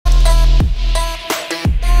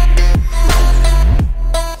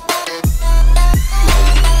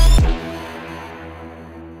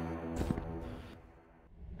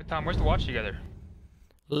Tom, where's the watch together?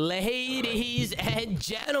 Ladies and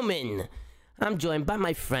gentlemen, I'm joined by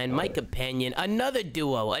my friend, my companion, another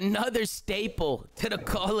duo, another staple to the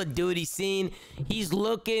Call of Duty scene. He's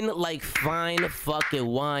looking like fine fucking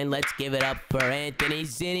wine. Let's give it up for Anthony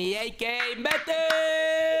Zinni, aka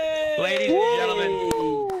Methodz! Ladies and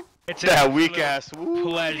gentlemen, it's that weak ass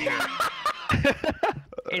pleasure.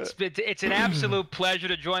 It's an absolute pleasure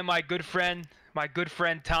to join my good friend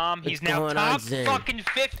Tom. He's now top fucking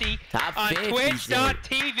 50 on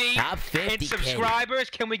Twitch.tv in subscribers.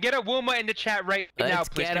 Can we get a WooMaa in the chat right now,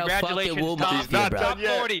 please? Congratulations, Tom. He's not top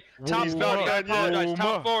 40. Top 40. I apologize.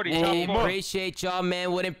 Top 40. Hey, appreciate y'all,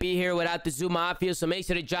 man. Wouldn't be here without the ZooMaa, so make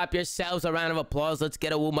sure to drop yourselves a round of applause. Let's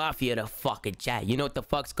get a WooMaa to fucking chat. You know what the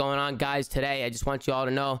fuck's going on, guys, today? I just want you all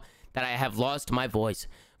to know that I have lost my voice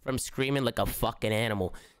from screaming like a fucking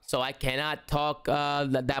animal. So I cannot talk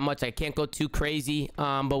that much. I can't go too crazy.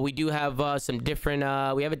 But we do have some different,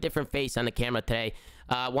 we have a different face on the camera today.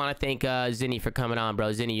 I want to thank Zinni for coming on, bro.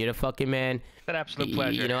 Zinni, you're the fucking man. It's an absolute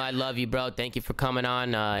pleasure. You know, I love you, bro. Thank you for coming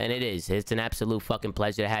on. And it's an absolute fucking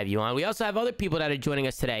pleasure to have you on. We also have other people that are joining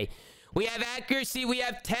us today. We have Accuracy, we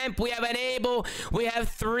have Temp, we have Enable, we have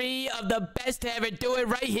 3 of the best to ever do it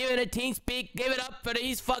right here in a TeamSpeak. Give it up for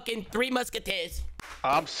these fucking 3 musketeers.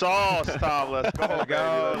 I'm sauce, Tom. Let's go,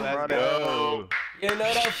 Let's go. You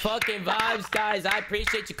know the fucking vibes, guys. I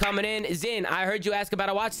appreciate you coming in. Zin, I heard you ask about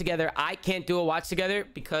a watch together. I can't do a watch together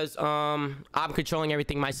because I'm controlling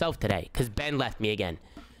everything myself today because Ben left me again.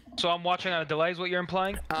 So I'm watching on a delay is what you're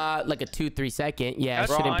implying? Like a 2-3 second. Yeah,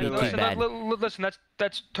 that's it shouldn't be too bad. Listen,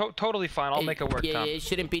 that's totally fine. I'll make it work, Tom. It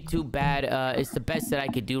shouldn't be too bad. It's the best that I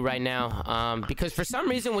could do right now. Because for some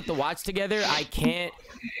reason with the watch together, I can't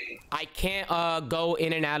go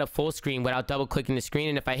in and out of full screen without double clicking the screen.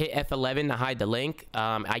 And if I hit F11 to hide the link,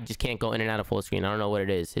 I just can't go in and out of full screen. I don't know what it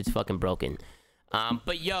is. It's fucking broken.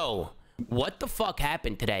 But yo, what the fuck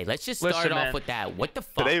happened today? Let's just start off with that. What the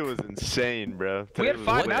fuck? Today was insane, bro. We had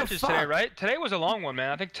 5 matches today, right? Today was a long one,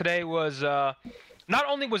 man. I think today was not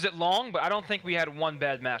only was it long, but I don't think we had one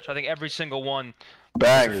bad match. I think every single one was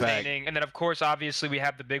entertaining. And then of course, obviously, we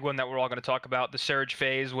have the big one that we're all going to talk about, the Surge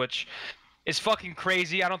phase, which is fucking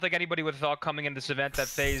crazy. I don't think anybody would have thought coming in this event that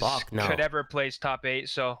phase could ever place top 8.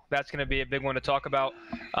 So that's going to be a big one to talk about.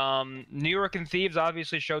 New York and Thieves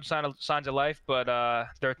obviously showed signs of life, but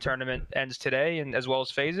their tournament ends today, and as well as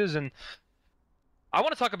phases. And I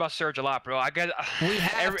want to talk about Surge a lot, bro. I guess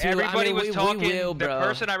everybody was talking. The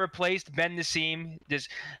person I replaced, Ben Asim, just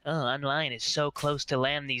online is so close to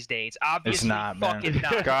LAN these days. Obviously, it's not, fucking man.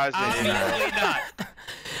 not. Guys, Obviously not.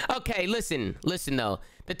 Okay, listen though.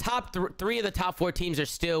 The top 3 of the top 4 teams are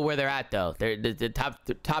still where they're at, though. They're the top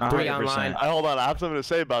 3 online. Hold on, I have something to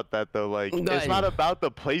say about that, though. Like, it's not about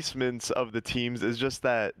the placements of the teams. It's just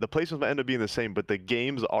that the placements might end up being the same, but the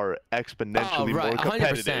games are exponentially more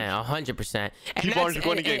competitive. 100%. People aren't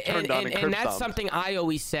going to get turned down and curb And that's something I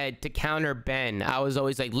always said to counter Ben. I was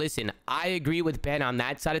always like, listen, I agree with Ben on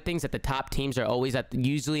that side of things, that the top teams are always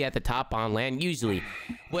usually at the top on LAN, usually,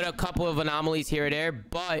 with a couple of anomalies here or there.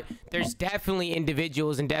 But there's definitely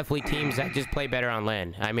individuals and definitely teams that just play better on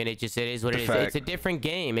LAN. I mean, it is what it is. It's a different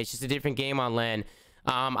game. It's just a different game on LAN.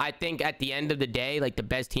 I think at the end of the day, like, the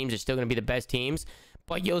best teams are still going to be the best teams,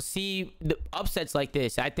 but you'll see the upsets like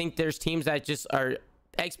this. I think there's teams that just are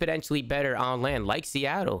exponentially better on LAN, like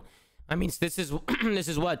Seattle. I mean, this is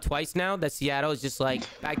what, twice now that Seattle is just like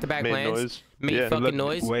back-to-back LANs, made fucking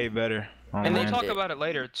noise. Way better. And we'll talk about it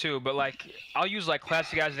later too, but like, I'll use like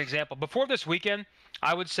Classic as an example. Before this weekend,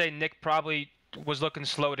 I would say Nick probably was looking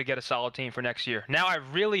slow to get a solid team for next year. Now I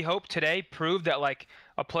really hope today proved that like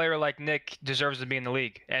a player like Nick deserves to be in the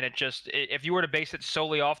league. And if you were to base it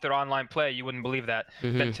solely off their online play, you wouldn't believe that.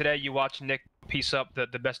 Then today you watch Nick piece up the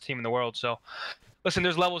best team in the world. So listen,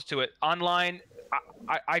 there's levels to it. Online,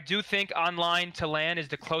 I do think online to LAN is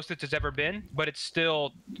the closest it's ever been, but it's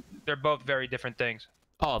still, they're both very different things.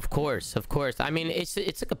 Oh, of course. I mean, it's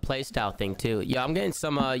like a play style thing too. Yo, I'm getting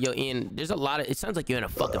some. Yo, Ian, there's a lot of. It sounds like you're in a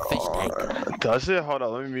fucking fish tank. Does it? Hold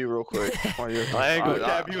on, let me mute real quick. I ain't gonna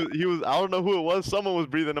cap. He was. I don't know who it was. Someone was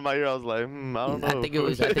breathing in my ear. I was like, I don't know. I think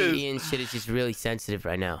Ian's shit is just really sensitive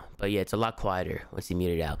right now. But yeah, it's a lot quieter once he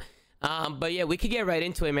muted out. But yeah, we could get right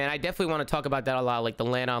into it, man. I definitely want to talk about that a lot, like the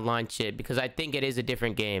LAN online shit, because I think it is a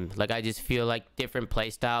different game. Like, I just feel like different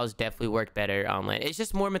play styles definitely work better on LAN. It's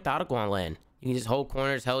just more methodical on LAN. You can just hold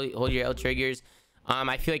corners, hold your L triggers.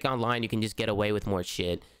 I feel like online you can just get away with more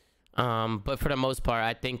shit. But for the most part,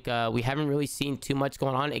 I think we haven't really seen too much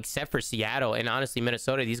going on except for Seattle and honestly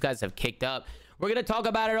Minnesota. These guys have kicked up. We're gonna talk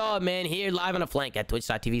about it all, man, here live on the flank at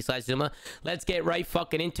twitch.tv/ZooMaa. Let's get right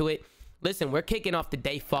fucking into it. Listen, we're kicking off the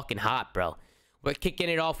day fucking hot, bro. We're kicking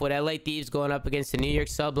it off with LA Thieves going up against the New York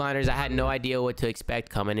Subliners. I had no idea what to expect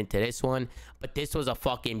coming into this one, but this was a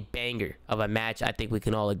fucking banger of a match. I think we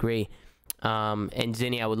can all agree. And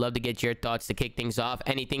Zinni, I would love to get your thoughts to kick things off.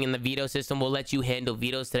 Anything in the veto system, we'll let you handle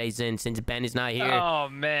vetoes today, Zin, since Ben is not here. Oh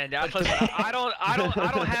man, I don't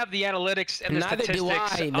have the analytics and the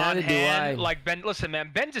statistics on hand. Like Ben, listen, man,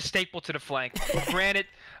 Ben's a staple to the flank. Granted,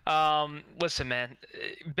 listen, man,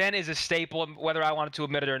 Ben is a staple, whether I wanted to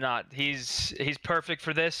admit it or not. He's perfect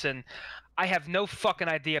for this, and I have no fucking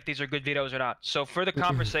idea if these are good vetoes or not. So for the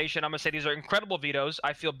conversation, I'm gonna say these are incredible vetoes.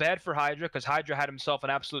 I feel bad for Hydra because Hydra had himself an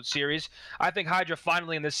absolute series. I think Hydra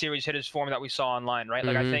finally in this series hit his form that we saw online, right?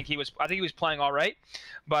 Like I think he was playing all right,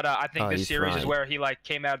 but I think this series is where he like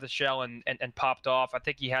came out of the shell and popped off. I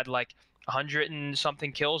think he had like 100 and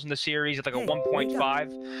something kills in the series at like a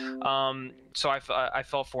 1.5. So I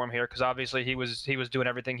felt for him here because obviously he was doing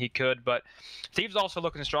everything he could. But Thieves also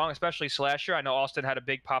looking strong, especially Slasher. I know Austin had a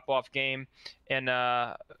big pop-off game, and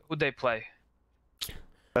who'd they play?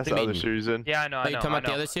 That's the other series in. Yeah, I know. You talking about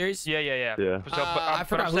the other series? Yeah. So, I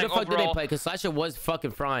forgot who the fuck did they play? Because Slasher was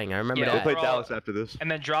fucking frying. I remember that. They played Dallas after this. And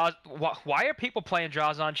then Draws. Why are people playing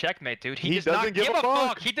Draws on checkmate, dude? He does doesn't not give a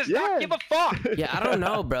fuck. He does not give a fuck. Yeah, I don't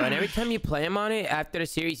know, bro. And every time you play him on it after the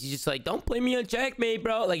series, he's just like, "Don't play me on checkmate,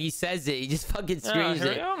 bro." Like he says it. He just fucking screams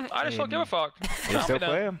it. I just don't give a fuck. You still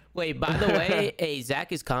play him? Wait, by the way, hey,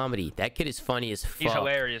 Zach is comedy. That kid is funny as fuck. He's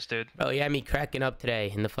hilarious, dude. Oh, he had me cracking up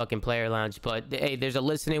today in the fucking player lounge. But hey, there's a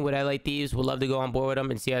listening with LA Thieves. We'll love to go on board with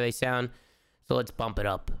them and see how they sound. So let's bump it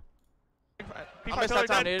up. I'm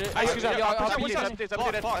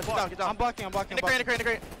blocking. In the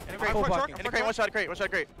crate. One shot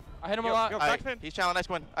crate. I hit him a lot. He's challenged. Nice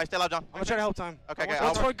one. I stay loud, John. I'm gonna try to help time. Okay.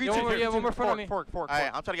 One more front of me.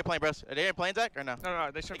 Alright, I'm trying to get playing, bros. Are they in playing, Zach, or no?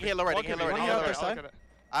 No, they should be. Hit low right.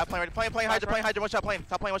 I'm playing ready. Playing Hydra. One shot.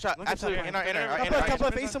 Stop playing one shot. Absolutely. In our inner.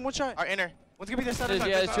 One shot. Our inner. One's gonna be this side.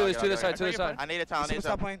 Yeah, to the side. I need a town.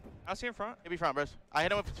 Stop playing. I'll see in front. He'll be front, bros. I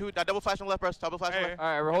hit him with two. Double flash on the left, bros. Double flash on the left.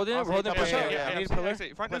 Alright, we're holding it. We're holding push up. I need a pillar.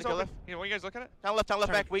 Front is open. You guys look at it? Town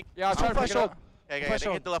left, back, weak. Yeah, I'm trying to push up. Okay,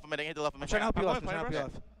 hit the left of me. I'm trying to help you left.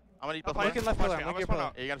 I'm gonna need both. Left pillar. I'm gonna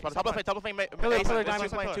pillar. Yeah, you're gonna top left plane. Pillar,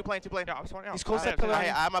 Two plane. Yeah, He's close that pillar.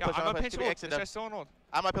 I'm gonna push. I'm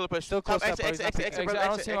gonna pillar push. Still close that. Exit. I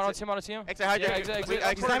don't see him. Exit Hydra. Exit.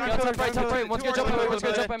 He's not right. One's gonna jump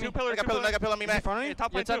at me. Two pillars. I got pillar me, man.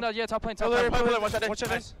 Top plane. Pillar. One shot.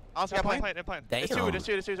 I'll plane. There's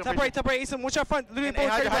two. Top right. Asim. One shot front.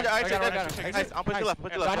 I'm pushing left.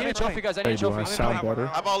 I need a trophy, guys. I need a trophy.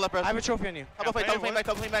 I'm all left, bro. I have a trophy on you. Top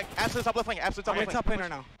plane back. Absolute top left plane. I'm top plane right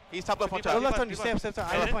now. He's top left, one Go shot. left on you. Step. I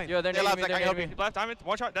have a plane. Yeah, they're near me. Left, I'm in.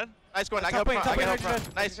 One shot, dead. Nice going. I can help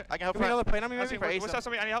front. Nice. I can help front. Plane on me, maybe? What's that?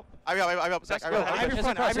 Somebody, I need help. I help. I have your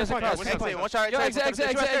front. One shot. Exit.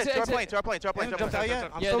 To our plane. Jumped out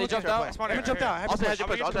yet? Yeah, they jumped out. I haven't jumped out. Also,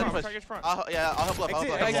 push. I'll help left.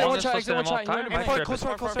 Exit one shot. Close.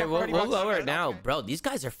 Okay, we'll lower it now. Bro, these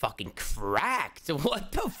guys are fucking cracked.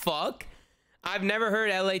 What the fuck? I've never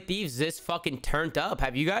heard LA Thieves this fucking turned up.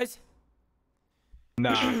 Have you guys?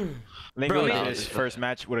 Nah. Lingo Bro, his first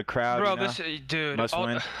match with a crowd. Bro, you know? this dude. Must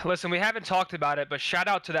win. Listen, we haven't talked about it, but shout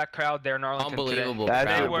out to that crowd there in Arlington Unbelievable.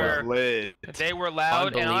 today. Lit. They were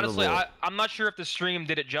loud, and honestly, I'm not sure if the stream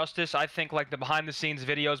did it justice. I think like the behind-the-scenes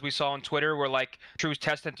videos we saw on Twitter were like true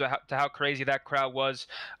testament to how crazy that crowd was.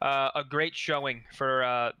 A great showing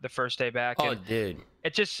for the first day back. Oh, and dude.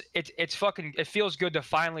 It's fucking. It feels good to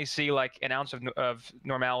finally see like an ounce of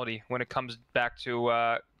normality when it comes back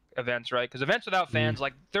to events, right? Because events without fans,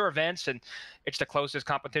 like they're events, and it's the closest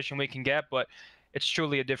competition we can get, but it's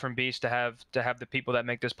truly a different beast to have the people that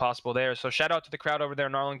make this possible there. So shout out to the crowd over there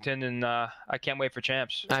in Arlington, and I can't wait for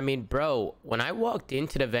champs. I mean, bro, when I walked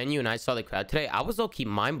into the venue and I saw the crowd today, I was low-key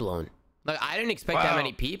mind blown. Like I didn't expect that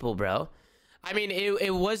many people, bro. I mean,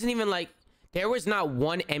 it wasn't even like there was not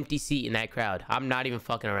one empty seat in that crowd. I'm not even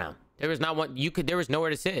fucking around. There was not one. There was nowhere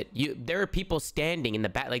to sit. There were people standing in the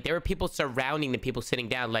back. Like there were people surrounding the people sitting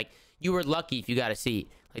down. Like you were lucky if you got a seat.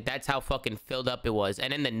 Like that's how fucking filled up it was.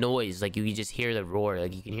 And then the noise, like you can just hear the roar.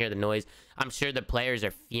 Like you can hear the noise. I'm sure the players are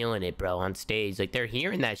feeling it, bro, on stage. Like they're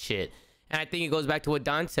hearing that shit. And I think it goes back to what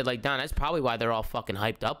Don said. Like Don, that's probably why they're all fucking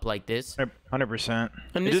hyped up like this. 100%.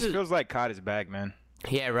 And it just feels like COD is back, man.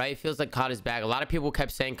 Yeah, right. It feels like COD is back. A lot of people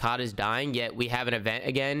kept saying COD is dying, yet we have an event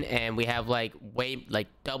again, and we have like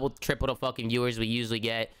double, triple the fucking viewers we usually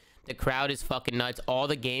get. The crowd is fucking nuts. All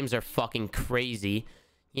the games are fucking crazy.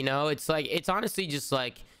 You know, it's honestly just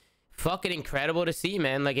like fucking incredible to see,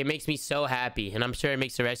 man. Like it makes me so happy, and I'm sure it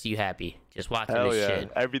makes the rest of you happy. just watching Hell this yeah.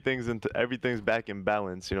 shit. Everything's back in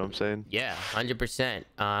balance. You know what I'm saying? Yeah, 100%.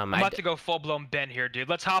 I'm about to go full-blown Ben here, dude.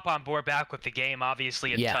 Let's hop on board back with the game.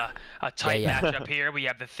 Obviously, a tight matchup here. We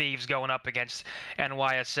have the Thieves going up against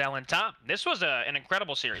NYSL. And Tom, this was an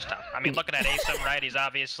incredible series, Tom. I mean, looking at Asim, right? He's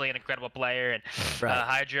obviously an incredible player. And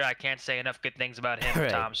Hydra, I can't say enough good things about him,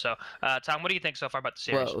 Tom. So, Tom, what do you think so far about the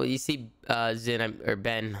series? Well, you see, Zin or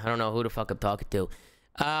Ben, I don't know who the fuck I'm talking to.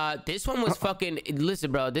 This one was fucking.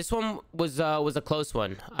 Listen, bro. This one was a close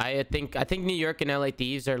one. I think New York and LA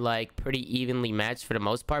Thieves are like pretty evenly matched for the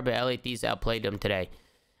most part, but LA Thieves outplayed them today.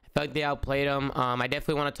 I felt like they outplayed them. I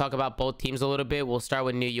definitely want to talk about both teams a little bit. We'll start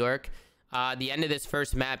with New York. The end of this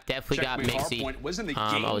first map definitely got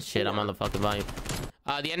mixy. Oh shit, I'm on the fucking volume.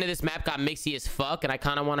 The end of this map got mixy as fuck, and I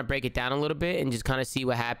kind of want to break it down a little bit and just kind of see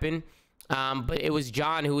what happened. But it was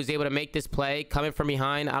John who was able to make this play coming from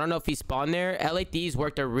behind. I don't know if he spawned there. LA Thieves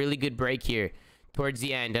worked a really good break here towards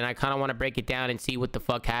the end, and I kind of want to break it down and see what the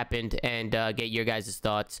fuck happened and get your guys'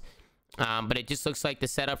 thoughts. But it just looks like the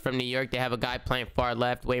setup from New York. They have a guy playing far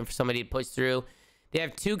left, waiting for somebody to push through. They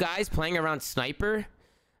have two guys playing around sniper,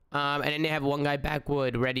 and then they have one guy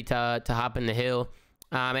backwood ready to hop in the hill.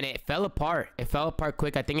 And it fell apart. It fell apart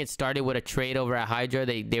quick. I think it started with a trade over at Hydra.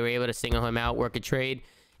 They were able to single him out, work a trade.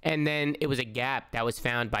 And then it was a gap that was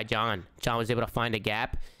found by John. John was able to find a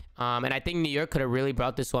gap. And I think New York could have really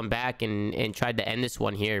brought this one back and tried to end this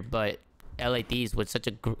one here. But LA Thieves with such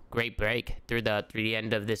a great break through the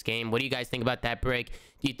end of this game. What do you guys think about that break?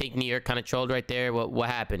 Do you think New York kind of trolled right there? What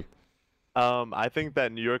happened? I think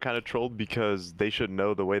that New York kind of trolled because they should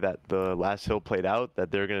know the way that the last hill played out, that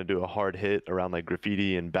they're going to do a hard hit around like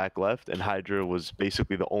graffiti and back left, and Hydra was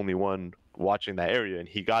basically the only one watching that area, and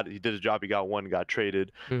he did his job. He got one, got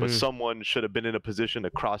traded, but someone should have been in a position to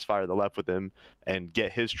crossfire the left with him and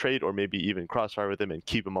get his trade, or maybe even crossfire with him and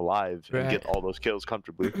keep him alive and get all those kills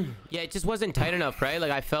comfortably. Yeah, it just wasn't tight enough, right?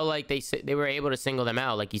 Like I felt like they were able to single them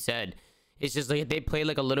out, like you said. It's just like they played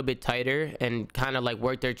like a little bit tighter and kind of like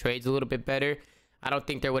worked their trades a little bit better. I don't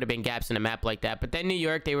think there would have been gaps in a map like that. But then New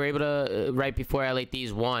York, they were able to, right before LA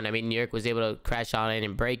Thieves won, I mean, New York was able to crash on in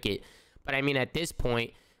and break it. But I mean, at this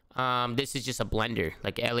point, this is just a blender.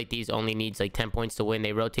 Like LA Thieves only needs like 10 points to win.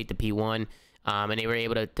 They rotate the P1, and they were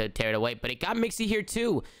able to tear it away. But it got mixy here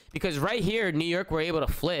too, because right here, New York were able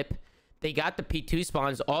to flip. They got the P2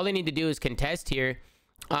 spawns. All they need to do is contest here.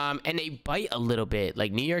 And they bite a little bit.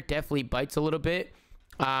 Like New York definitely bites a little bit,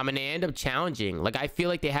 and they end up challenging. Like I feel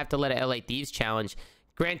like they have to let a LA Thieves challenge.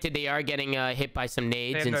 Granted, they are getting hit by some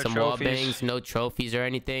nades and some wall bangs, no trophies or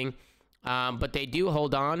anything, but they do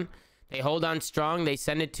hold on. They hold on strong. They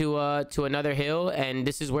send it to another hill, and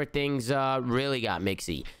this is where things really got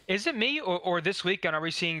mixy. Is it me, or this weekend are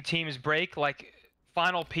we seeing teams break like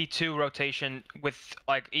final P2 rotation with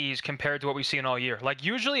like ease compared to what we've seen all year? Like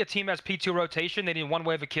usually a team has P2 rotation, they need one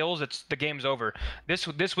wave of kills, the game's over.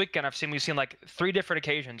 This weekend we've seen like 3 different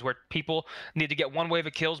occasions where people need to get one wave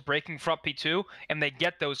of kills breaking front P2, and they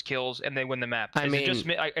get those kills and they win the map. I mean,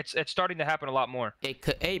 it's starting to happen a lot more. It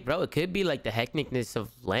could, hey bro, it could be like the hecticness of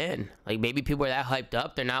LAN. Like maybe people are that hyped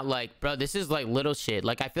up, they're not like, bro, this is like little shit.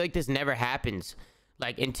 Like I feel like this never happens.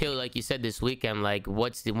 Like until, like you said, this weekend, like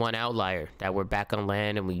what's the one outlier that we're back on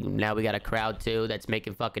land and now we got a crowd too that's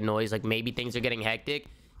making fucking noise. Like maybe things are getting hectic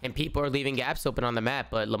and people are leaving gaps open on the map.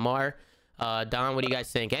 But Lamar, Don, what do you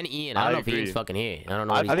guys think? And Ian, I don't know if Ian's fucking here. I don't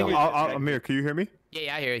know. I think Amir, can you hear me?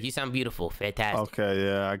 Yeah, I hear you. You sound beautiful, fantastic. Okay,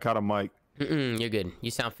 yeah, I got a mic. You're good. You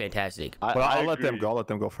sound fantastic. I'll let them go. I'll let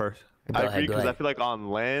them go first. I agree, because I feel like on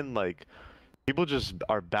land, like people just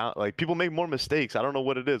are bound, like people make more mistakes. I don't know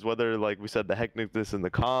what it is, whether like we said the hecticness in the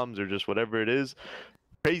comms or just whatever it is.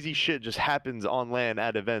 Crazy shit just happens on land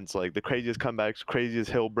at events, like the craziest comebacks,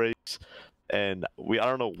 craziest hill breaks, and I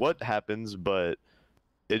don't know what happens, but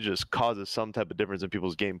it just causes some type of difference in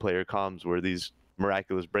people's gameplay or comms where these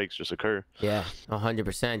miraculous breaks just occur. Yeah,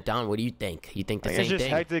 100%. Don, what do you think? You think the same thing? It's just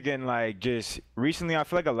hectic, and like just recently I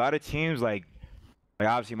feel like a lot of teams like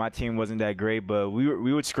obviously my team wasn't that great, but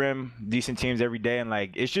we would scrim decent teams every day, and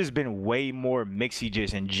like it's just been way more mixy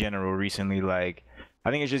just in general recently. Like I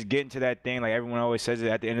think it's just getting to that thing, like everyone always says it,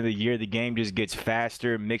 at the end of the year the game just gets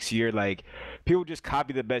faster, mixier. Like people just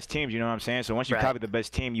copy the best teams, you know what I'm saying? So once you copy the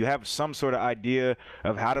best team, you have some sort of idea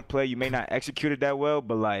of how to play. You may not execute it that well,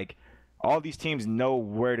 but like all these teams know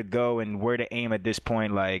where to go and where to aim at this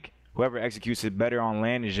point. Like whoever executes it better on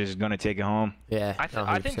land is just gonna take it home. Yeah,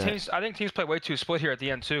 I think teams play way too split here at the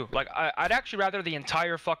end too. Like I'd actually rather the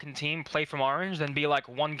entire fucking team play from orange than be like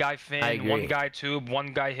one guy Finn, one guy Tube,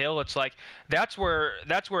 one guy Hill. It's like that's where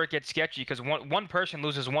it gets sketchy because one person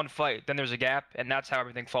loses one fight, then there's a gap, and that's how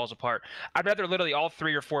everything falls apart. I'd rather literally all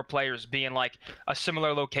 3 or 4 players be in like a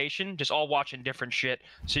similar location, just all watching different shit,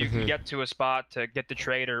 so you can get to a spot to get the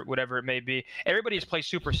trade or whatever it may be. Everybody's plays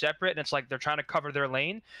super separate, and it's like they're trying to cover their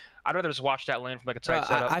lane. I'd rather just watch that lane from like a tight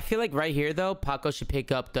setup. I feel like right here though, Paco should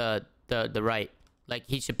pick up the right. Like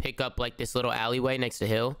he should pick up like this little alleyway next to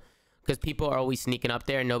Hill, because people are always sneaking up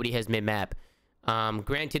there and nobody has mid map.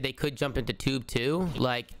 Granted, they could jump into tube too.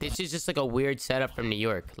 Like this is just like a weird setup from New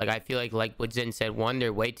York. Like I feel like what Zen said, 1,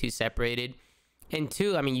 they're way too separated, and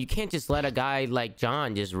 2, I mean you can't just let a guy like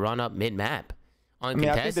John just run up mid map. I mean,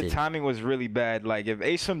 I think the timing was really bad. Like, if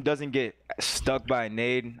Asim doesn't get stuck by a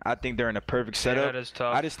nade, I think they're in a perfect setup. Yeah, that is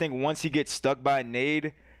tough. I just think once he gets stuck by a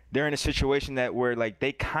nade, they're in a situation where, like,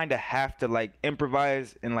 they kind of have to, like,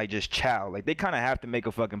 improvise and, like, just chow. Like, they kind of have to make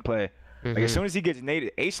a fucking play. Like, as soon as he gets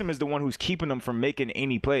naded, Asim is the one who's keeping them from making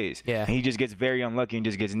any plays. Yeah. And he just gets very unlucky and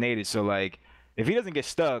just gets naded. So, like, if he doesn't get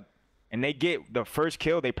stuck and they get the first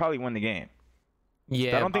kill, they probably win the game.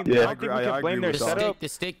 Yeah, I don't think we can blame their setup. The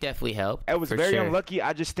stick definitely helped. It was very unlucky.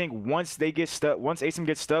 I just think once Asim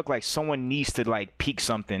gets stuck, like someone needs to like peek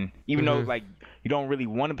something. Even though like you don't really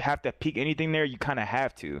want to have to peek anything there, you kind of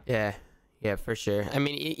have to. Yeah, for sure. I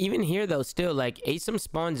mean, even here though, still like Asim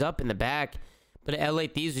spawns up in the back, but LA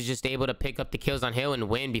Thieves was just able to pick up the kills on Hill and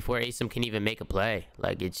win before Asim can even make a play.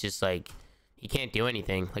 Like it's just like he can't do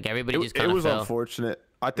anything. Like everybody just kind of fell. It was unfortunate.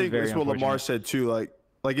 I think that's what Lamar said too.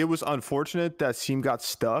 Like it was unfortunate that Asim got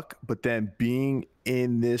stuck, but then being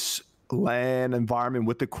in this LAN environment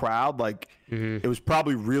with the crowd, like it was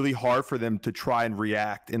probably really hard for them to try and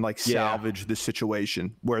react and like salvage the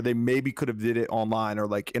situation where they maybe could have did it online or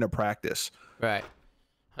like in a practice. Right.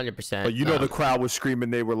 100%. But you know the crowd was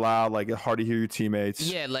screaming, they were loud, like it's hard to hear your teammates.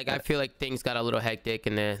 Yeah, like I feel like things got a little hectic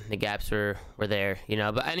and the gaps were there, you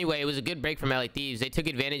know. But anyway, it was a good break from LA Thieves. They took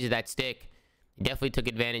advantage of that stick. Definitely took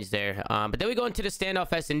advantage there. But then we go into the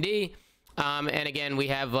standoff S&D. And again, we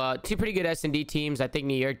have 2 pretty good S&D teams. I think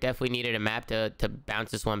New York definitely needed a map to bounce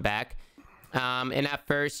this one back. And at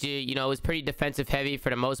first, you know, it was pretty defensive heavy for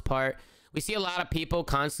the most part. We see a lot of people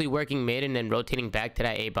constantly working mid and then rotating back to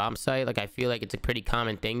that A bomb site. Like I feel like it's a pretty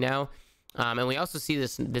common thing now. And we also see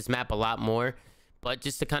this map a lot more. But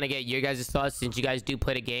just to kind of get your guys' thoughts, since you guys do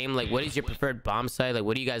play the game, like what is your preferred bomb site? Like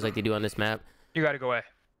what do you guys like to do on this map? You got to go A.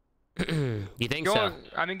 You think so?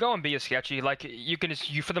 I mean, go and be a sketchy. Like you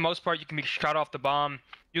for the most part, you can be shot off the bomb.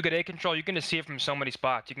 You get A control. You can just see it from so many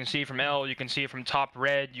spots. You can see it from L. You can see it from top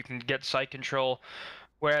red. You can get site control.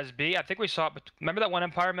 Whereas B, I think we saw it. Remember that one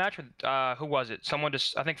Empire match with who was it? Someone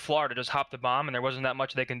just, I think Florida just hopped the bomb and there wasn't that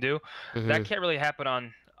much they can do. That can't really happen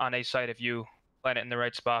on A site if you plant it in the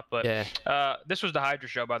right spot. But this was the Hydra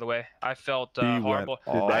show, by the way. I felt horrible.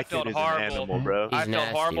 I felt horrible. I felt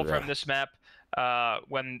horrible from this map.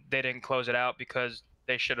 When they didn't close it out because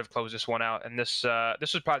they should have closed this one out, and this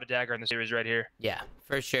was probably the dagger in the series right here. Yeah,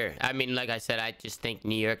 for sure. I mean, like I said, I just think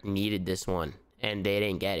New York needed this one, and they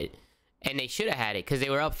didn't get it, and they should have had it because they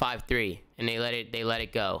were up 5-3, and they let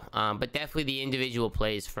it go. But definitely the individual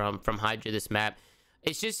plays from Hydra this map.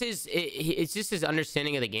 It's just his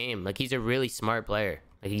understanding of the game. Like he's a really smart player.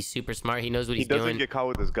 Like he's super smart. He knows what he's doing. He doesn't get caught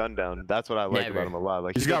with his gun down. That's what I like about him a lot.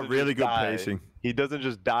 Like he's got really good pacing. He doesn't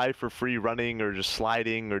just die for free running or just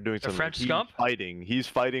sliding or doing something. French scump? Fighting. He's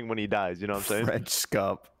fighting when he dies. You know what I'm saying? French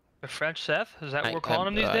scump. The French Seth? Is that what we're calling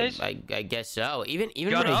him these days? I guess so. Even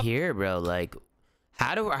right here, bro. Like,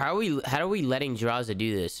 how are we letting Draza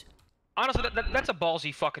do this? Honestly, that's a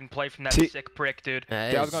ballsy fucking play from that sick prick, dude.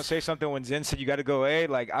 Yeah, I was gonna say something when Zen said you gotta go A.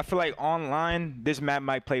 Like I feel like online this map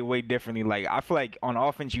might play way differently. Like I feel like on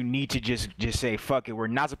offense you need to just say fuck it. We're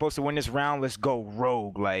not supposed to win this round. Let's go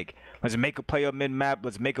rogue. Like let's make a play up mid map.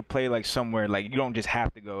 Let's make a play like somewhere. Like you don't just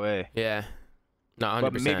have to go A. Yeah. No, 100%.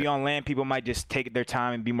 But maybe on land people might just take their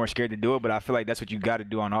time and be more scared to do it. But I feel like that's what you got to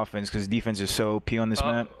do on offense because defense is so OP on this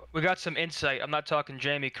map. We got some insight. I'm not talking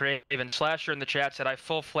Jamie Craven. Slasher in the chat said I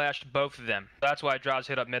full flashed both of them. That's why Draws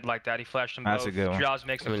hit up mid like that. He flashed them both. That's a good one. Draws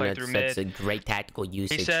makes him play through mid. That's a great tactical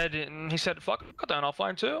usage. He said, fuck, cut down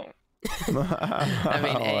offline too. I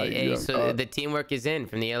mean, so the teamwork is in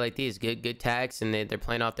from the LA Thieves. Good tags, and they're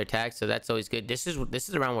playing off their tags, so that's always good. This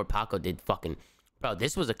is around where Paco did fucking, bro.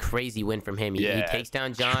 This was a crazy win from him. He takes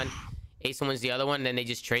down John. Asim wins the other one, then they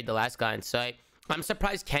just trade the last guy in sight. I'm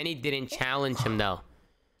surprised Kenny didn't challenge him though.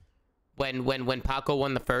 When Paco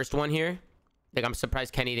won the first one here, like I'm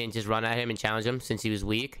surprised Kenny didn't just run at him and challenge him since he was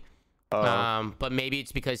weak. But maybe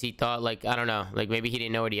it's because he thought, like, I don't know, like maybe he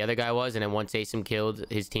didn't know where the other guy was, and then once Asim killed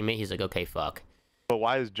his teammate, he's like, okay, fuck. But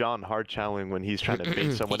why is John hard channeling when he's trying to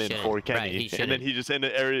bait someone in for Kenny? Right, and then he just in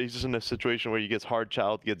an area, he's just in a situation where he gets hard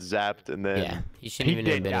child, gets zapped, and then yeah, he shouldn't even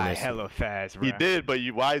have been in this. Hella fast, bro. He did, but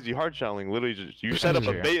why is he hard channeling? Literally, just you set up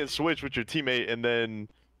a bait and switch with your teammate, and then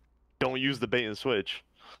don't use the bait and switch.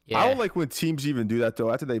 Yeah. I don't like when teams even do that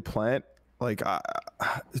though. After they plant, like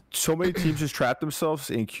so many teams just trap themselves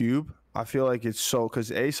in cube. I feel like it's so because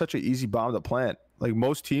A is such an easy bomb to plant. Like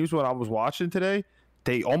most teams, when I was watching today,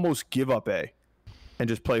 they almost give up A and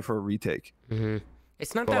just play for a retake.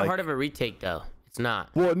 It's not that hard of a retake though. It's not.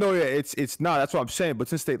 Well, no, yeah, it's not. That's what I'm saying. But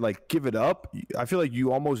since they like give it up, I feel like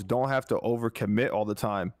you almost don't have to overcommit all the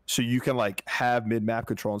time, so you can like have mid map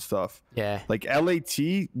control and stuff. Yeah. Like LAT,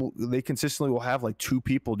 they consistently will have like 2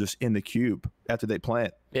 people just in the cube after they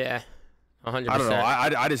plant. Yeah. 100%. I don't know.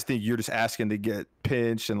 I just think you're just asking to get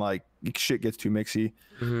pinched and like shit gets too mixy.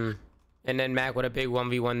 And then Mac with a big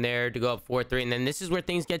 1v1 there to go up 4-3. And then this is where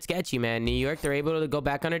things get sketchy, man. New York, they're able to go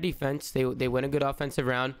back on their defense. They win a good offensive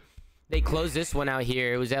round. They closed this one out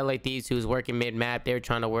here. It was LA Thieves who was working mid-map. They were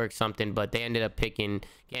trying to work something, but they ended up getting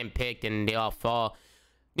picked, and they all fall.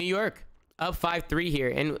 New York up 5-3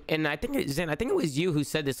 here. And I think, Zen, I think it was you who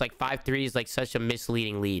said this, like 5-3 is like such a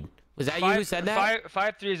misleading lead. Was that you who said that?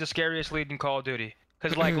 5-3 is the scariest lead in Call of Duty.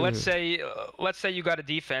 Because like let's say you got a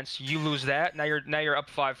defense, you lose that, now you're up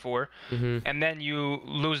 5-4, and then you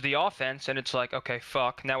lose the offense, and it's like, okay,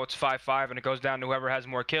 fuck, now it's 5-5, and it goes down to whoever has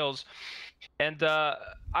more kills. And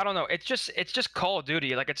I don't know, it's just Call of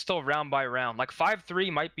Duty. Like, it's still round by round. Like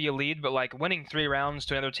 5-3 might be a lead, but like winning 3 rounds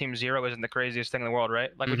to another team 0 isn't the craziest thing in the world, right?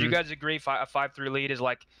 Like, would you guys agree a 5-3 lead is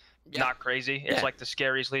like not crazy? It's like the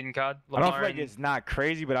scariest lead in COD. I don't feel like it's not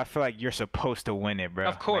crazy, but I feel like you're supposed to win it, bro.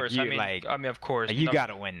 Of course, like, I mean, of course, like, you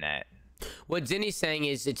gotta win that. What Zinni's saying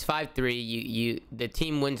is it's 5-3. The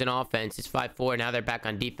team wins an offense. It's 5-4. Now they're back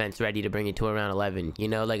on defense, ready to bring it to around 11. You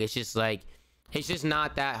know, like it's just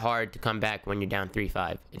not that hard to come back when you're down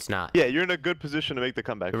 3-5. It's not. Yeah, you're in a good position to make the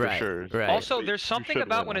comeback for sure. Right. Also, there's something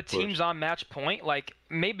about when a team's on match point. Like,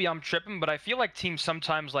 maybe I'm tripping, but I feel like teams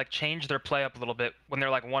sometimes like change their play up a little bit when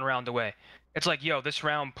they're like 1 round away. It's like, yo, this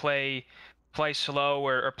round play slow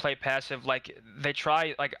or play passive. Like, they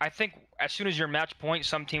try. Like, I think as soon as you're match point,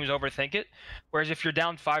 some teams overthink it. Whereas if you're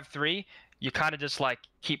down 5-3, you kind of just like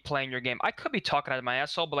keep playing your game. I could be talking out of my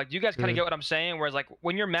asshole, but like, do you guys kind of get what I'm saying? Whereas like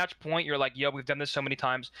when you're match point, you're like, yo, we've done this so many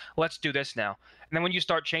times, let's do this now. And then when you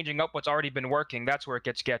start changing up what's already been working, that's where it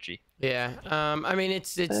gets sketchy. Yeah. I mean,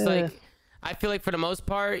 it's like, I feel like for the most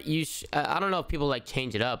part, I don't know if people like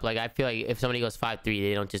change it up. Like, I feel like if somebody goes 5-3,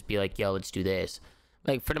 they don't just be like, yo, let's do this.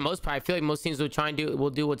 Like, for the most part, I feel like most teams will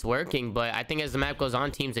do what's working. But I think as the map goes on,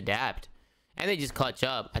 teams adapt. And they just clutch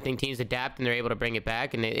up. I think teams adapt and they're able to bring it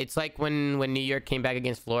back. And it's like when New York came back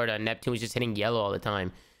against Florida, Neptune was just hitting yellow all the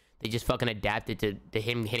time. They just fucking adapted to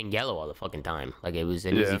him hitting yellow all the fucking time. Like, it was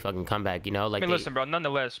an easy fucking comeback, you know? Like, I mean, listen, bro,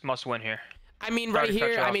 nonetheless, must win here. I mean, right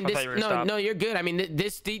here, I mean, this, no, you're good. I mean,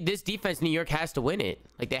 this defense, New York has to win it.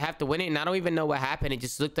 Like, they have to win it, and I don't even know what happened. It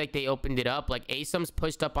just looked like they opened it up. Like, Asim's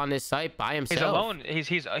pushed up on this site by himself.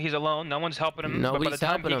 He's alone. He's alone. No one's helping him. Nobody's but by the time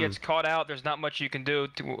helping he him. gets caught out, there's not much you can do.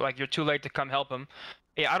 Like, you're too late to come help him.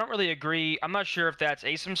 Yeah, I don't really agree. I'm not sure if that's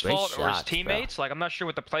Asim's fault or his teammates. Bro. Like, I'm not sure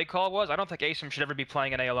what the play call was. I don't think Asim should ever be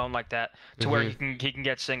playing an A alone like that to where he can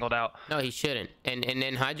get singled out. No, he shouldn't. And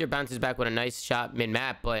then Hydra bounces back with a nice shot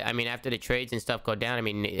mid-map. But, I mean, after the trades and stuff go down, I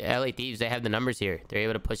mean, LA Thieves, they have the numbers here. They're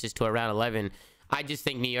able to push this to around 11. I just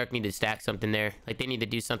think New York need to stack something there. Like, they need to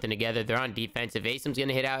do something together. They're on defense. If Asim's going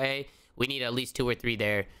to hit out A, we need at least 2 or 3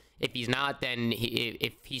 there. If he's not, then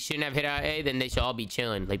if he shouldn't have hit out A, then they should all be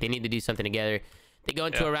chilling. Like, they need to do something together. They go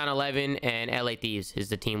into around 11, and LA Thieves is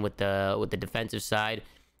the team with the defensive side.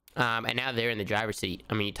 And now they're in the driver's seat.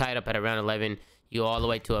 I mean, you tie it up at around 11, you go all the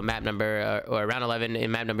way to a map number, or around 11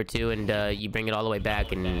 in map number 2, and you bring it all the way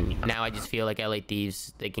back. And now I just feel like LA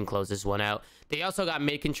Thieves, they can close this one out. They also got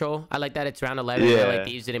mid control. I like that it's round 11. Yeah. LA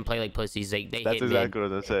Thieves didn't play like pussies. They That's hit exactly mid.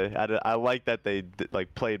 what I was gonna say. I like that they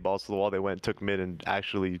like played balls to the wall. They went, took mid, and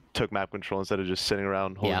actually took map control instead of just sitting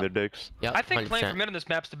around holding mid picks. Yep, I think 100%. playing for mid on this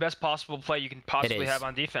map's the best possible play you can possibly have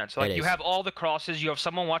on defense. Like, you have all the crosses, you have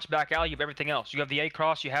someone watch back alley, you have everything else. You have the A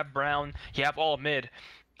cross, you have Brown, you have all mid.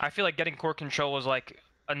 I feel like getting core control is like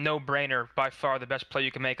a no-brainer, by far the best play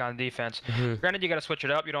you can make on defense. Granted, you got to switch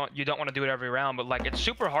it up. You don't want to do it every round, but like, it's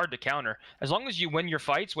super hard to counter. As long as you win your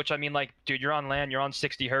fights, which I mean, like, dude, you're on land, you're on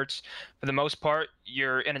 60 hertz. For the most part,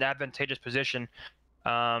 you're in an advantageous position.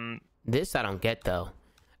 This I don't get though.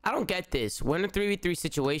 I don't get this. We're in a 3v3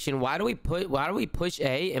 situation. Why do we push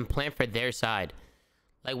A and plan for their side?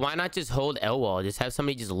 Like, why not just hold L wall? Just have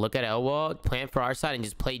somebody just look at L wall, plan for our side, and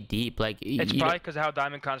just play deep. Like, it's probably because of how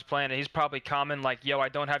Diamond Khan's playing. And he's probably common like, yo, I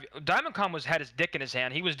don't have. Diamond Khan had his dick in his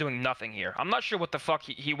hand. He was doing nothing here. I'm not sure what the fuck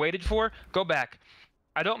he waited for. Go back.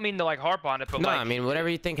 I don't mean to like harp on it, but no, like, I mean whatever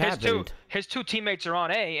you think happened. His two teammates are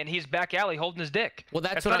on A, and he's back alley holding his dick. Well,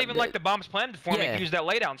 that's it's not even like the bomb's planted for him to use that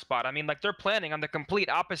laydown spot. I mean, like they're planning on the complete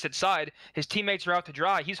opposite side. His teammates are out to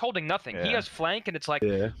dry. He's holding nothing. He has flank, and it's like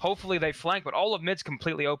hopefully they flank, but all of mid's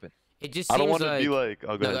completely open. It just seems I don't want to like... be like.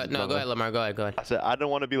 Oh, go ahead, Lamar. Go ahead. I said I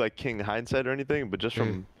don't want to be like King hindsight or anything, but just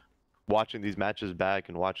from watching these matches back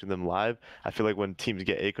and watching them live, I feel like when teams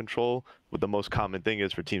get A control, what the most common thing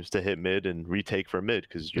is for teams to hit mid and retake from mid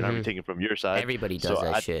because you're not retaking from your side. Everybody does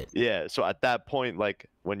that shit. Yeah, so at that point, like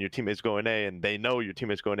when your teammates go in A and they know your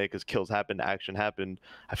teammates go in A because kills happened, action happened,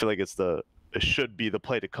 I feel like it should be the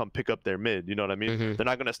play to come pick up their mid. You know what I mean? They're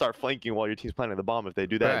not gonna start flanking while your team's planting the bomb. If they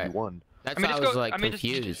do that, you won. That's why I was like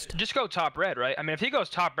confused. Just go top red, right? I mean, if he goes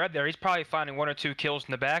top red there, he's probably finding 1 or 2 kills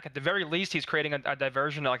in the back. At the very least, he's creating a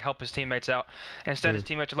diversion to like help his teammates out. Instead, his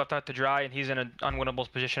teammates are left out to dry, and he's in an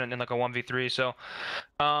unwinnable position in like a 1v3. So,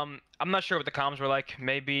 I'm not sure what the comms were like.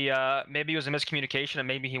 Maybe it was a miscommunication, and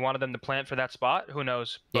maybe he wanted them to plant for that spot. Who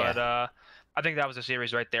knows? But I think that was the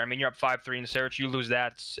series right there. I mean, you're up 5-3 in search. You lose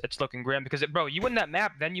that, it's looking grim because, bro, you win that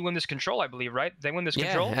map, then you win this control, I believe, right? They win this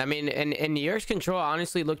control. Yeah, I mean, and New York's control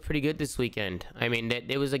honestly looked pretty good this weekend. I mean,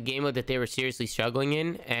 it was a game that they were seriously struggling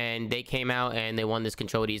in, and they came out and they won this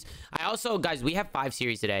control with ease. I also, guys, we have 5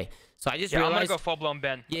 series today. So I just realized... I'm gonna go full blown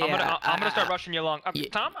Ben. Yeah, I'm gonna start rushing you along.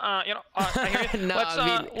 Tom, you know, I hear you. No,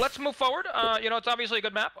 let's move forward. You know, it's obviously a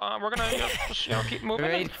good map. We're gonna just keep moving.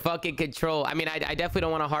 Right, fucking control. I mean, I definitely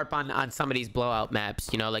don't want to harp on some of these blowout maps.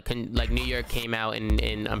 You know, like New York came out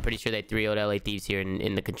and I'm pretty sure they 3-0'd LA Thieves here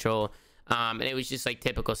in the control. And it was just like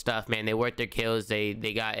typical stuff, man. They worked their kills. They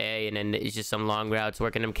got A, and then it's just some long routes,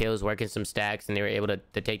 working them kills, working some stacks, and they were able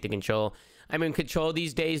to take the control. I mean, control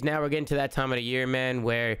these days. Now we're getting to that time of the year, man,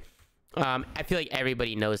 where I feel like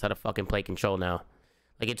everybody knows how to fucking play control now.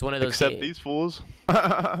 Like it's one of those. Except these fools.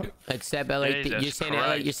 Except LA. You're saying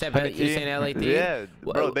LA. You're saying LA. Yeah,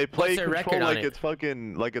 bro. They play control like it? It's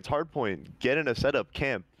fucking like it's hardpoint. Get in a setup,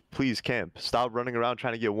 camp. Please camp. Stop running around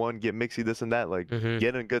trying to get one, get mixy, this and that. Like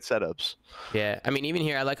get in good setups. Yeah, I mean even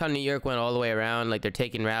here, I like how New York went all the way around. Like they're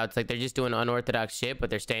taking routes. Like they're just doing unorthodox shit, but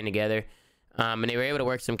they're staying together. And they were able to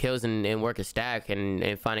work some kills and work a stack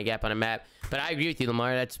and find a gap on a map. But I agree with you,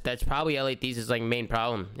 Lamar. That's probably LA Thieves' like main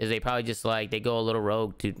problem is they probably just like they go a little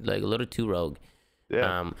rogue to like a little too rogue.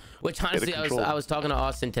 Yeah. Which honestly I was talking to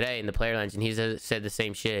Austin today in the player lunch and he said the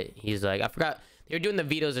same shit. He's like, I forgot they were doing the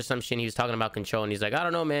vetoes or some shit. And he was talking about control and he's like, I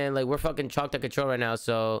don't know, man. Like we're fucking chalked at control right now,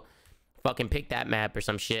 so fucking pick that map or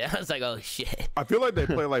some shit. I was like, oh shit. I feel like they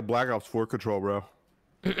play like Black Ops 4 control, bro.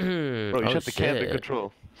 Bro, you have to camp in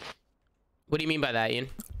control. What do you mean by that, Ian?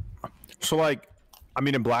 So like, I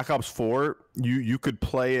mean in Black Ops 4, you could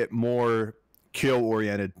play it more kill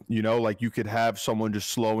oriented. You know, like you could have someone just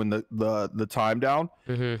slowing the time down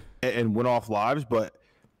and win off lives. But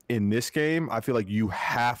in this game, I feel like you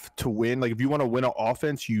have to win. Like if you want to win an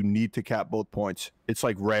offense, you need to cap both points. It's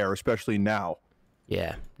like rare, especially now.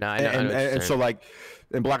 Yeah, no, I know. And so like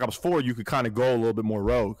in Black Ops 4, you could kind of go a little bit more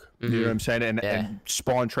rogue. You know what I'm saying? And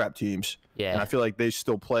spawn trap teams. Yeah. And I feel like they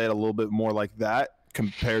still play it a little bit more like that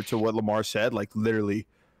compared to what Lamar said. Like literally,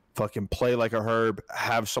 fucking play like a herb,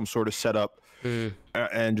 have some sort of setup,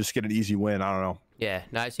 and just get an easy win. I don't know. Yeah,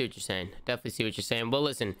 no, I see what you're saying. Definitely see what you're saying. Well,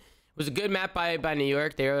 listen, it was a good map by New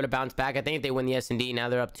York. They were able to bounce back. I think if they win the S&D, now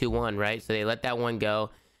they're up 2-1, right? So they let that one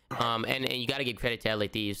go. And you got to give credit to LA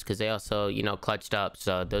Thieves because they also, you know, clutched up.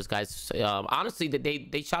 So those guys, honestly,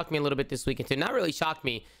 they shocked me a little bit this weekend too. Not really shocked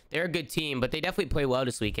me. They're a good team, but they definitely played well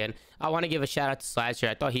this weekend. I want to give a shout out to Slasher.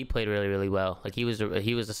 I thought he played really, really well. Like he was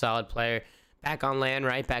a solid player. Back on land,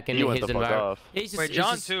 right? Back in his environment. Wait,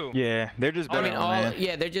 John too. Yeah, they're just better on land.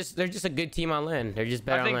 Yeah, they're just a good team on land. They're just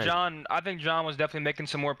better on land. I think John was definitely making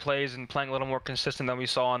some more plays and playing a little more consistent than we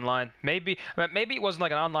saw online. Maybe it wasn't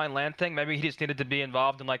like an online land thing. Maybe he just needed to be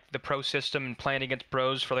involved in like the pro system and playing against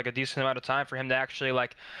pros for like a decent amount of time for him to actually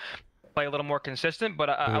like play a little more consistent. But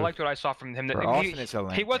I liked what I saw from him. He wasn't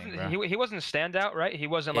a standout, right? He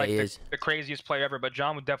wasn't like the craziest player ever, but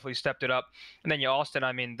John would definitely stepped it up. And then Austin,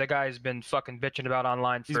 I mean, the guy's been fucking bitching about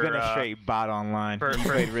online for... He's been a straight bot online. For 9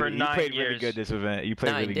 years. Really good this event. You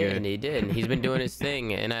played really good. He did. He's been doing his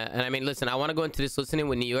thing. And I mean, listen, I want to go into this listening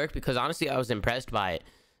with New York because honestly, I was impressed by it.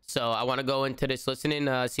 So I want to go into this listening,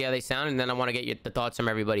 see how they sound, and then I want to get the thoughts from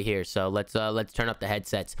everybody here. So let's turn up the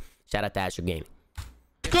headsets. Shout out to Astro Gaming.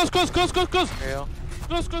 Close. Close. Watch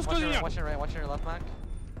your right, watch your left, Mac.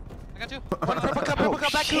 got two. One purple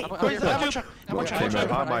cup, back coop.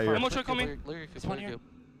 I'm truck coming. This one here.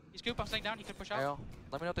 He's coop, I'm staying down, he could push out.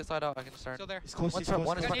 Let me know if they slide out, I can start. Still there. He's close, One he's close.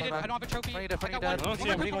 one is I front, don't have a trophy. Funny I dead. got one. I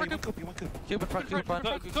One don't coop, You want coop. Cube in front, cube in front.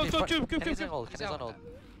 Go, Cube. Kenny's on hold, Kenny's on hold.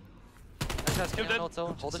 Kenny's on hold, so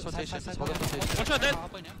hold this rotation, just hold this rotation. One shot dead.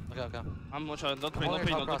 Okay. I'm one shot, not Hold pain,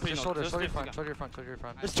 your not pain, shoulder, just shoulder lift front, it. shoulder your front, shoulder your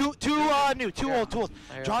front. There's two new, two old tools.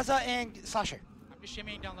 Jaza and Slasher. I'm just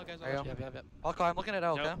shimmying down low, guys. There you go. Paco, I'm looking at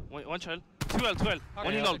L, okay? One child. 12.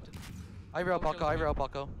 One in all. Ivro,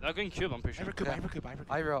 Paco. They're going cube, I'm pretty sure.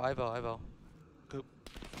 Ivro.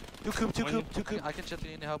 Two coop. I can chip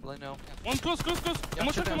you, need help, let me know. One close. Yeah,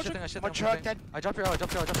 One shot. One truck dead. I drop your L.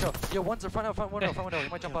 Yeah, one's in front window, you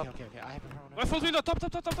might jump up. Okay. I have Right, full window, top.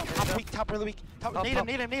 Top really weak. Top, need him.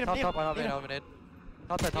 Top, I know, nade.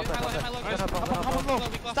 Top side.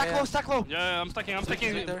 Stack low. Yeah, I'm stacking. Old the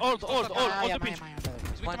pinch.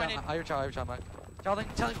 He's weak to my nade. Your child, Mike. Child,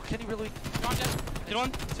 can you really? Get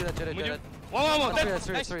one. See that, dead. One. It's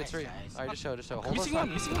three. Alright, just show. Hold Missing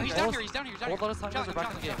one. He's down here. Hold on, it's time, we're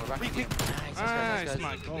back in the game. Nice,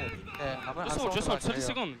 Mike. Yeah, Just hold. 30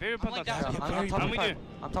 seconds. Very important. I'm with you.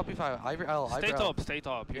 I'm top P5. Ivy L. Stay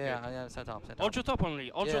top. Yeah, I stay top. Hold your top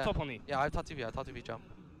only. Yeah, I have top TV jump.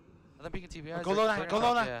 Nothing peeking TV. Go low now.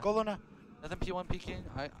 Nothing P1 peeking.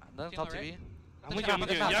 Nothing top TV. I'm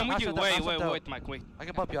with you. Wait, Mike, wait. I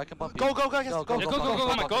can bump you. Go, Mike,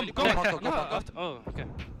 go. Oh, okay.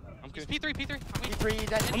 He's P3. P3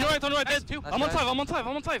 dead. On right, dead. Two. I'm on 5.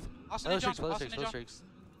 Austin and jump. Low streaks.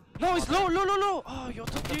 No, it's low. Oh, you're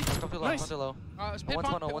top 3. Nice. Low. It's pit One's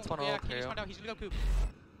pump. one Yeah, out. Kenny's one out. He's gonna go coop.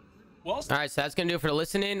 All right, so that's gonna do it for the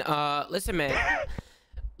listening. Listen, man.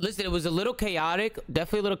 Listen, it was a little chaotic,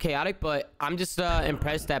 definitely a little chaotic, but I'm just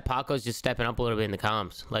impressed that Paco's just stepping up a little bit in the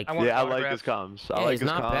comms. Like, I like his comms. It's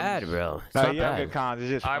not bad, bro. It's No, not you have bad. good comms. It's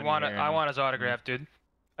just I want his autograph, dude.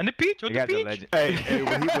 And the peach, with the peach. Hey,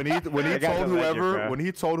 when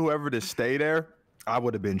he told whoever to stay there, I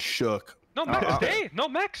would have been shook. No,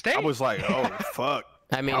 Max, stay. I was like, oh fuck.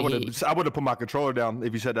 I mean, I would have put my controller down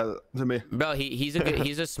if you said that to me. Bro, he's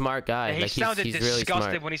a smart guy. And he like, sounded he's disgusted really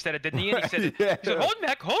smart. when he said it, didn't he? And he said, Yeah. he said, hold,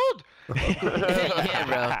 Mac, hold.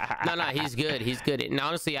 Yeah, bro. No, he's good. And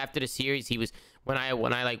honestly, after the series, he was when I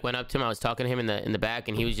like went up to him, I was talking to him in the back,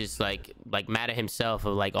 and he was just like mad at himself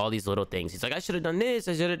of like all these little things. He's like, I should have done this,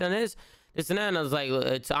 this and that. And I was like,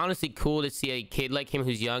 it's honestly cool to see a kid like him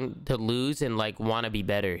who's young to lose and like want to be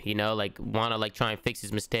better, you know, like want to like try and fix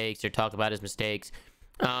his mistakes or talk about his mistakes.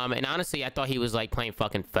 And honestly, I thought he was like playing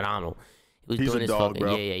fucking phenomenal. He's doing a his dog, fucking,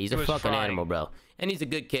 bro. Yeah, he's a fucking animal, bro. And he's a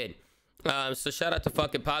good kid. So shout out to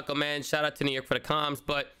fucking Paco, man. Shout out to New York for the comms.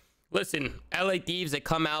 But listen, LA Thieves, they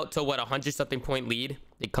come out to what, 100-something point lead.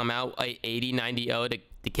 They come out 80, 90-0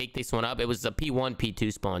 to kick this one up. It was a P1,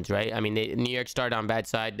 P2 spawns, right? I mean, New York started on bad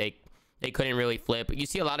side. They couldn't really flip. You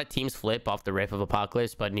see a lot of teams flip off the riff of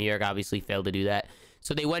Apocalypse, but New York obviously failed to do that.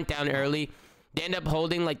 So they went down early. They end up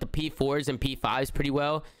holding like the P4s and P5s pretty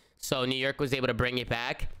well. So New York was able to bring it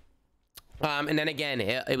back. And then again,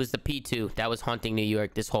 it was the P2 that was haunting New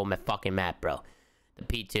York this whole fucking map, bro. The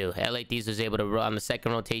P2. LA Thieves was able to run on the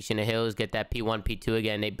second rotation of Hills, get that P1, P2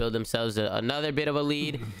 again. They build themselves another bit of a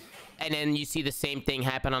lead. And then you see the same thing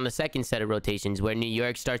happen on the second set of rotations where New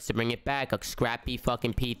York starts to bring it back. A scrappy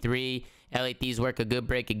fucking P3. LA Thieves work a good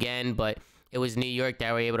break again, but it was New York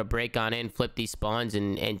that were able to break on in, flip these spawns,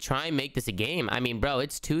 and try and make this a game. I mean, bro,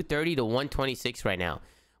 it's 230 to 126 right now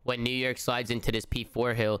when New York slides into this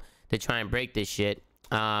P4 hill to try and break this shit.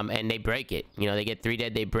 And they break it. You know, they get 3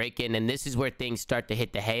 dead, they break it, and this is where things start to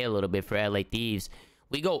hit the hay a little bit for LA Thieves.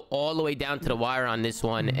 We go all the way down to the wire on this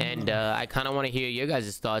one, and I kind of want to hear your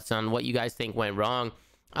guys' thoughts on what you guys think went wrong.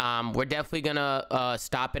 We're definitely gonna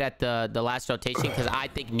stop it at the last rotation because I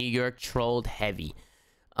think New York trolled heavy.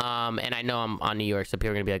 And I know I'm on New York, so people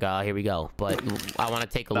are gonna be like, oh, here we go. But I want to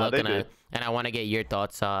take a look, and I want to get your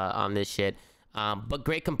thoughts on this shit. But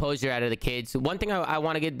great composure out of the kids. One thing I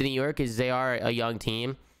want to get to New York is they are a young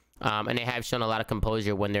team. And they have shown a lot of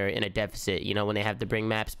composure when they're in a deficit, you know, when they have to bring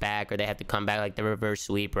maps back or they have to come back like the reverse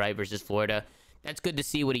sweep, right, versus Florida. That's good to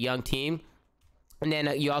see with a young team. And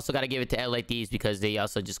then you also got to give it to LA Thieves because they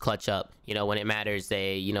also just clutch up, you know, when it matters.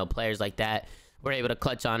 They, you know, players like that were able to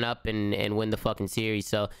clutch on up and win the fucking series.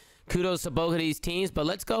 So kudos to both of these teams. But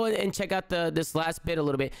let's go and check out this last bit a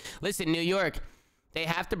little bit. Listen, New York, they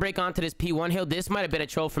have to break onto this P1 hill. This might have been a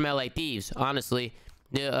troll from LA Thieves, honestly.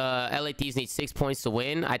 The LA Thieves need 6 points to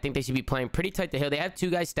win. I think they should be playing pretty tight to hill. They have 2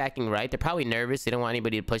 guys stacking right. They're probably nervous. They don't want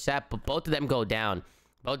anybody to push that, but both of them go down.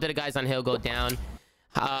 Both of the guys on hill go down.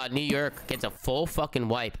 New York gets a full fucking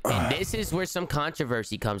wipe, and this is where some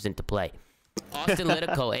controversy comes into play. Austin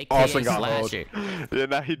Litico, aka Austin got Slasher. Yeah,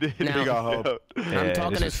 now he did. Now- He got hope. I'm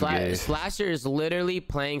talking to Fugazi. Slasher is literally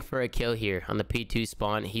playing for a kill here on the P2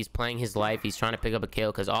 spawn. He's playing his life. He's trying to pick up a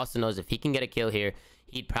kill because Austin knows if he can get a kill here,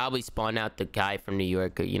 he'd probably spawn out the guy from New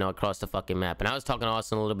York, you know, across the fucking map. And I was talking to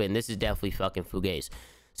Austin a little bit, and this is definitely fucking Fugazi.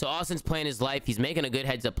 So Austin's playing his life. He's making a good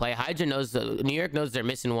heads-up play. Hydra knows, New York knows they're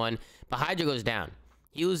missing one, but Hydra goes down.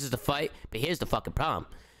 He loses the fight, but here's the fucking problem.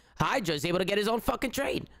 Hydra is able to get his own fucking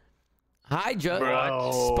trade. Hydra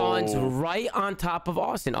spawns right on top of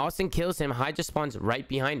Austin. Austin kills him. Hydra spawns right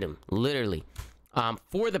behind him, literally,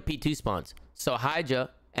 for the P2 spawns. So Hydra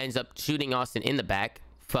ends up shooting Austin in the back.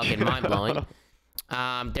 Fucking mind-blowing.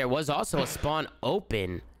 There was also a spawn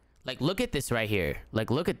open. Like, look at this right here. Like,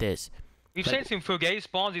 look at this. We've seen some Fugazi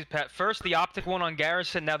spawns. He's first the optic one on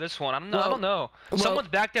Garrison, now this one. I don't know. Someone's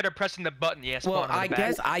back there pressing the button. Yeah, well, I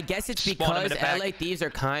guess it's because LA Thieves are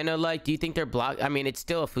kind of like. Do you think they're blocked? I mean, it's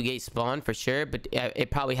still a Fugazi spawn for sure, but it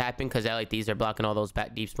probably happened because LA Thieves are blocking all those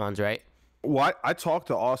back deep spawns, right? Well, I talked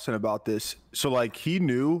to Austin about this. So like he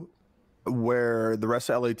knew where the rest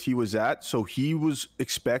of LAT was at, so he was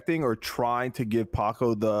expecting or trying to give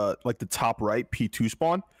Paco the top right P2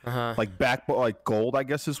 spawn, like back like gold, I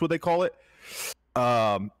guess is what they call it.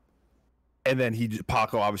 And then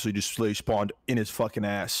Paco obviously just spawned in his fucking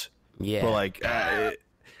ass. Yeah. But like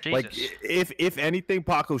if anything,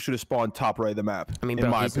 Paco should have spawned top right of the map. I mean,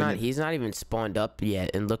 bro, he's not even spawned up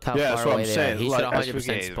yet, and look how far away they are. He should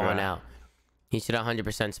 100% spawn out. He should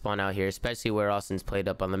 100% spawn out here, especially where Austin's played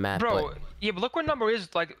up on the map. Bro, yeah, but look where number is.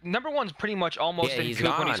 Like, number one's pretty much almost in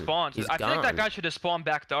coop when he spawns. I feel like that guy should have spawned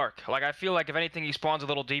back dark. Like, I feel like if anything, he spawns a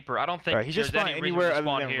little deeper. I don't think he just spawned anywhere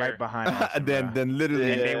other than right behind him. then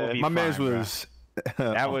literally, my man's was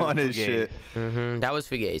that was on his shit. That was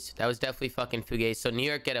Fugazi. That was definitely fucking Fugazi. So New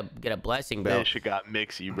York get a blessing, bro. That shit got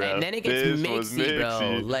mixy, bro. And then it gets mixy,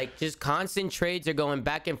 bro. Like, just constant trades are going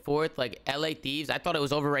back and forth. Like, LA Thieves, I thought it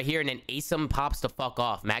was over right here, and then Asim pops the fuck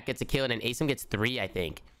off. Matt gets a kill, and then Asim gets 3, I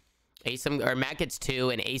think. Matt gets 2,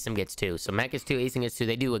 and Asim gets 2. So Matt gets 2, Asim gets 2.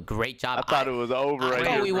 They do a great job. I thought it was over right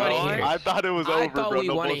here, bro. I thought it was over, bro. We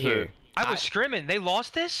won it here. I was scrimming. They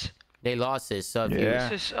lost this? They lost this, so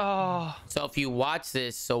if you watch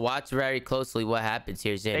this, so watch very closely what happens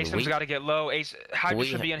here, Zim. Asim's got to get low. Hydra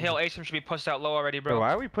should be in hill. Asim should be pushed out low already, bro.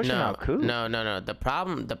 Why are we pushing out Coop? No. The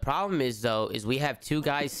problem is though, we have 2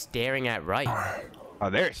 guys staring at right. Oh,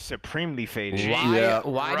 they're supremely faded.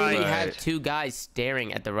 Why do we have 2 guys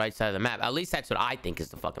staring at the right side of the map? At least that's what I think is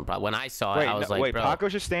the fucking problem. When I saw it, I was like, bro. Paco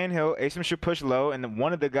should stay in hill. Asim should push low, and then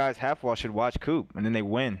one of the guys half wall should watch Coop, and then they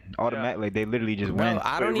win automatically. They literally just win.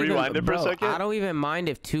 I don't even mind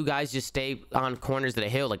if 2 guys just stay on corners of the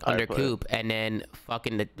hill, like under Coop, and then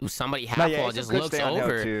fucking somebody half wall just looks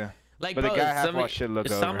over. Like, but bro, the guy half wall should look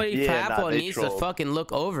over. Somebody half wall needs to fucking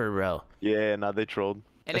look over, bro. Yeah, they trolled.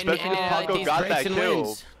 And especially then, Paco got that kill.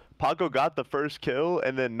 Wins. Paco got the first kill,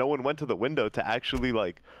 and then no one went to the window to actually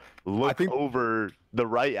like look over the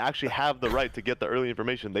right, actually have the right to get the early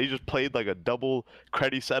information. They just played like a double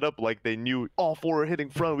creddy setup, like they knew all 4 are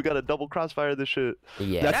hitting front. We got a double crossfire this shit.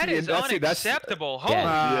 Yeah, that is unacceptable. Holy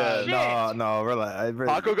shit. No, relax.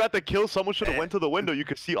 Paco got the kill. Someone should have went to the window. You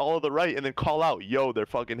could see all of the right, and then call out, "Yo, they're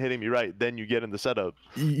fucking hitting me right." Then you get in the setup.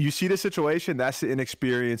 You see the situation. That's the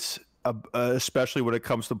inexperience. Especially when it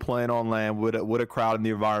comes to playing on land with a crowd in the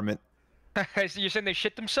environment. So you're saying they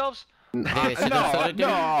shit themselves? No,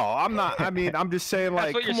 I'm not. I mean, I'm just saying, like,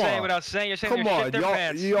 that's what you're saying without saying. You're saying they shit their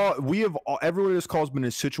pants. Everyone in this call's been in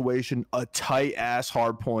a situation, a tight ass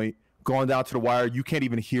hard point, going down to the wire. You can't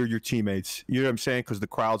even hear your teammates. You know what I'm saying? Because the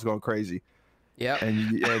crowd's going crazy. Yeah.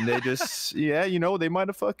 And they just, they might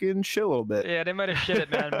have fucking shit a little bit. Yeah, they might have shit it,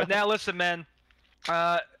 man. But now listen, man.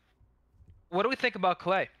 What do we think about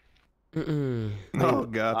Clay? Oh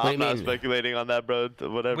God! I'm not speculating on that, bro.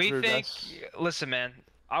 Whatever. We think. Listen, man.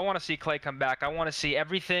 I want to see Clay come back. I want to see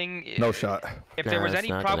everything. No shot. If there was any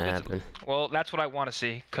problem, well, that's what I want to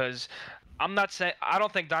see. Cause I'm not saying I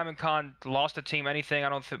don't think Diamond Khan lost the team anything.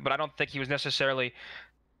 But I don't think he was necessarily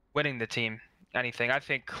winning the team anything. I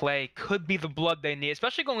think Clay could be the blood they need,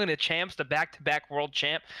 especially going into champs, the back-to-back world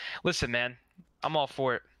champ. Listen, man, I'm all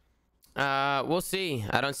for it. We'll see.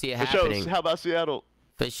 I don't see it happening. How about Seattle?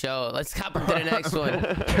 For sure. Let's hop into the next one.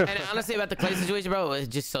 And honestly, about the Clay situation, bro, I'm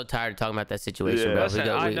just so tired of talking about that situation, bro. Listen,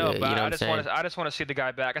 I know, but I just want to see the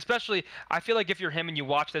guy back. Especially, I feel like if you're him and you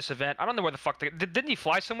watch this event, I don't know where the fuck didn't he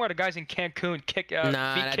fly somewhere? The guy's in Cancun, feet kicked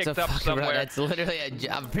up somewhere. Bro, that's literally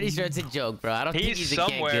I'm pretty sure it's a joke, bro. I don't think he's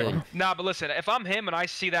somewhere. In Cancun. Nah, but listen, if I'm him and I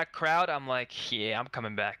see that crowd, I'm like, yeah, I'm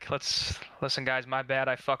coming back. Listen, guys, my bad.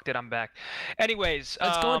 I fucked it. I'm back. Anyways,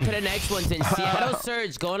 let's go into the next one. Then Seattle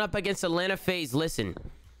Surge going up against Atlanta FaZe. Listen,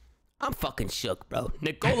 I'm fucking shook, bro.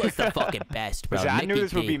 Nicola's the fucking best, bro. I knew Nicky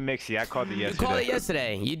this would T. be mixy. I called it yesterday. You called it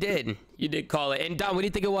yesterday. You did. You did call it. And Don, what do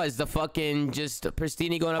you think it was? The fucking just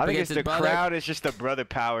Pristini going up against his brother? I think it's the crowd. It's just the brother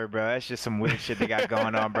power, bro. That's just some weird shit they got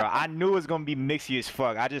going on, bro. I knew it was gonna be mixy as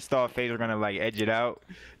fuck. I just thought FaZe were gonna like edge it out.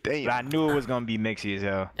 Damn. But I knew it was gonna be mixy as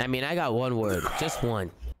hell. I mean, I got one word, just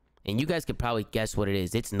one, and you guys could probably guess what it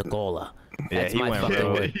is. It's Nicola. Yeah, That's my went fucking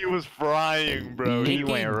raw. word. He was frying, bro. He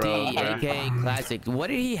went raw, D, bro. aka Classic. What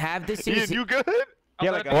did he have this Ian, season? you good? He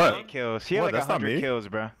had like 100 kills. He had like 100 kills,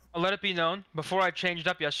 bro. I'll let it be known. Before I changed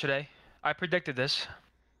up yesterday, I predicted this.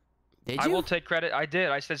 Did I you? will take credit. I did.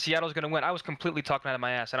 I said Seattle's gonna win. I was completely talking out of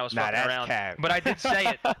my ass, and I was fucking that's around. cap. But I did say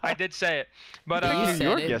it. I did say it. But You New said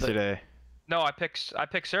York it, yesterday. no, I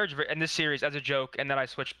picked Surge in this series as a joke, and then I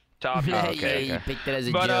switched to obvious. Yeah, you picked it as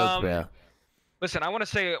a But, joke, bro. Listen, I want to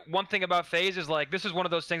say one thing about FaZe is like this is one of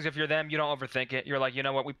those things. If you're them, you don't overthink it. You're like, you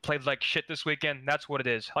know what? We played like shit this weekend. That's what it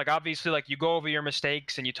is. Like obviously, like you go over your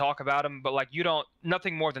mistakes and you talk about them, but like you don't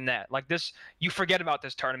nothing more than that. Like this, you forget about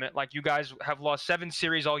this tournament. Like you guys have lost 7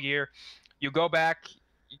 series all year. You go back,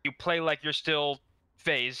 you play like you're still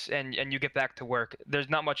FaZe, and you get back to work. There's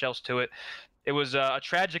not much else to it. It was a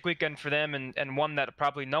tragic weekend for them, and one that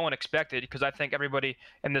probably no one expected, because I think everybody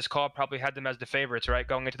in this call probably had them as the favorites, right,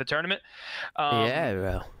 going into the tournament. Yeah,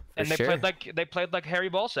 bro. And they played like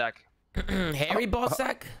Harry Ballsack. Harry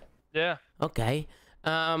Ballsack? Yeah. Okay.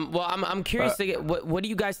 Well, I'm curious to get what do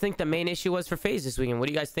you guys think the main issue was for FaZe this weekend? What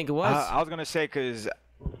do you guys think it was? I was gonna say because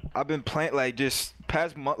I've been playing like just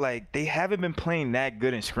past month, like they haven't been playing that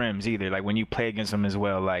good in scrims either. Like when you play against them as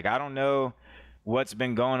well. Like I don't know what's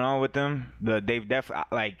been going on with them. They've definitely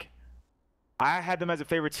like I had them as a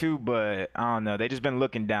favorite too, but I don't know. They just been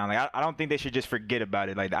looking down. Like I don't think they should just forget about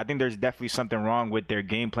it. Like I think there's definitely something wrong with their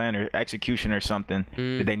game plan or execution or something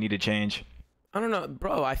that they need to change. I don't know,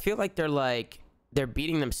 bro. I feel like they're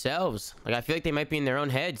beating themselves. Like I feel like they might be in their own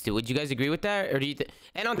heads, dude. Would you guys agree with that, or do you?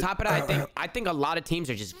 And on top of that, I think a lot of teams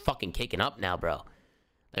are just fucking kicking up now, bro.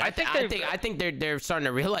 Like, I think they're starting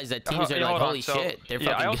to realize that teams are like, holy shit, they're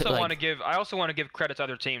fucking I also good. want to give credit to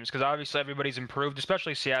other teams because obviously everybody's improved,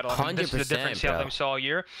 especially Seattle. I mean, this is the different Seattle we saw all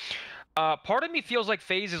year. Part of me feels like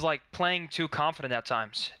FaZe is like playing too confident at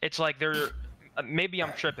times. It's like they're maybe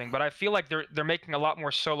I'm tripping, but I feel like they're making a lot more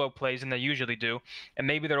solo plays than they usually do, and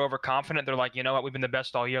maybe they're overconfident. They're like, you know what, we've been the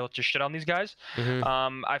best all year. Let's just shit on these guys.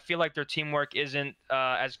 I feel like their teamwork isn't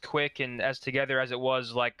as quick and as together as it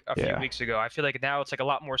was like a few weeks ago. I feel like now it's like a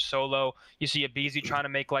lot more solo. You see a BZ trying to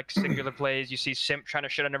make like singular plays. You see Simp trying to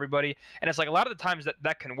shit on everybody, and it's like a lot of the times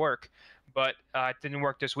that can work, but it didn't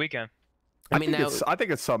work this weekend. I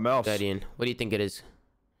think it's something else. Ian, what do you think it is?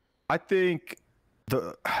 I think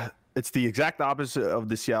it's the exact opposite of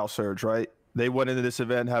the Seattle Surge, right? They went into this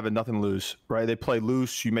event having nothing to lose, right? They play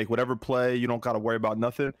loose. You make whatever play. You don't got to worry about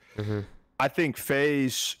nothing. I think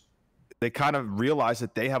FaZe, they kind of realize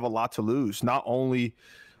that they have a lot to lose. Not only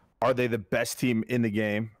are they the best team in the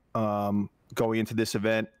game going into this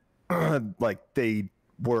event, like they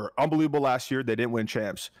were unbelievable last year. They didn't win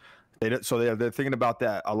champs. So they're thinking about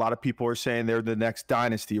that. A lot of people are saying they're the next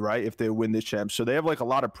dynasty, right? If they win this champ. So they have like a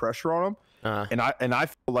lot of pressure on them. And I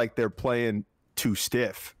feel like they're playing too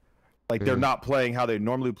stiff. Like they're not playing how they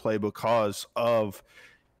normally play because of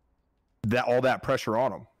all that pressure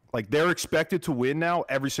on them. Like they're expected to win now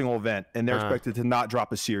every single event, and they're expected to not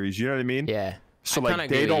drop a series. You know what I mean? Yeah. So like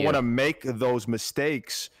they don't want to make those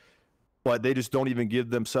mistakes, but they just don't even give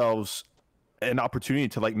themselves an opportunity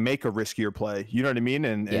to like make a riskier play. You know what I mean?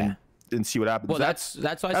 And see what happens. Well, that's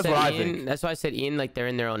why I said Ian. That's why I said Ian. Like they're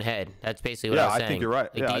in their own head. That's basically what I was saying. I think you're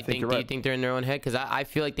right. Like, do you think they're in their own head? Because I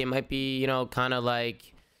feel like they might be, you know, kind of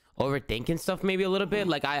like overthinking stuff maybe a little bit.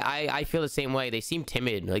 Like I feel the same way. They seem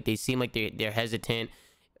timid. Like they seem like they're hesitant.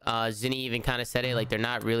 Zinni even kind of said it. Like they're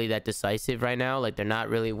not really that decisive right now. Like they're not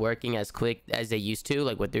really working as quick as they used to.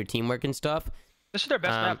 Like with their teamwork and stuff. This is their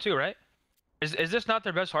best map too, right? Is this not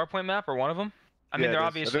their best hardpoint map or one of them? I mean, they're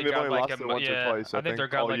obviously got like I think they're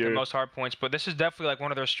got like the most hard points, but this is definitely like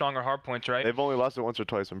one of their stronger hard points, right? They've only lost it once or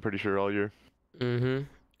twice, I'm pretty sure, all year.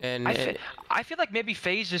 And I feel like maybe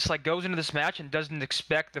FaZe just like goes into this match and doesn't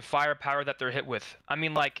expect the firepower that they're hit with. I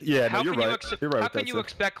mean, like, how can you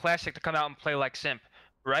expect Classic to come out and play like Simp?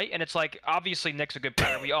 Right? And it's like, obviously Nick's a good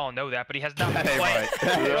player. We all know that, but he has not been playing.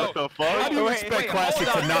 What the fuck? How do you expect Classic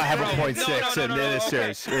to not have a .6 in this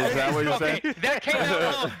series? Is that what you're saying? That came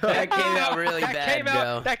out. That came out really bad,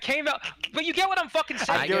 bro. That came out. But you get what I'm fucking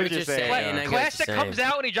saying. I get what you're saying. Classic comes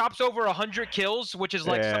out and he drops over 100 kills, which is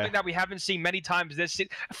like something that we haven't seen many times this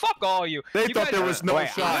season. Fuck all you. They thought there was no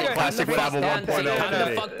shot Classic would have a 1.0.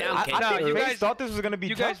 I think you guys thought this was gonna be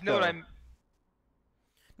tough. You guys know what I'm.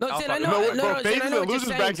 No, I'll Zin, I fuck know. with No, No, bro, no, Zin, FaZe I and know the what you're losers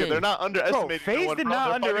saying, back here. They're Zin. not Bro, underestimating. FaZe no did one,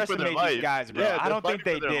 not bro. They're fighting for their underestimate these life. guys, bro. Yeah, I they're don't think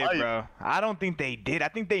fighting they for their did, life. bro. I don't think they did. I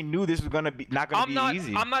think they knew this was gonna be not gonna be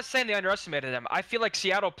easy. I'm not saying they underestimated them. I feel like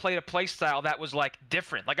Seattle played a play style that was like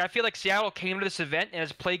different. Like I feel like Seattle came to this event and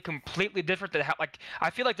has played completely different than how. Like I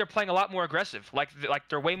feel like they're playing a lot more aggressive. Like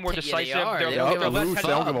they're way more Yeah, decisive. they are. They They're don't give a less fuck. They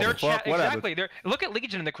don't give a they're fuck, whatever. exactly. Look at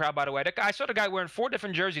Legion in the crowd, by the way. I saw the guy wearing 4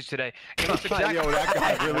 different jerseys today. He looks exactly. Yo, that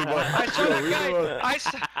guy really was. I saw the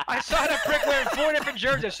guy. I saw the prick wearing 4 different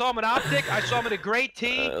jerseys. I saw him in Optic. I saw him in a gray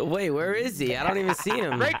tee. Wait, where is he? I don't even see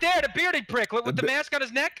him. Right there, the bearded prick with the mask on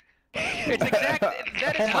his neck. It's exactly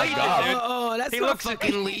that is Legion, dude. Oh, that's He not looks-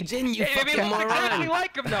 fucking Legion. You I mean, fucking it looks exactly moron.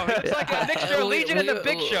 like him though. It's like a mixture of Legion and the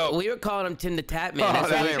Big Show. We were calling him Tim the Tap Man. Oh, That's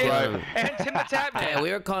that what we ain't were right. calling him. And Tim the Tap Man. Yeah,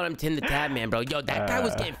 we were calling him Tim the Tap Man, bro. Yo, that guy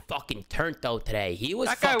was getting fucking turned though today. He was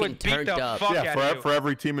That guy fucking would beat turned the up. fuck Yeah, out of you. for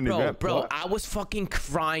every team in the event. Bro, I was fucking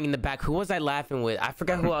crying in the back. Who was I laughing with? I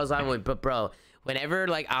forgot who I was laughing with, but bro, whenever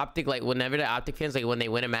the Optic fans, like when they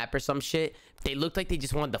win a map or some shit, they looked like they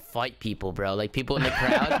just wanted to fight people, bro. Like people in the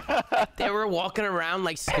crowd, they were walking around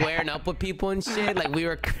like squaring up with people and shit. Like we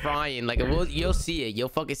were crying. Like you'll see it. You'll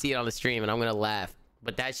fucking see it on the stream, and I'm gonna laugh.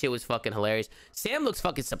 But that shit was fucking hilarious. Sam looks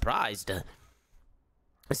fucking surprised.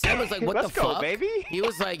 Sam was like, "What Let's the go, fuck?" baby. He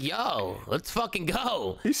was like, "Yo, let's fucking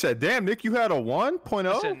go." He said, "Damn, Nick, you had a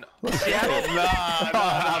 1.0." Listen, Seattle.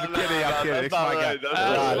 I'm kidding. It's my guy.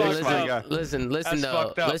 Nick's my guy. Listen That's though.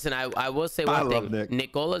 fucked up. Listen, I will say I one love thing. Nick.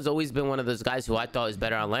 Nicola's always been one of those guys who I thought was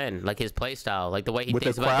better on land, like his play style, like the way he With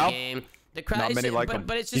thinks the about crowd? the game. The crowd, Not many like him.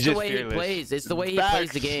 but it's He's just the just way fearless. he plays. It's the way he Facts.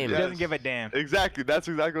 plays the game. He Yeah. doesn't give a damn. Exactly. That's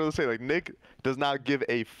exactly what I was saying. Like Nick does not give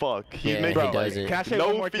a fuck. He's Yeah, making he doesn't. Can I say one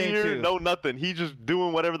no more thing fear, too? no nothing. He's just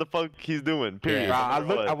doing whatever the fuck he's doing. Period. Yeah.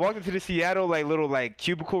 I walked into the Seattle little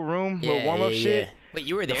cubicle room, little warm up shit. Wait,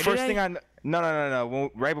 you were there The first today? thing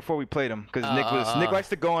no. Right before we played him, because Nick likes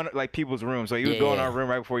to go in like people's rooms, so he was Yeah, going in yeah. our room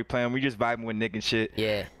right before we play him. We just vibing with Nick and shit.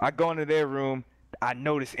 Yeah. I go into their room. I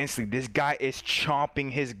noticed instantly this guy is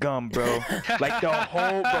chomping his gum, bro. Like the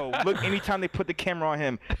whole bro. Look, anytime they put the camera on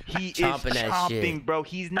him, he Chomping is that chomping, shit. bro.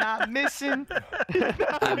 He's not missing.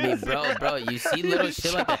 I mean, bro, you see little He's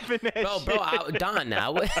shit like that. chomping that Bro, Don,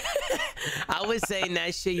 I was saying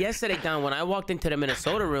that shit yesterday, Don. When I walked into the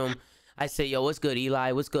Minnesota room, I said, "Yo, what's good,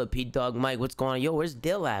 Eli? What's good, Pete Dog, Mike? What's going on? Yo, where's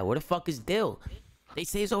Dill at? Where the fuck is Dill?" They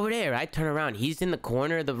say he's over there. I turn around. He's in the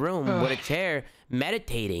corner of the room with a chair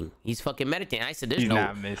meditating. He's fucking meditating. I said, He's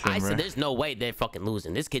not missing, bro. there's no way they're fucking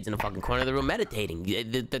losing. This kid's in the fucking corner of the room meditating.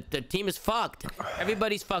 The team is fucked.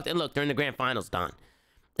 Everybody's fucked. And look, they're in the grand finals, Don.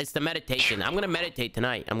 It's the meditation. I'm going to meditate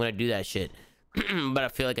tonight. I'm going to do that shit. But I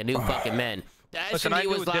feel like a new fucking man. The Listen, I SME knew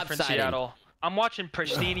it was was different, lopsided. Seattle. I'm watching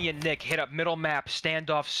Pristini and Nick hit up middle map,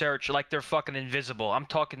 standoff search like they're fucking invisible. I'm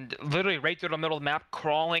talking literally right through the middle of the map,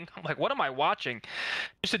 crawling. I'm like, what am I watching?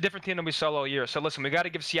 Just a different team than we saw all year. So listen, we got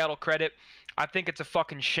to give Seattle credit. I think it's a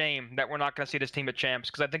fucking shame that we're not going to see this team at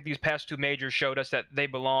champs, because I think these past 2 majors showed us that they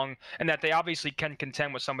belong and that they obviously can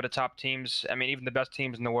contend with some of the top teams. I mean, even the best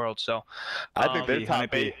teams in the world. So I think they're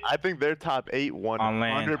top 100%. 8. I think they're top 8 On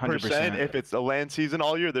land, 100%. If it's a land season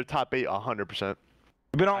all year, they're top 8 100%.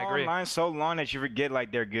 We've been I agree. online so long that you forget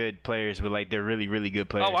like they're good players, but like they're really, really good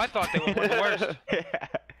players. Oh, I thought they were one of the worst.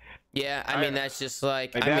 Yeah, I mean, that's just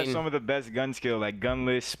like, Like, they I have mean, some of the best gun skill, like gun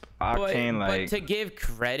lisp, octane, but like. to give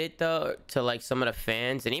credit though to like some of the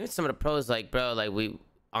fans and even some of the pros, like bro, like we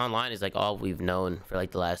online is like all we've known for like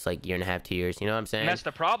the last like year and a half, 2 years. You know what I'm saying? And that's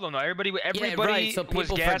the problem, though. Everybody right, so was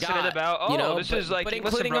people gassing forgot, it about, oh, you know, this but- is like, but listen,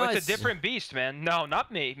 including bro, us. it's a different beast, man. No, not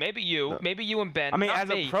me. Maybe you. Maybe you and Ben. I mean, not as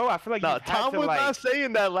me. a pro, I feel like No, you've had Tom to was like. not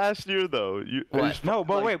saying that last year though. What? No,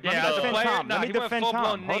 but wait, let Yeah, me as a defend player, Tom. nah, Let me he went defend full-blown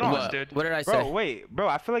Tom. Hold nameless, on. dude. What did I say? Bro, wait, bro.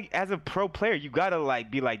 I feel like as a pro player, you gotta like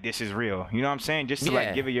be like, this is real. You know what I'm saying? Just to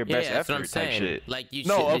like give it your best that's what effort I'm type saying. shit. Like you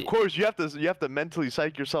No, should, of course you have to mentally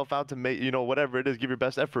psych yourself out to make whatever it is, give your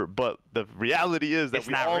best effort. But the reality is that It's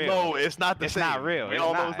we not all real. know it's not the It's same. not real. We It's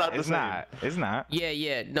all know not. it's not the It's same. not. It's not.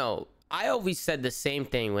 Yeah, no. I always said the same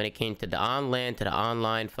thing when it came to the on-land to the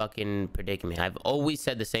online fucking predicament. I've always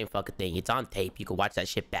said the same fucking thing. It's on tape. You can watch that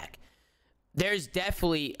shit back. There's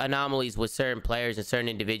definitely anomalies with certain players and certain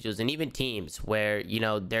individuals and even teams where, you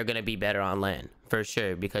know, they're going to be better on land for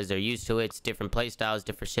sure because they're used to it. It's different play styles,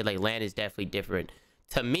 different shit. Like land is definitely different.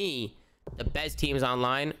 To me, the best teams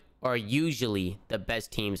online are usually the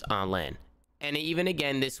best teams on land. And even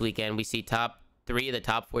again this weekend, we see top 3 of the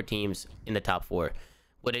top 4 teams in the top 4.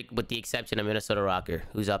 With the exception of Minnesota Rocker,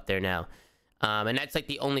 who's up there now. And that's like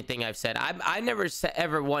the only thing I've said. I never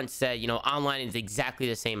ever once said, you know, online is exactly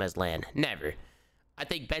the same as LAN. Never. I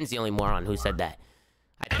think Ben's the only moron who said that.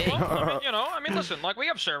 I think. Well, I mean, listen, like we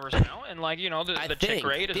have servers now, and like the tick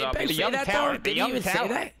rate is up. Did Ben say that though? Did he even say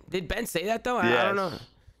that? Did Ben say that though? Yes. I don't know.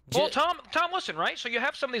 Well, Tom, listen, right? So you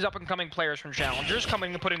have some of these up-and-coming players from Challengers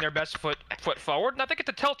coming and putting their best foot forward, and I think it's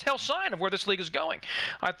a telltale sign of where this league is going.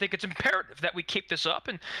 I think it's imperative that we keep this up,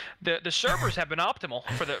 and the servers have been optimal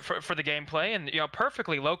for the gameplay, and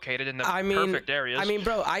perfectly located in the perfect areas. I mean,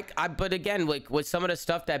 bro, but again, like with some of the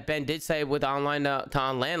stuff that Ben did say with online to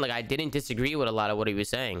on land, like I didn't disagree with a lot of what he was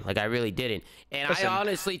saying. Like I really didn't, and listen, I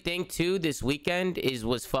honestly think too this weekend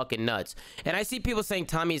was fucking nuts. And I see people saying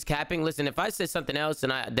Tommy's capping. Listen, if I said something else,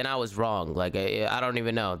 then I was wrong. Like I don't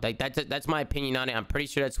even know. Like that's my opinion on it. I'm pretty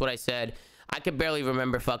sure that's what I said. I could barely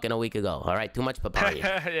remember fucking a week ago. All right, too much papaya.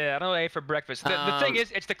 Yeah, I don't know what I ate for breakfast. The thing is,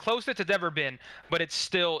 it's the closest it's ever been, but it's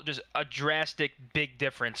still just a drastic, big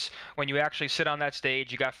difference when you actually sit on that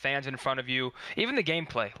stage. You got fans in front of you. Even the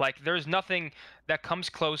gameplay, like there's nothing that comes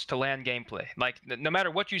close to LAN gameplay. Like no matter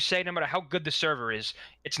what you say, no matter how good the server is,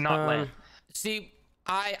 it's not LAN. See,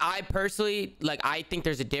 I personally I think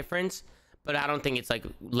there's a difference. But I don't think it's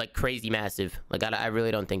like crazy massive. Like I really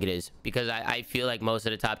don't think it is, because I feel like most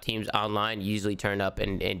of the top teams online usually turn up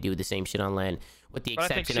and do the same shit on LAN, with the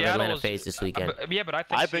exception of Atlanta FaZe this weekend. Yeah, but I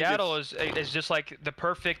think Seattle is just like the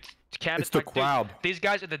perfect candidate. It's the crowd. These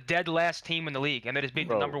guys are the dead last team in the league, and they just beat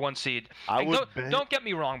the #1 seed. Don't get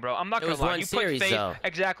me wrong, bro. I'm not gonna lie.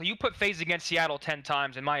 Exactly. You put FaZe against Seattle 10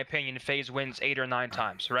 times, in my opinion, FaZe wins 8 or 9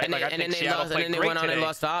 times, right? And then they went on and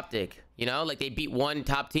lost to Optic. Like they beat one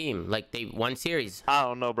top team, like they won series. I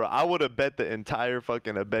don't know, bro. I would have bet the entire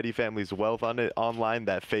fucking Abedi family's wealth on it online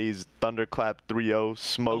that FaZe thunderclap 3-0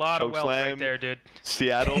 smoke choke slam right there, dude.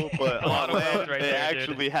 Seattle, but on land they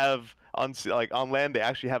actually have on land they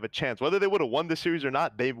actually have a chance. Whether they would have won the series or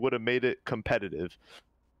not, they would have made it competitive.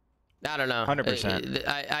 I don't know. 100%.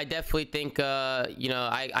 I definitely think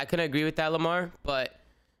I couldn't agree with that, Lamar, but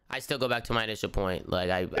I still go back to my initial point.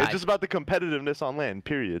 It's just about the competitiveness on land,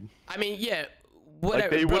 period. I mean, yeah,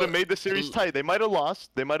 whatever. They would have made the series tight. They might have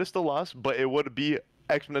lost. They might have still lost, but it would be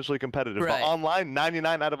exponentially competitive. Right. But online,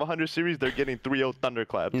 99 out of 100 series, they're getting 3-0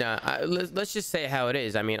 thunderclap. No, let's just say how it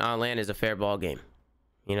is. I mean, on land is a fair ball game.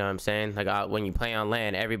 You know what I'm saying? When you play on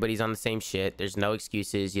LAN, everybody's on the same shit. There's no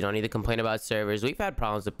excuses. You don't need to complain about servers. We've had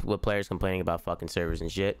problems with players complaining about fucking servers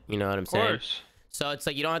and shit. You know what I'm saying? Of course. So it's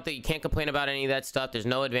like you can't complain about any of that stuff. There's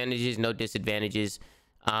no advantages, no disadvantages.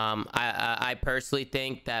 I personally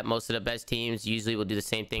think that most of the best teams usually will do the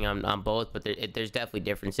same thing on both, but there's definitely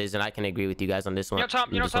differences, and I can agree with you guys on this one. Tom,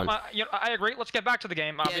 I agree. Let's get back to the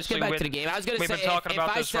game. Obviously, let's get back to the game. I was gonna say, we've been talking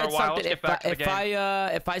about this for a while. Let's get back to the game.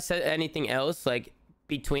 If I said anything else, like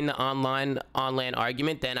between the on LAN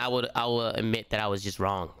argument, then I will admit that I was just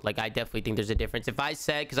wrong. Like I definitely think there's a difference. If I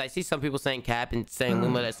said, because I see some people saying cap and saying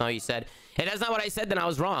Luma, that's not what you said. If that's not what I said, then I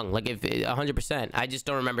was wrong. Like if 100%, I just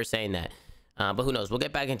don't remember saying that. But who knows? We'll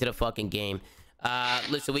get back into the fucking game.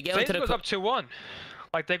 Listen, we get into the. goes up 2-1.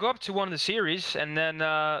 Like they go up 2-1 in the series, and then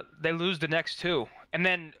they lose the next 2. And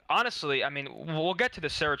then honestly, I mean, we'll get to the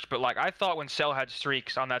search, but like I thought when Cell had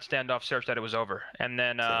streaks on that standoff search that it was over, and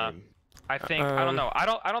then. I think I don't know. I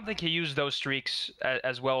don't think he used those streaks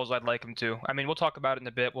as well as I'd like him to. I mean, we'll talk about it in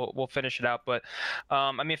a bit. We'll finish it out. But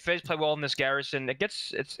I mean, FaZe play well in this Garrison.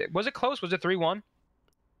 Was it close? Was it 3-1?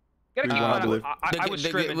 I was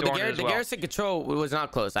scrimming during it as well. The Garrison control was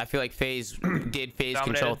not close. I feel like FaZe did FaZe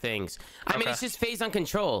control things. I mean, it's just FaZe on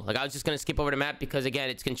control. Like I was just gonna skip over the map because again,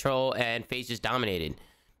 it's control and FaZe just dominated.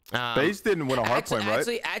 FaZe didn't win a hard point,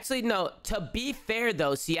 right? Actually, no. To be fair,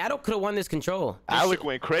 though, Seattle could have won this control. Alec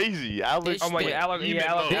went crazy. This could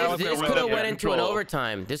have went into an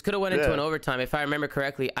overtime. This could have went into an overtime, if I remember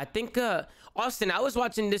correctly. I think, Austin, I was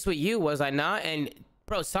watching this with you, was I not? And,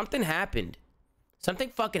 bro, something happened. Something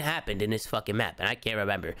fucking happened in this fucking map, and I can't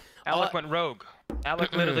remember. Alec went rogue.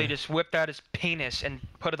 Alec literally just whipped out his penis and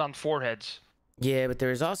put it on foreheads. Yeah, but there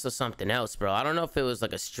was also something else, bro. I don't know if it was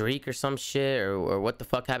like a streak or some shit or what the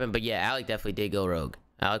fuck happened, but yeah, Alec definitely did go rogue.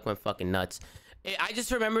 Alec went fucking nuts. I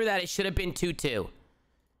just remember that it should have been 2-2.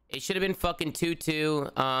 It should have been fucking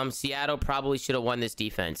 2-2. Seattle probably should have won this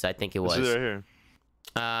defense. I think it was. This is right here.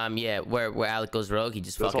 Yeah, where Alec goes rogue, he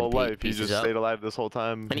just this fucking whole life. He just stayed alive this whole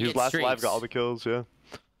time. And his last life got all the kills. Yeah.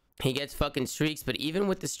 He gets fucking streaks, but even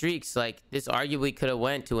with the streaks, like this arguably could have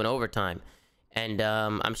went to an overtime. And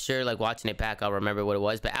I'm sure, like, watching it back, I'll remember what it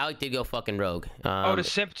was. But Alec did go fucking rogue. The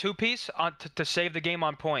Simp 2-piece to save the game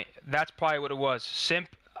on point. That's probably what it was. Simp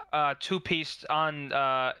 2-piece on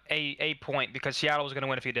a point because Seattle was going to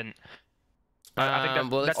win if he didn't. I think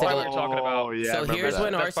that's what we were talking about. Yeah, so here's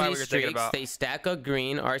when RC streaks. They stack up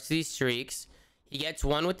green. RC streaks. He gets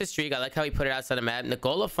 1 with the streak. I like how he put it outside the map.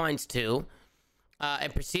 Nicola finds 2.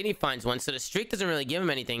 And Pristini finds one, so the streak doesn't really give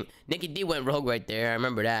him anything. Nicky D went rogue right there. I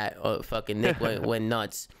remember that. Oh, fucking Nick went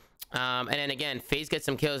nuts. And then again, FaZe gets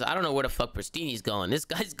some kills. I don't know where the fuck Pristini's going. This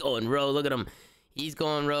guy's going rogue. Look at him. He's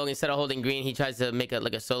going rogue. Instead of holding green, he tries to make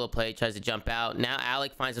like a solo play. Tries to jump out. Now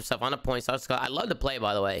Alec finds himself on the point. Starts the clock. I love the play,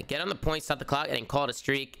 by the way. Get on the point, stop the clock, and then call it a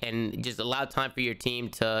streak, and just allow time for your team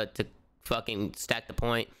to fucking stack the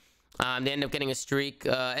point. They end up getting a streak.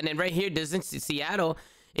 And then right here, doesn't Seattle?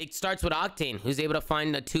 It starts with Octane, who's able to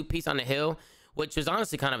find a 2-piece on the hill, which was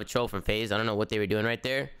honestly kind of a troll from FaZe. I don't know what they were doing right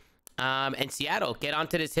there. And Seattle get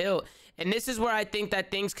onto this hill, and this is where I think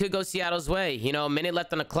that things could go Seattle's way. You know, a minute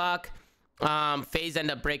left on the clock. FaZe end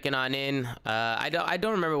up breaking on in. I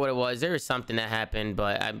don't remember what it was. There was something that happened,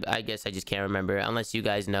 but I guess I just can't remember unless you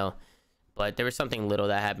guys know. But there was something little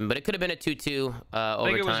that happened, but it could have been a 2-2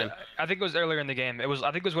 overtime. I think it was earlier in the game. I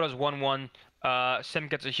think it was when it was 1-1. Sim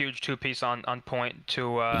gets a huge 2-piece on point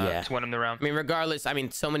to win him the round. I mean, regardless, I mean,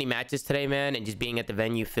 so many matches today, man, and just being at the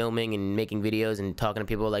venue filming and making videos and talking to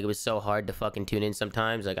people, like, it was so hard to fucking tune in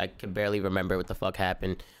sometimes. Like, I could barely remember what the fuck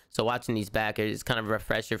happened. So watching these back is kind of a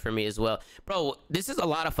refresher for me as well. Bro, this is a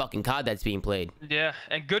lot of fucking COD that's being played. Yeah,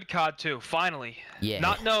 and good COD too, finally. Yeah.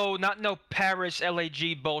 Not no Paris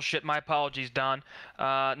LAG bullshit. My apologies, Don.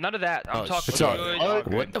 None of that. I'm talking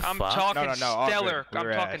good. What the fuck? I'm talking stellar.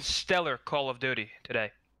 I'm talking stellar Call of Duty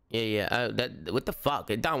today. Yeah. What the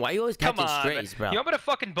fuck? Don, why you always catching strays, bro? You want me to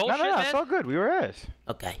fucking bullshit, no, man? it's all good. We were ass.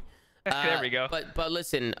 Okay. There we go. But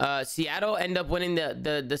listen, Seattle end up winning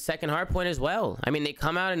the second hard point as well. I mean, they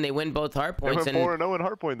come out and they win both hard points. They went 4-0 in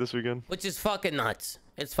hard point this weekend. Which is fucking nuts.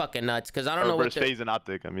 It's fucking nuts because I don't know what FaZe and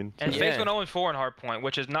Optic. I mean, and FaZe went 0-4 in hard point,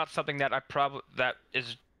 which is not something that I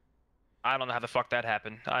don't know how the fuck that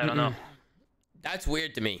happened. I don't know. That's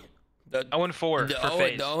weird to me. The 0-4 for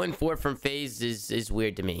FaZe. The 0-4 from FaZe is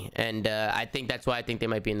weird to me, and I think that's why I think they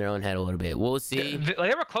might be in their own head a little bit. We'll see. They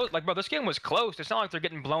were close. Like, bro, this game was close. It's not like they're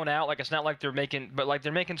getting blown out. Like, it's not like they're making, but like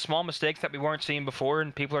they're making small mistakes that we weren't seeing before,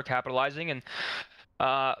 and people are capitalizing. And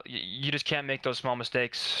you just can't make those small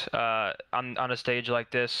mistakes on a stage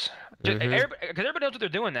like this. Because everybody knows what they're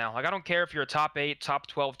doing now. Like, I don't care if you're a top 8, top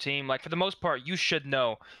 12 team. Like, for the most part, you should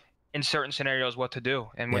know in certain scenarios what to do,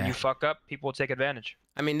 and when you fuck up, people will take advantage.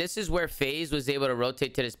 I mean, this is where FaZe was able to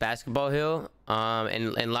rotate to this basketball hill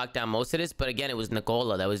and lock down most of this. But again, it was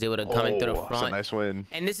Nicola that was able to come in through the front. That's a nice win.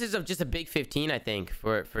 And this is just a big 15, I think,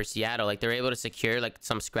 for Seattle. Like, they're able to secure like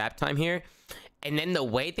some scrap time here. And then the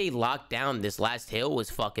way they locked down this last hill was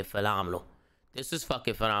fucking phenomenal. This was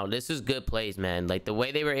fucking phenomenal. This is good plays, man. Like, the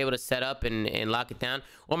way they were able to set up and lock it down.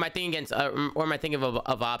 Or am I thinking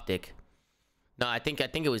of Optic? No, I think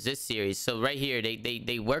it was this series. So right here,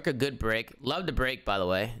 they work a good break. Love the break, by the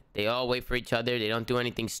way. They all wait for each other. They don't do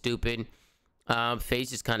anything stupid. FaZe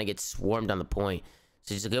just kind of gets swarmed on the point.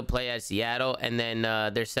 So it's a good play at Seattle. And then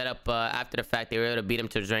their setup after the fact, they were able to beat him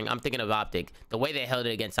to the ring. I'm thinking of Optic. The way they held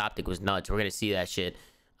it against Optic was nuts. We're going to see that shit.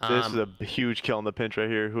 This is a huge kill on the pinch right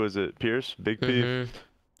here. Who is it? Pierce? Big P.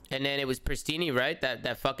 And then it was Pristini, right?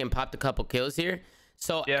 That fucking popped a couple kills here.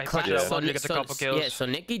 So yeah, gets a couple kills. Yeah, so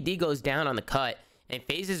Nicky D goes down on the cut, and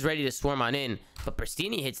FaZe is ready to swarm on in, but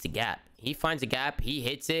Pristini hits the gap. He finds a gap, he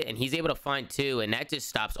hits it, and he's able to find 2, and that just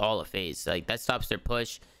stops all of FaZe. Like, that stops their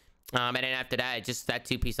push. And then after that, just that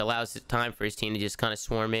 2-piece allows time for his team to just kind of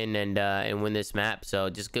swarm in and win this map. So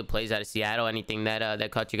just good plays out of Seattle. Anything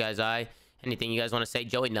that caught you guys' eye? Anything you guys want to say?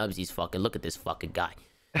 Joey Nubsy's fucking. Look at this fucking guy.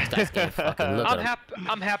 This guy's getting fucking. Look at him.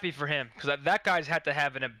 I'm happy for him because that guy's had to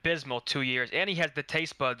have an abysmal 2 years, and he has the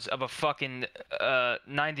taste buds of a fucking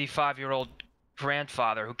 95-year-old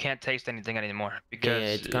grandfather who can't taste anything anymore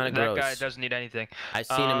because it's kind of that gross. guy doesn't need anything. I've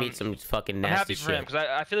seen him eat some fucking nasty I'm happy for shit. him because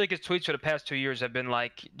I feel like his tweets for the past 2 years have been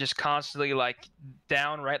like just constantly like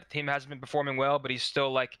down. Right, the team hasn't been performing well, but he's still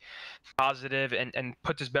like positive and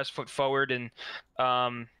puts his best foot forward. And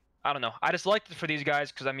I don't know. I just like it for these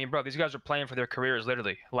guys because, I mean, bro, these guys are playing for their careers,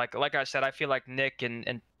 literally. Like I said, I feel like Nick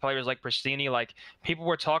and players like Pristini, like, people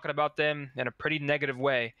were talking about them in a pretty negative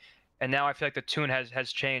way. And now I feel like the tune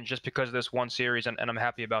has changed just because of this one series, and I'm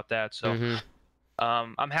happy about that. So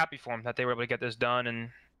I'm happy for them that they were able to get this done. And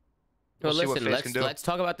well, listen, let's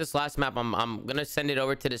talk about this last map. I'm going to send it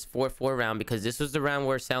over to this 4-4 round because this was the round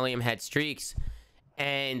where Salium had streaks.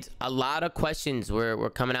 And a lot of questions were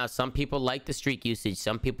coming out. Some people liked the streak usage.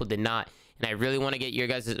 Some people did not. And I really want to get your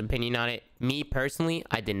guys' opinion on it. Me, personally,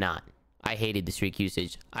 I did not. I hated the streak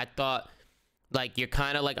usage. I thought, like, you're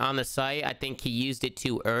kind of, like, on the site. I think he used it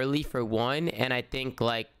too early, for one. And I think,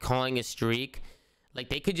 like, calling a streak, like,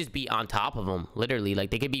 they could just be on top of him, literally. Like,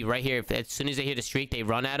 they could be right here. As soon as they hear the streak, they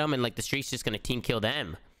run at him. And, like, the streak's just going to team kill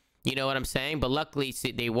them. You know what I'm saying? But luckily,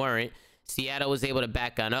 they weren't. Seattle was able to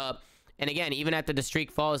back on up. And again, even after the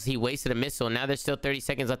streak falls, he wasted a missile. Now there's still 30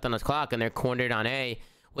 seconds left on the clock, and they're cornered on A.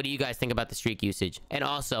 What do you guys think about the streak usage? And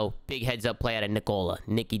also, big heads-up play out of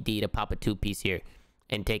Nicky D to pop a 2-piece here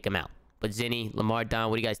and take him out. But Zinni, Lamar,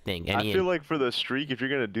 Don, what do you guys think? I feel like for the streak, if you're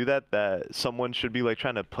going to do that, that someone should be like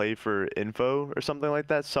trying to play for info or something like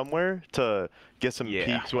that somewhere to get some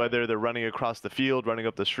peaks, whether they're running across the field, running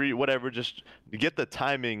up the street, whatever, just get the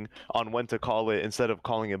timing on when to call it instead of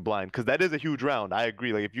calling it blind. Because that is a huge round. I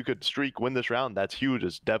agree. Like if you could streak, win this round, that's huge.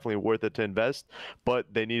 It's definitely worth it to invest.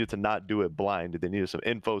 But they needed to not do it blind. They needed some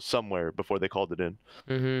info somewhere before they called it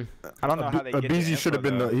in. I don't know how they get Beezy should have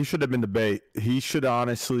been he should have been the bait. He should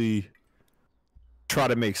honestly try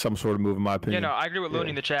to make some sort of move, in my opinion. You know, I agree with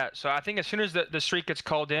Looney in the chat. So I think as soon as the streak gets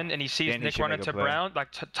called in and he sees Nick run into Brown, like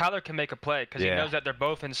Tyler can make a play because he knows that they're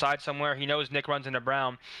both inside somewhere. He knows Nick runs into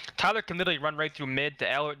Brown. Tyler can literally run right through mid to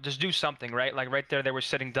L, just do something, right? Like right there, they were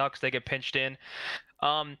sitting ducks. They get pinched in.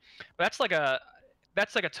 That's like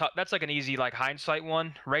an easy like hindsight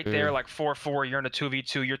one right there. Like 4-4, you're in a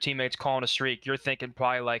 2v2. Your teammate's calling a streak. You're thinking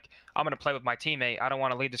probably like, I'm gonna play with my teammate. I don't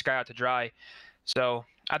want to leave this guy out to dry. So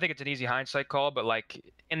I think it's an easy hindsight call, but like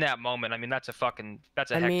in that moment, I mean, that's a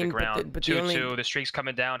hectic round. 2-2, the streak's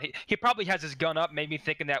coming down. He probably has his gun up, maybe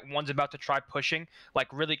thinking that one's about to try pushing like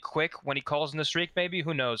really quick when he calls in the streak, maybe,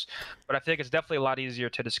 who knows? But I think it's definitely a lot easier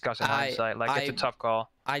to discuss in hindsight. Like it's a tough call.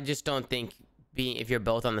 I just don't think if you're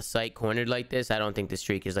both on the site cornered like this, I don't think the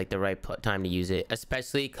streak is like the right time to use it,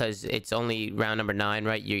 especially because it's only round number 9,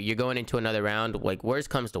 right? You're going into another round. Like worst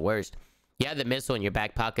comes to worst, you have the missile in your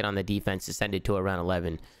back pocket on the defense to send it to around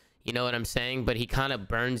 11. You know what I'm saying? But he kind of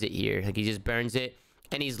burns it here. Like he just burns it.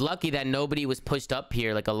 And he's lucky that nobody was pushed up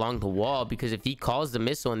here like along the wall, because if he calls the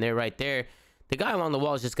missile and they're right there, the guy along the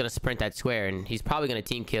wall is just going to sprint that square and he's probably going to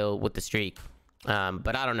team kill with the streak.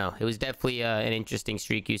 But I don't know. It was definitely an interesting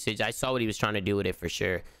streak usage. I saw what he was trying to do with it for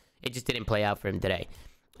sure. It just didn't play out for him today.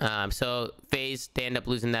 So FaZe, they end up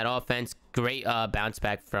losing that offense. Great bounce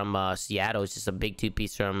back from Seattle. It's just a big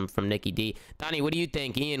 2-piece from Nicky D. Donnie, what do you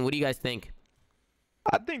think? Ian, what do you guys think?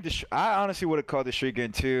 I think I honestly would have called the streak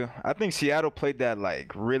in too. I think Seattle played that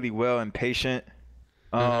like really well and patient.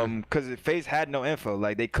 Because FaZe had no info.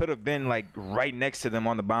 Like they could have been like right next to them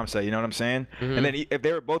on the bomb site. You know what I'm saying? And then if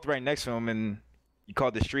they were both right next to him and you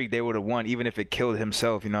called the streak, they would have won, even if it killed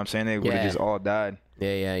himself. You know what I'm saying? They would have just all died.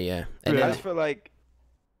 Yeah. And I just feel like,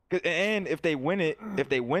 and if they win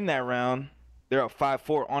that round, they're up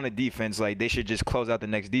 5-4 on the defense. Like they should just close out the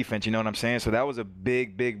next defense. You know what I'm saying? So that was a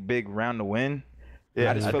big round to win.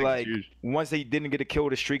 Yeah, I just feel like once they didn't get a kill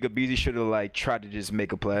with a streak, Abizi should have like tried to just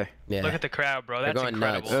make a play. Yeah. Look at the crowd, bro. That's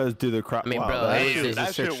incredible. Do the crowd. I mean, bro,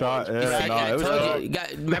 that sick shot.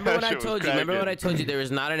 Remember what I told you? Remember what I told you? There is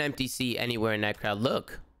not an empty seat anywhere in that crowd.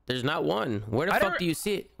 Look, there's not one. Where the fuck do you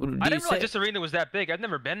see it? I didn't realize this arena was that big. I've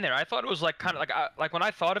never been there. I thought it was like kind of like when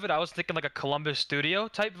I thought of it, I was thinking like a Columbus studio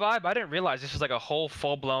type vibe. I didn't realize this is like a whole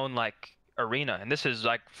full-blown like arena, and this is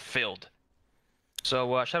like filled.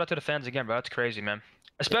 So shout out to the fans again, bro. That's crazy, man.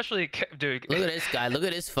 Especially, dude. Look at this guy. Look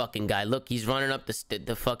at this fucking guy. Look, he's running up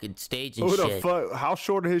the fucking stage and shit. Who the fuck? How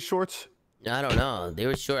short are his shorts? I don't know. They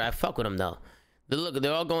were short. I fuck with him though. Look,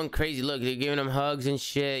 they're all going crazy. Look, they're giving him hugs and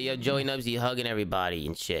shit. Yo, Joey Nubsy hugging everybody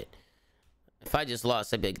and shit. If I just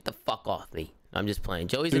lost, I'd be like, get the fuck off me. I'm just playing.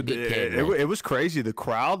 Joey's a good kid. It was crazy. The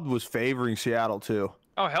crowd was favoring Seattle too.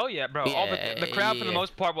 Oh hell yeah, bro! Yeah, all the crowd for the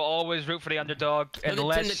most part will always root for the underdog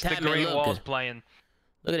unless the green wall's playing.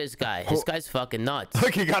 Look at this guy. This guy's fucking nuts.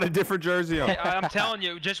 Look, he got a different jersey on. I'm telling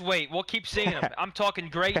you, just wait. We'll keep seeing him. I'm talking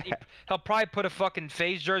great. He'll probably put a fucking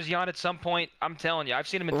FaZe jersey on at some point. I'm telling you. I've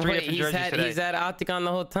seen him in 3 different jerseys today. He's had Octagon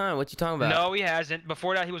the whole time. What you talking about? No, he hasn't.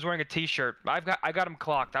 Before that, he was wearing a T-shirt. I got him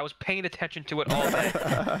clocked. I was paying attention to it all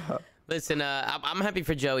day. Listen, I'm happy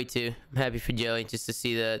for Joey too. I'm happy for Joey. Just to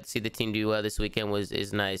see the team do well this weekend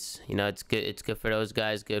is nice. You know, it's good. It's good for those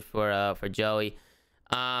guys. Good for Joey.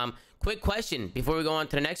 Quick question before we go on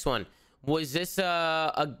to the next one. Was this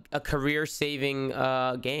a career-saving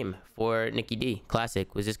game for Nicky D?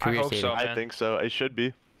 Classic. Was this career-saving? So, I think so. It should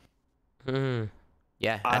be.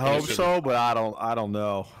 Yeah. I hope so, but I don't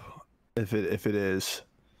know if it is.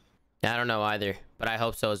 I don't know either, but I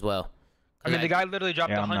hope so as well. I mean, the guy literally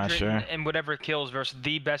dropped 100 and whatever kills versus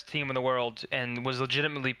the best team in the world and was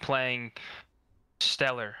legitimately playing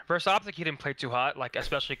stellar. Versus Optic, he didn't play too hot, like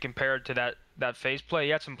especially compared to that FaZe play. He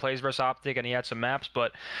had some plays versus Optic and he had some maps,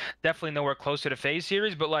 but definitely nowhere close to the FaZe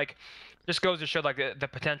series. But like, just goes to show like the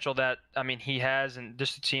potential that he has and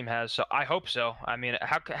just the team has. So I hope so. I mean,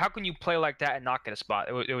 how can you play like that and not get a spot?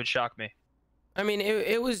 It would shock me. I mean,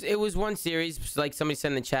 it was one series, like somebody said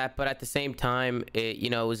in the chat, but at the same time, it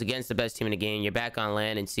was against the best team in the game. You're back on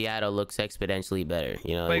land, and Seattle looks exponentially better.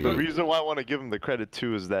 The reason why I want to give him the credit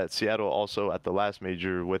too is that Seattle also at the last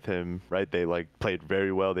major with him, right? They like played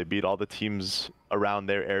very well. They beat all the teams around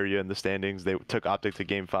their area in the standings. They took Optic to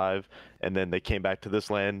Game 5, and then they came back to this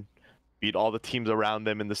land, beat all the teams around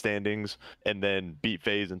them in the standings, and then beat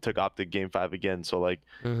FaZe and took Optic Game 5 again. So like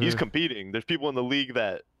he's competing. There's people in the league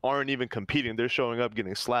that aren't even competing. They're showing up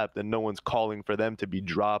getting slapped, and no one's calling for them to be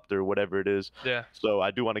dropped or whatever it is. Yeah. So I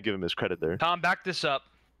do want to give him his credit there. Tom, back this up.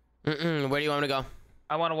 Where do you want me to go?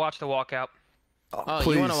 I want to watch the walkout. Oh,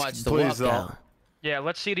 please, you want to watch the walkout? Yeah,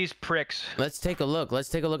 let's see these pricks. Let's take a look. Let's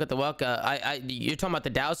take a look at the walkout. You're talking about the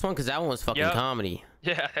Dallas one, because that one was fucking comedy.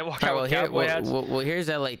 Yeah, they walk out with cowboy hats. Well, here's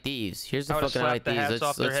LA Thieves. Here's the fucking LA Thieves.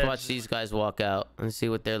 Let's watch these guys walk out and see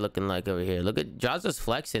what they're looking like over here. Look at Jaza's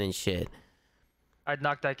flexing and shit. I'd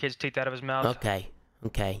knock that kid's teeth out of his mouth. Okay.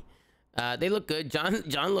 They look good.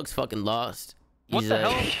 John looks fucking lost. What the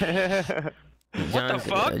hell? What the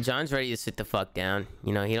fuck? John's ready to sit the fuck down.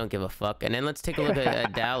 He don't give a fuck. And then let's take a look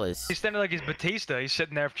at Dallas. He's standing like he's Batista. He's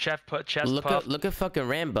sitting there, chest puff. Look at fucking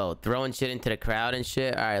Rambo throwing shit into the crowd and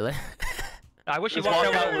shit. All right, I wish he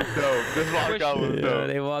walked out with This walkout was dope.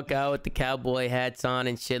 They walk out with the cowboy hats on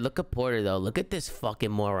and shit. Look at Porter though. Look at this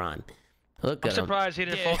fucking moron. Look at him. I'm surprised he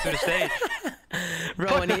didn't fall through the stage.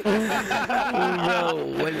 Bro, when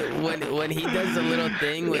he does the little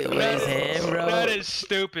thing with his hand, bro. That is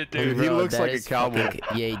stupid, dude. He looks like a cowboy.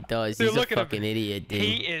 Yeah, he does. Dude, he's a fucking idiot, dude.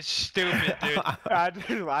 He is stupid, dude. I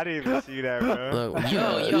didn't even see that, bro. Look,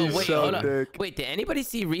 yo, wait, hold on. Wait, did anybody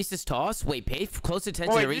see Reese's toss? Wait, pay close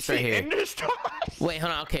attention to Reese right here. Wait,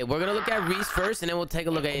 hold on. Okay, we're gonna look at Reese first, and then we'll take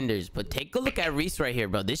a look at Enders. But take a look at Reese right here,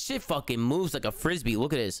 bro. This shit fucking moves like a frisbee.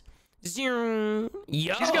 Look at this. Yo,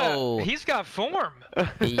 he's got form.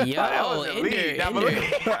 Yo, Ender.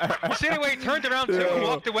 See the way he turned around too and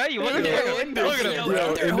walked away? You look at him. Look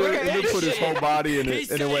at him. Ender put his whole body in it,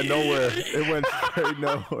 and it went nowhere. It went straight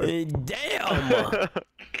nowhere. Damn.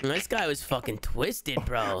 This guy was fucking twisted,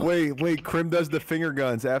 bro. Wait, Krim does the finger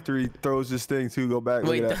guns after he throws this thing too. Go back.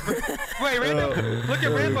 Wait, look at that. Wait, Rambo. Look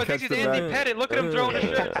at Rambo. Thinks he's Andy Pettit. Look at him throwing the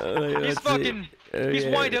shit. He's fucking. He's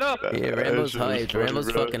winded up. Yeah, Rambo's hyped.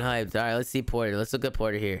 Rambo's fucking hyped. All right, let's see Porter. Let's look at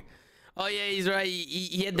Porter here. Oh yeah, he's right.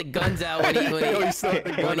 He had the guns out when he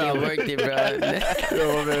worked it, bro.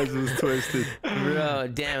 Yo, man, this was twisted. Bro,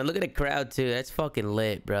 damn. Look at the crowd too. That's fucking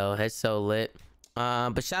lit, bro. That's so lit.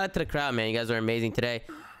 But shout out to the crowd, man. You guys are amazing today.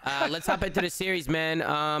 Let's hop into the series, man.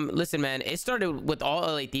 Listen, man, it started with all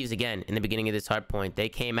LA Thieves again in the beginning of this hard point. They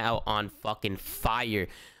came out on fucking fire.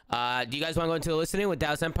 Do you guys want to go into the listening with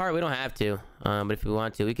Dallas Empire? We don't have to, but if we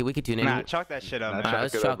want to, we could tune in. Nah, chalk that shit up.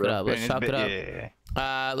 Let's chalk it up. Let's chalk it up.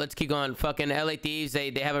 Yeah. Let's keep going. Fucking LA Thieves.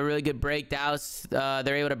 They have a really good break. Dallas,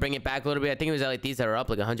 they're able to bring it back a little bit. I think it was LA Thieves that were up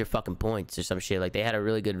like 100 fucking points or some shit. Like they had a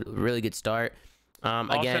really good start.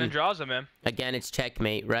 Again, and Draza, man. Again, it's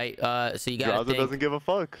checkmate, right? So you got. Draza doesn't give a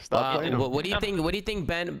fuck. Stop playing him. What do you think? What do you think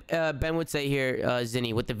Ben would say here,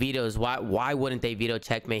 Zinni, with the vetoes? Why wouldn't they veto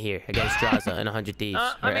checkmate here against Draza and 100 Thieves?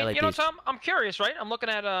 I mean, Tom, I'm curious, right? I'm looking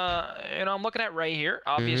at I'm looking at Ray here.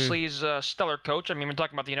 Obviously, he's a stellar coach. I mean, we're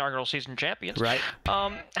talking about the inaugural season champions, right?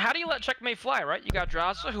 How do you let checkmate fly, right? You got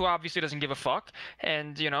Draza, who obviously doesn't give a fuck,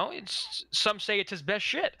 and some say it's his best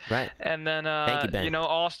shit, right? And then Thank you, Ben.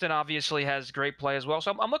 Austin obviously has great play as well.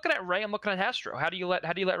 So I'm looking at Ray. I'm looking at Hastro. How do you let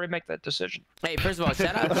Ray make that decision? Hey, first of all,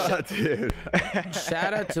 shout out,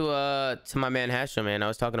 shout out to my man Hastro, man. I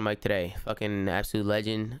was talking to Mike today. Fucking absolute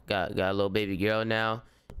legend. Got a little baby girl now.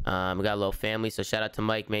 Got a little family. So shout out to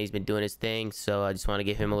Mike, man. He's been doing his thing. So I just want to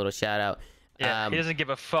give him a little shout out. Yeah, he doesn't give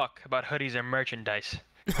a fuck about hoodies and merchandise.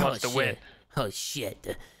 He wants to win. Oh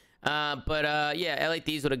shit. Yeah, LA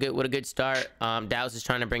Thieves with a good start. Dallas is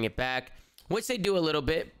trying to bring it back, which they do a little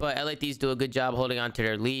bit, but LA Thieves do a good job holding on to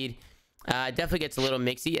their lead. Definitely gets a little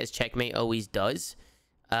mixy, as checkmate always does.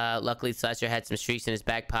 Luckily, Slasher had some streaks in his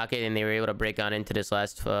back pocket, and they were able to break on into this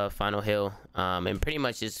last final hill, and pretty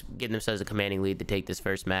much just give themselves a commanding lead to take this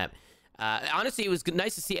first map. Honestly, it was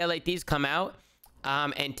nice to see LA Thieves come out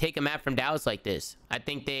and take a map from Dallas like this. I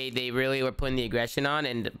think they really were putting the aggression on,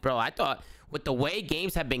 and bro, I thought with the way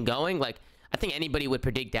games have been going, like, I think anybody would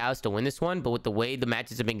predict Dallas to win this one, but with the way the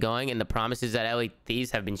matches have been going and the promises that LA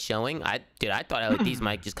Thieves have been showing, I thought LA Thieves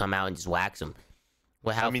might just come out and just wax them.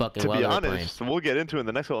 Well, how fucking well they're playing. We'll get into it in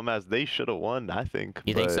the next couple matches. They should have won, I think.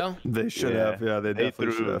 You think so? They should have. Yeah, they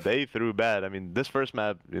definitely should have. They threw bad. I mean, this first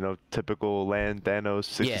map, typical land Thanos,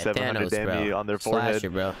 6,700 damage on their forehead. Slasher,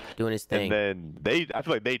 bro, doing his thing. And then I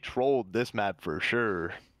feel like they trolled this map for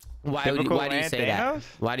sure. Why do you say that?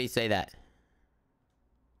 Why do you say that?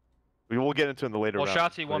 We will get into in the later Well,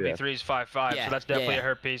 rounds. Shotzi 1v3 is 5-5, Yeah, so that's definitely yeah. a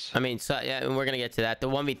hurt piece. I mean, so yeah, and we're gonna get to that. The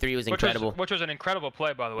 1v3 was incredible. Which was an incredible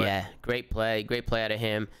play, by the way. Yeah, great play out of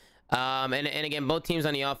him. And again, both teams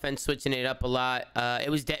on the offense switching it up a lot. It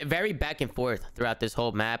was very back and forth throughout this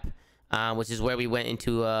whole map, which is where we went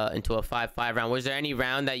into a 5-5 round. Was there any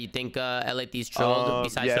round that you think LA Thieves trolled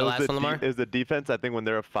besides the last one, Lamar? It was the defense. I think when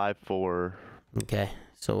they're a 5-4. Okay,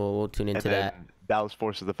 so we'll tune into that. Dallas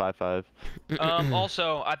forces the 5-5.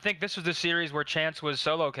 Also, I think this was the series where Chance was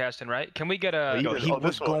solo casting, right? Can we get a? He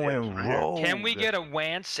was going rogue. Can we get a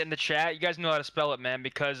Wance in the chat? You guys know how to spell it, man.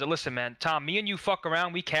 Because listen, man, Tom, me and you fuck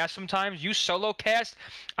around. We cast sometimes. You solo cast.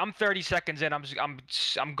 I'm 30 seconds in.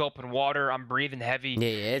 I'm gulping water. I'm breathing heavy. Yeah,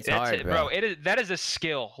 it's hard, bro. That is a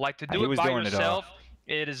skill. Like to do it by yourself.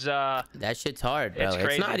 It is that shit's hard, bro.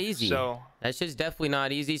 It's not easy. So that shit's definitely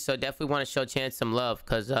not easy. So definitely want to show Chance some love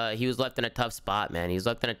because he was left in a tough spot, man. He was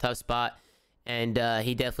left in a tough spot, and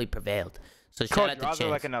he definitely prevailed. So shout out to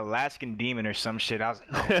Chance. Like an Alaskan demon or some shit. I was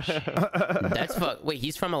like, oh shit. That's fuck. Wait,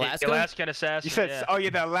 he's from Alaska? The Alaskan assassin. You said, yeah. oh yeah,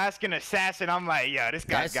 the Alaskan assassin. I'm like, yeah, this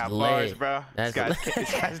guy's got bars, bro. This guy's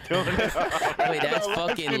doing it. Wait, that's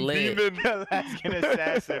fucking lit. The Alaskan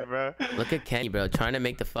assassin, bro. Look at Kenny, bro, trying to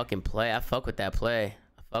make the fucking play. I fuck with that play.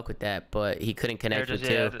 Fuck with that, but he couldn't connect with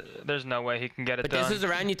two. Yeah, there's no way he can get it done. But this is the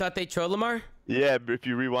round you thought they trolled Lamar? Yeah, but if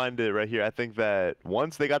you rewind it right here, I think that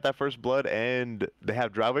once they got that first blood and they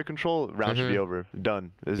have driveway control, round should be over.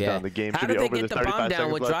 Done. It's done. The game should be over. How did they get the bomb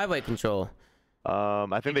down with driveway control?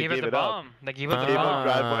 I think they gave it up. They gave it the bomb.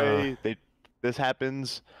 Driveway. This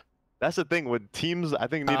happens. That's the thing with teams. I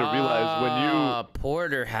think need to realize when you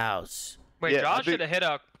Porterhouse. Wait, yeah, Josh should have hit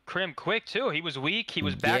a Crim quick too. He was weak. He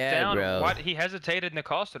was back down. Bro. Why he hesitated and it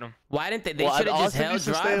costed him? Why didn't they? They should have just held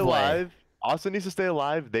driveway. Austin needs to stay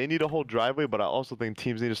alive. They need to hold driveway, but I also think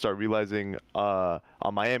teams need to start realizing on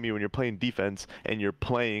Miami when you're playing defense and you're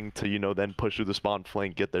playing to then push through the spawn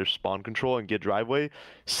flank, get their spawn control and get driveway.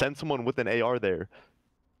 Send someone with an AR there.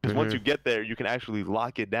 Because once you get there, you can actually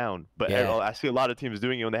lock it down. But I see a lot of teams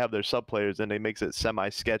doing it when they have their sub players, and it makes it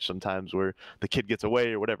semi-sketch sometimes where the kid gets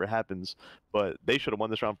away or whatever happens. But they should have won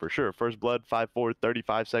this round for sure. First blood, 5-4,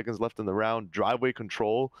 35 seconds left in the round. Driveway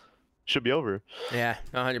control should be over. Yeah,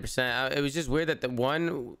 100%. It was just weird that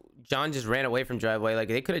John just ran away from driveway. Like,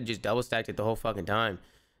 they could have just double stacked it the whole fucking time.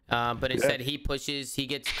 But instead, he pushes, he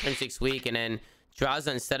gets Crim 6 weak, and then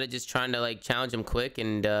Draza, instead of just trying to challenge him quick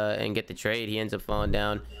and get the trade, he ends up falling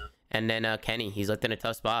down. And then Kenny, he's left in a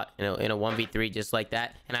tough spot, in a 1v3 just like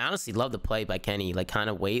that. And I honestly love the play by Kenny, kind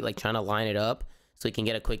of trying to line it up so he can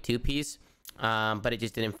get a quick 2-piece. But it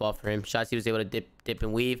just didn't fall for him. Shotzi was able to dip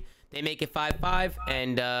and weave. They make it 5-5,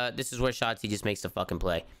 and this is where Shotzi just makes the fucking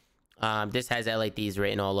play. This has LA Thieves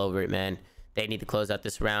written all over it, man. They need to close out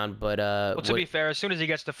this round, but well, to be fair, as soon as he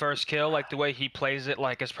gets the first kill, the way he plays it,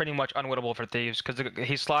 it's pretty much unwinnable for Thieves, because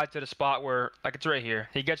he slides to the spot where, it's right here.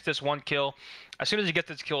 He gets this one kill. As soon as he gets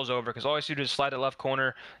this kill, is over, because all he has to do is slide to the left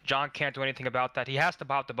corner. John can't do anything about that. He has to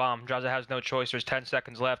pop the bomb. Draza has no choice. There's 10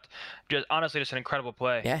 seconds left. Honestly, just an incredible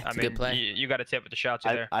play. Yeah, it's a good play. You got to tip with the shots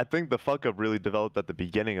there. I think the fuck up really developed at the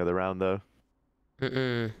beginning of the round, though.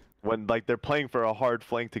 When they're playing for a hard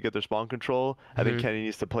flank to get their spawn control, I think Kenny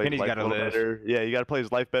needs to play his life a little better. Yeah, you got to play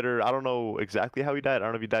his life better. I don't know exactly how he died. I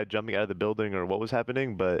don't know if he died jumping out of the building or what was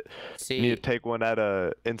happening, but you need to take one out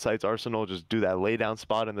of Insight's arsenal. Just do that lay down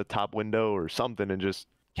spot in the top window or something and just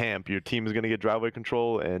camp. Your team is gonna get driveway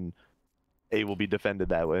control and A will be defended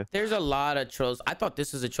that way. There's a lot of trolls. I thought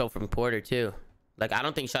this was a troll from Porter too. I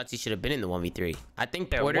don't think Shotzi should have been in the 1v3. I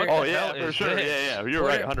think Porter. Oh yeah, for sure. Yeah, you're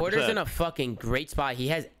right. 100%. Porter's in a fucking great spot. He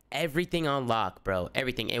has everything on lock, bro.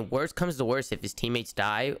 Everything. And worst comes to worst, if his teammates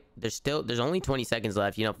die, there's only 20 seconds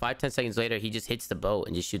left. 5-10 seconds later, he just hits the boat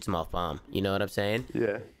and just shoots him off bomb. You know what I'm saying?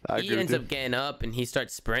 Yeah. He ends up getting up and he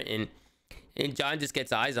starts sprinting, and John just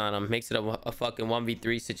gets eyes on him, makes it a fucking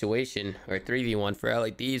 1v3 situation, or 3v1 for LA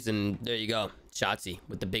Thieves, and there you go, Shotzi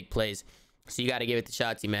with the big plays. So you got to give it to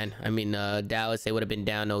Shotzi, man. I mean, Dallas, they would have been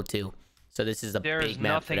down 0-2. So this is a big map for them.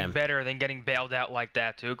 There's nothing better than getting bailed out like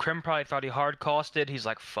that, too. Crim probably thought he hard costed. He's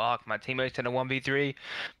like, fuck, my teammates in a 1v3.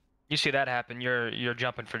 You see that happen, you're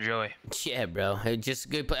jumping for joy. Yeah, bro. Just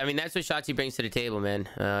good play. I mean, that's what Shotzi brings to the table, man.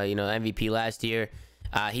 MVP last year.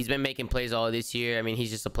 He's been making plays all this year. I mean, he's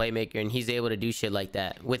just a playmaker, and he's able to do shit like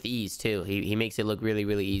that with ease, too. He makes it look really,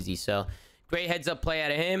 really easy. So great heads-up play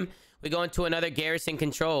out of him. We go into another Garrison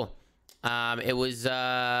control. It was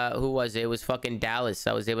who was it? It was fucking Dallas.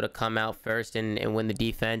 I was able to come out first and win the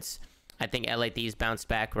defense. I think LA Thieves bounced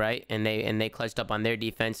back, right, and they clutched up on their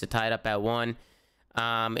defense to tie it up at 1.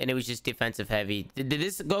 And it was just defensive heavy. Did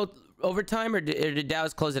this go overtime, or did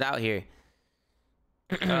Dallas close it out here?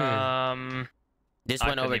 This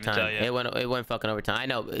went overtime. It went fucking overtime. I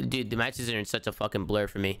know, dude. The matches are in such a fucking blur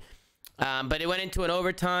for me. But it went into an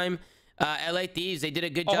overtime. LA Thieves, they did a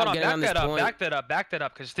good job getting on this point. Back that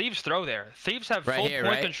up, because Thieves throw there. Thieves have full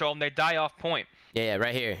point control and they die off point. Yeah,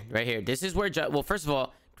 right here. This is where, well, first of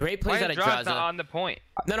all, great plays out of Draza. On the point.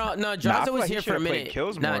 No, Draza was here for a minute.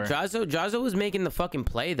 Nah, Draza was making the fucking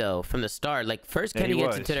play though from the start. Like first, Kenny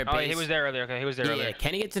gets into their base. Oh, he was there earlier. Okay, he was there earlier. Yeah,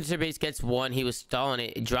 Kenny gets into their base, gets one. He was stalling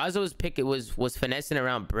it. Draza was finessing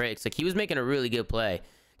around bricks. Like he was making a really good play.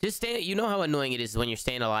 Just stay. You know how annoying it is when you're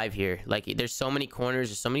staying alive here. Like there's so many corners,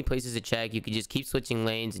 there's so many places to check. You could just keep switching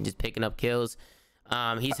lanes and just picking up kills.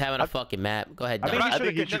 He's having a fucking map. Go ahead. I think he should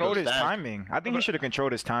have controlled his timing. I think he should have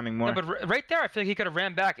controlled his timing more. No, but right there, I feel like he could have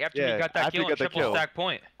ran back after he got that kill and triple stack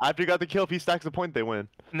point. After he got the kill, if he stacks the point, they win.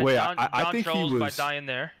 Wait, I think he was by dying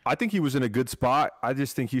there. I think he was in a good spot. I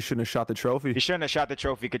just think he shouldn't have shot the trophy. He shouldn't have shot the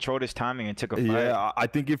trophy. Controlled his timing and took a fight. Yeah, I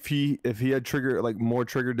think if he had more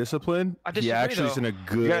trigger discipline, he actually is in a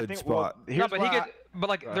good spot. Well, but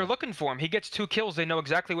like they're looking for him. He gets 2 kills. They know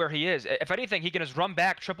exactly where he is. If anything, he can just run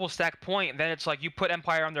back, triple stack point. Then it's like you put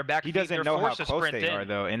Empire on their back. He doesn't know how close they are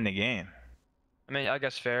though in the game. I mean, I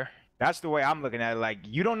guess fair. That's the way I'm looking at it. Like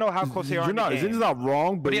you don't know how close they are. It's not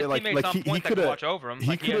wrong, but he could have watch over him.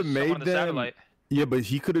 He could have made them. Yeah, but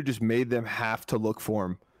he could have just made them have to look for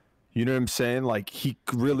him. You know what I'm saying? Like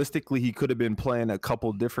realistically, he could have been playing a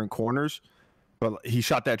couple different corners, but he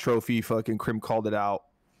shot that trophy. Fucking Crim called it out.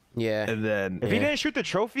 Yeah. And then if he didn't shoot the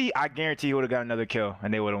trophy, I guarantee he would have got another kill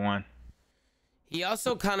and they would have won. He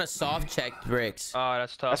also kind of soft checked bricks. Oh,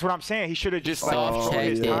 that's tough. That's what I'm saying. He should have just like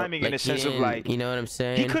his timing in the sense of like, you know what I'm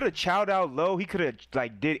saying? He could have chowed out low. He could have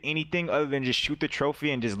like did anything other than just shoot the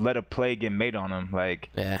trophy and just let a play get made on him. Like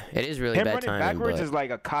yeah, it is really him bad running timing. Backwards is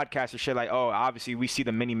like a codcaster shit. Like oh, obviously we see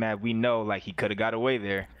the mini map. We know like he could have got away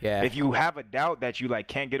there. Yeah. If you have a doubt that you like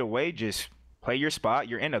can't get away, just play your spot.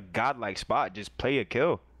 You're in a godlike spot. Just play a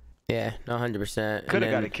kill. Yeah, 100%. Could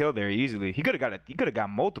have got a kill there easily. He could have got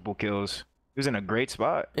multiple kills. He was in a great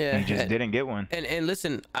spot. Yeah, he just didn't get one. And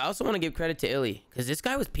listen, I also want to give credit to Illy because this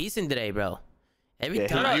guy was piecing today, bro. Every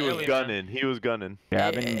time he was gunning. He was gunning.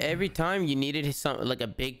 Yeah, every time you needed something like a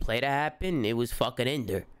big play to happen, it was fucking in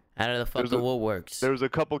there. Out of the fucking woodworks. There was a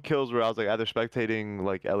couple kills where I was like either spectating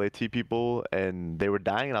like LAT people and they were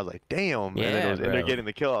dying, and I was like, damn. Yeah, and then they're getting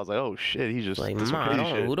the kill. I was like, oh shit, he's just like,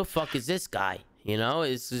 who the fuck is this guy? You know,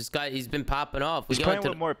 it's this guy. He's been popping off. He's playing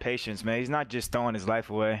with more patience, man. He's not just throwing his life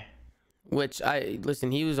away. Which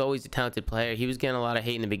listen, he was always a talented player. He was getting a lot of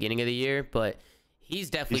hate in the beginning of the year, but he's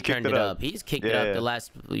definitely turned it up. He's kicked it up the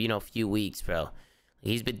last few weeks, bro.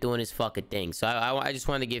 He's been doing his fucking thing. So I just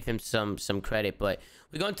wanted to give him some credit. But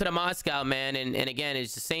we go into the Moscow, man, and again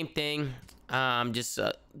it's the same thing.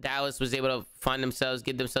 Dallas was able to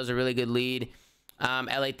give themselves a really good lead.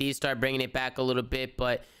 LA Thieves start bringing it back a little bit,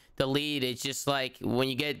 but the lead, it's just like when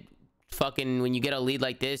you get a lead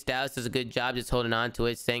like this, Dallas does a good job just holding on to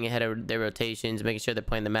it, staying ahead of their rotations, making sure they're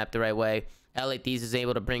playing the map the right way. LA Thieves is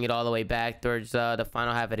able to bring it all the way back towards the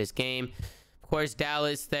final half of this game. Of course,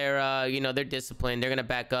 Dallas, they're disciplined. They're gonna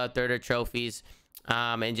back up, third their trophies,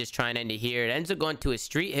 and just try and end it here. It ends up going to a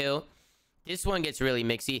street hill. This one gets really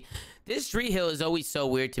mixy. This street hill is always so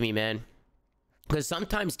weird to me, man. Because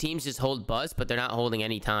sometimes teams just hold bus, but they're not holding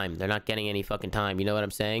any time. They're not getting any fucking time. You know what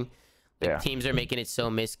I'm saying? Like, teams are making it so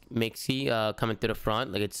mixy coming through the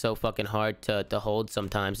front. Like, it's so fucking hard to hold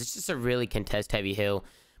sometimes. It's just a really contest-heavy hill.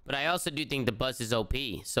 But I also do think the bus is OP.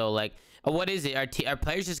 So, like, what is it? Are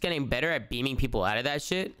players just getting better at beaming people out of that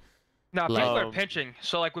shit? No, people are pinching.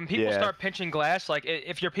 So, like, when people start pinching glass, like,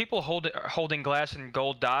 if your people holding glass and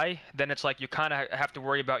gold die, then it's like you kind of have to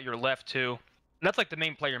worry about your left, too. And that's like the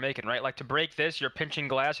main play you're making, right? Like to break this, you're pinching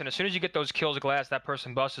glass, and as soon as you get those kills glass, that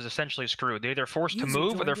person bus is essentially screwed. They're either forced to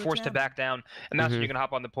move or they're forced to back down, and that's when you can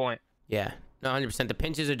hop on the point. Yeah, no, 100%. The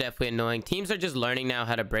pinches are definitely annoying. Teams are just learning now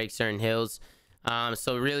how to break certain hills.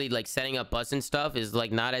 So really, like setting up bus and stuff is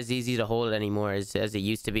like not as easy to hold anymore as it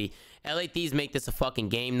used to be. LA Thieves make this a fucking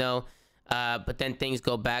game though, but then things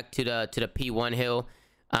go back to the P1 hill.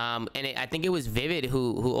 I think it was Vivid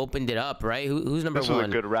who opened it up, right? Who's number one? This was a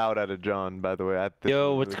good route out of John, by the way.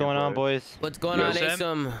 Yo, what's going on, boys? What's going on,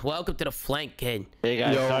 Asim? Welcome to the flank, kid. Hey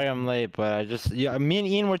guys, sorry I'm late, but me and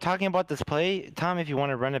Ian were talking about this play. Tom, if you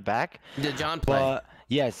want to run it back. The John play.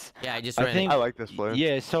 Yes. Yeah, I just ran it. I like this play.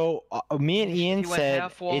 Yeah, so me and Ian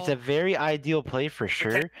said it's a very ideal play for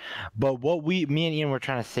sure. But what me and Ian were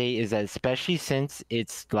trying to say is that especially since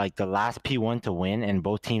it's like the last P1 to win and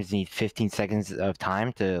both teams need 15 seconds of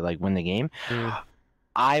time to like win the game.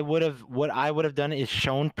 what I would have done is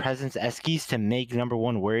shown presence Eskies to make number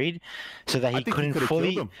 1 worried, so that he couldn't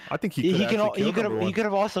fully. Killed him. I think he could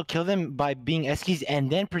have also killed him by being Eskies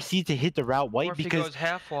and then proceed to hit the route white,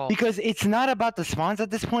 because it's not about the spawns at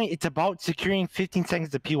this point. It's about securing 15 seconds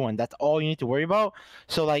to P1. That's all you need to worry about.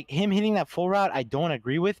 So like him hitting that full route, I don't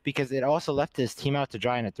agree with, because it also left his team out to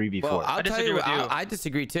dry in a 3v4. Well, I'll tell you, I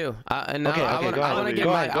disagree too. And okay, I want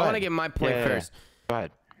to get my point first. Go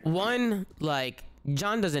ahead. One, like,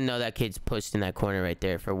 John doesn't know that kid's pushed in that corner right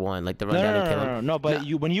there, for one. Like, the run down and kill him. No, but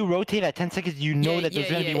when you rotate at 10 seconds, you know that there's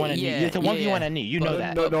going to be one at knee. It's a 1v1 at knee. You know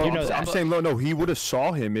that. I'm saying, no, he would have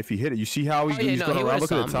saw him if he hit it. You see how he's going around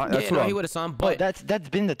looking at the time? He would have saw him. But that's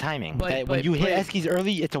been the timing. When you hit Eskies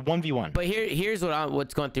early, it's a 1v1. But here's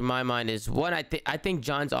what's going through my mind is, one, I think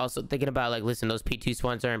John's also thinking about, like, listen, those P2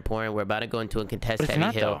 spawns are important. We're about to go into a contest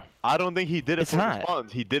heavy hill. I don't think he did it for the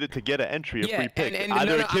spawns. He did it to get an entry, a free pick.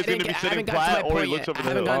 Either a kid's going to be sitting flat or he looks over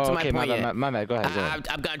the hill. Okay, my bad. Go ahead.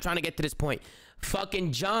 I'm trying to get to this point.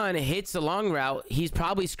 Fucking John hits the long route. He's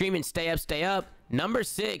probably screaming, stay up, stay up. Number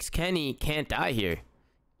 6, Kenny, can't die here.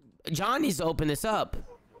 John needs to open this up.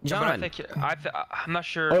 John. I'm not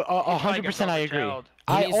sure. 100% I agree.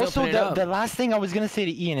 I also, the last thing I was going to say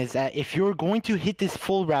to Ian is that if you're going to hit this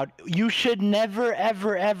full route, you should never,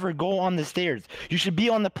 ever, ever go on the stairs. You should be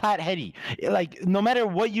on the plat heady. Like, no matter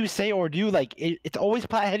what you say or do, like, it's always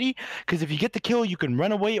plat heady, because if you get the kill, you can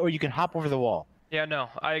run away or you can hop over the wall. Yeah, no,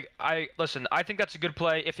 listen, I think that's a good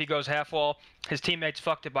play if he goes half wall. His teammates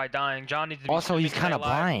fucked it by dying. John needs to be also, he's kind of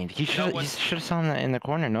blind. He should have saw him in the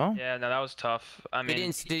corner, no? Yeah, no, that was tough. I mean,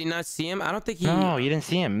 did he not see him? I don't think he. No, you didn't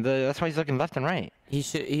see him. That's why he's looking left and right. He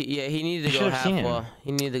should. He needed to go half wall.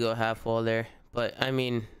 He needed to go half wall there. But I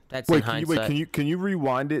mean, that's in hindsight. Can you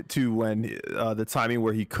rewind it to when the timing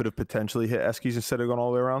where he could have potentially hit Eskies instead of going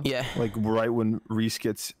all the way around? Yeah. Like right when Reese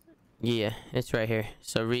gets. Yeah, it's right here.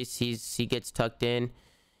 So Reese, he gets tucked in.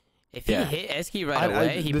 If he hit Esky right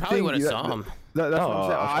away, he probably would have saw him. That's what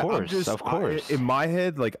I'm saying. Of course. In my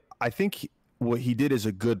head, like, I think what he did is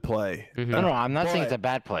a good play. No, I'm not saying it's a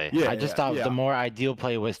bad play. I just thought the more ideal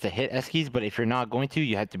play was to hit Eskies, but if you're not going to,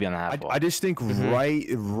 you have to be on the half wall. I just think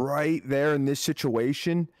right there in this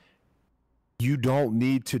situation, you don't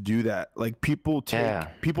need to do that. Like, people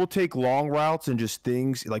take long routes and just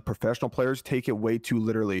things, like professional players take it way too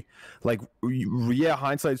literally. Like,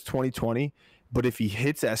 hindsight's 20/20. But if he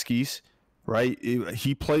hits Eskies, right,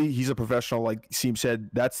 he's a professional, like Asim said.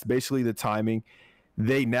 That's basically the timing.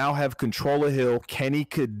 They now have control of hill. Kenny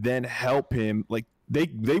could then help him. Like,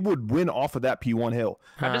 they would win off of that P1 hill.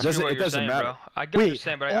 I disagree with what you're saying, bro. I get what you're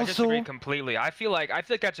saying, but I disagree completely. I feel like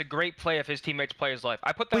that's a great play if his teammates play his life.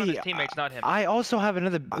 I put that on his teammates, not him. I also have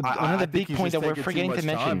another big point that we're forgetting to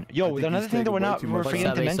mention. Another thing that we're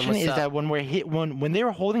forgetting to mention is that when they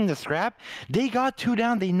were holding the scrap, they got 2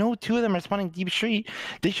 down. They know 2 of them are spawning deep street.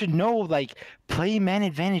 They should know, like, play man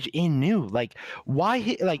advantage in new. Like, why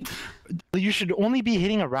hit, like, you should only be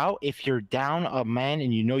hitting a route if you're down a man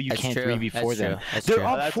and you know you can't 3v4 them. They're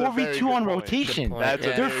up 4v2 on rotation.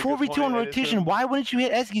 They're 4v2 on rotation. Why wouldn't you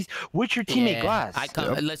hit Eskies with your teammate Glass?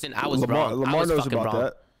 Listen, I was wrong. Lamar knows about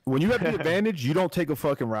that. When you have the advantage, you don't take a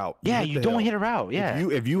fucking route. You don't hit a route. Yeah.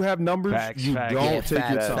 If you have numbers, you don't take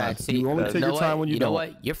your time. You only take your time when you don't. You know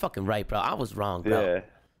what? You're fucking right, bro. I was wrong, bro. Yeah.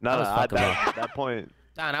 No, at that point.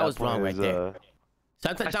 Don, I was wrong right there.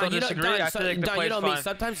 Sometimes, Don, you know me.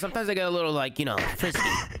 Sometimes I get a little, like, frisky.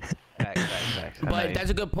 But that's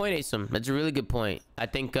a good point, Asim. That's a really good point. I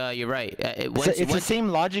think you're right. It's the same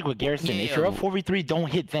logic with Garrison. If you're up 4v3,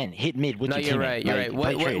 don't hit vent. Hit mid with your teammate. You're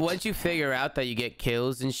right. Once you figure out that you get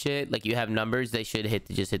kills and shit, like you have numbers, they should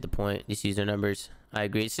just hit the point. Just use their numbers. I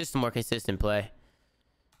agree. It's just a more consistent play.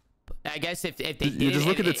 I guess if they did, just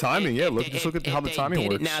look at the timing. Just look at how the timing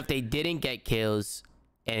works. Now, if they didn't get kills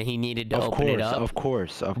and he needed to open it up, of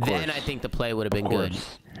course, then I think the play would have been good.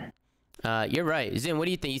 You're right. Zin, what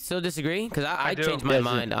do you think? You still disagree? Because I changed my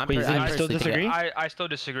mind. I still disagree? I still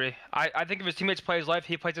disagree. I think if his teammates play his life,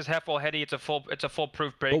 he plays his half wall heady. It's a full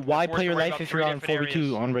proof break. But why play your life if you're on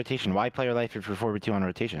 4v2 on rotation? Why play your life if you're 4v2 on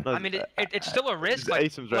rotation? I mean, it's still a risk.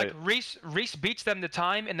 Like Reese beats them the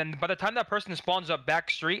time, and then by the time that person spawns up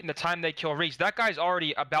back street and the time they kill Reese, that guy's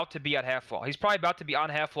already about to be at half wall. He's probably about to be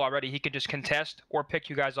on half wall already. He could just contest or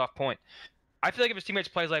pick you guys off point. I feel like if his teammates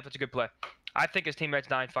play his life, it's a good play. I think his teammates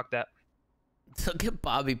dying. Fuck that. Look at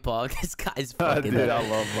Bobby Pog. This guy's fucking. Dude, I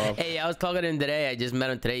love Bob. Hey, I was talking to him today. I just met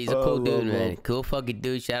him today. He's a cool dude, man. Cool fucking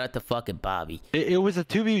dude. Shout out to fucking Bobby. It was a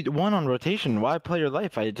 2v1 on rotation. Why play your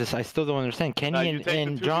life? I still don't understand. Kenny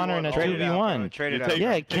and John are in a 2v1.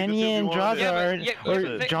 Yeah, Kenny and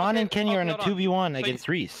John and Kenny are in a 2v1 against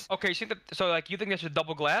Reese. Okay, so like you think they should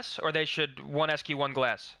double glass or they should one SQ one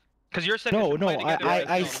glass? Because you're saying no,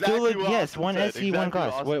 I still yes, one SE, one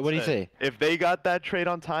glass. What do you say? If they got that trade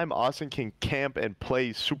on time, Austin can camp and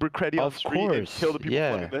play super creddy on street and kill the people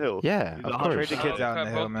flooding the hill. Yeah, of course. Trade the kids out in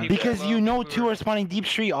the hill, man. Because you know 2 are spawning deep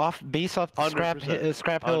street based off scrap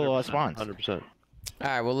hill spawns. 100%. All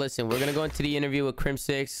right, well, listen, we're gonna go into the interview with Crim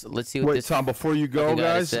 6. Let's see what this. Wait, Tom, before you go,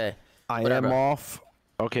 guys, I am off.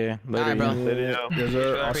 Okay, later, bro.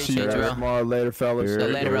 I'll see you tomorrow. Later, fellas.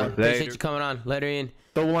 Later, bro. Appreciate you coming on. Later, Ian.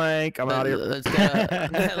 The wank. I'm out of here. Let's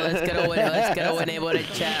get a win able to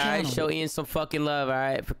chat. All right, show Ian some fucking love. All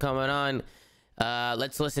right, for coming on.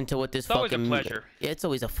 Let's listen to what this it's fucking. Always a pleasure. Yeah, it's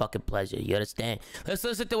always a fucking pleasure. You understand? Let's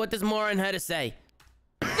listen to what this moron had to say.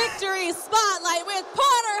 Victory Spotlight with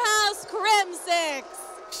Porterhouse Crim 6.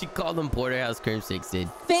 She called him Porterhouse Crim 6, dude.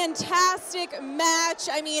 Fantastic match.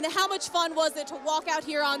 I mean, how much fun was it to walk out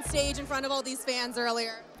here on stage in front of all these fans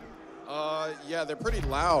earlier? Yeah, they're pretty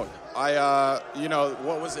loud. You know,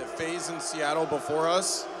 what was it, FaZe in Seattle before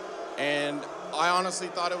us? And I honestly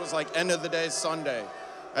thought it was like end of the day Sunday.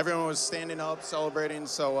 Everyone was standing up, celebrating,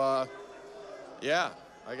 so yeah,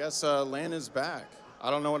 I guess LAN is back.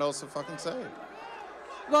 I don't know what else to fucking say.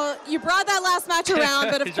 Well, you brought that last match around,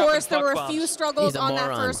 but of course there were a few struggles on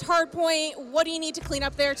that first hard point. What do you need to clean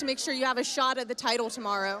up there to make sure you have a shot at the title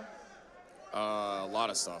tomorrow? A lot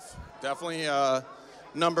of stuff. Definitely,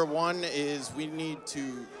 number one is we need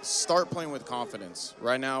to start playing with confidence.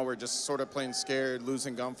 Right now we're just sort of playing scared,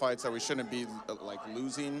 losing gunfights that we shouldn't be like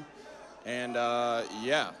losing. And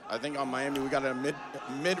yeah, I think on Miami we got a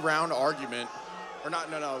mid-round argument. Or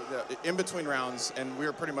not, no, in between rounds, and we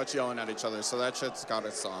were pretty much yelling at each other, so that shit's got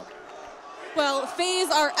to stop. Well,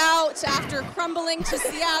 FaZe are out after crumbling to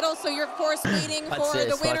Seattle, so you're, of course, waiting for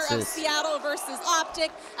the winner of Seattle versus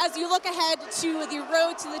Optic. As you look ahead to the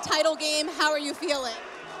road to the title game, how are you feeling?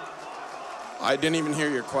 I didn't even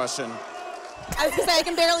hear your question. I was going to say, I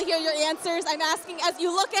can barely hear your answers. I'm asking, as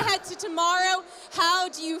you look ahead to tomorrow, how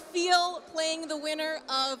do you feel playing the winner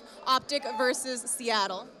of Optic versus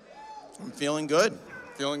Seattle? I'm feeling good.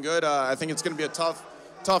 Feeling good. I think it's going to be a tough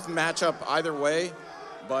matchup either way.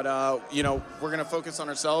 But, you know, we're going to focus on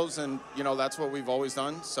ourselves, and, you know, that's what we've always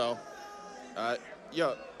done. So,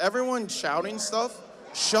 yo, everyone shouting stuff,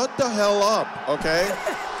 shut the hell up, okay?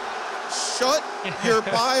 Shut your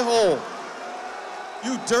pie hole.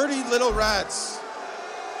 You dirty little rats.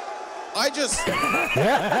 I just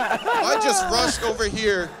rushed over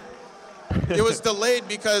here. It was delayed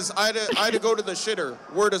because I had to go to the shitter.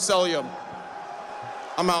 Word of Celium.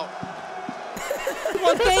 I'm out.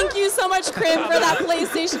 Well, thank you so much, Crim, for that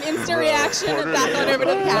PlayStation instant reaction. And back on over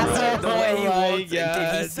to the caster. The way he walks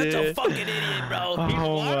in, he's such a fucking idiot, bro. He's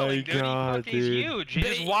waddling, dude. He's huge. He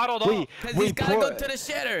just waddled off. Because he's got to go to the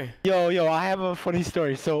shitter. Yo, I have a funny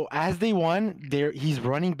story. So as they won, he's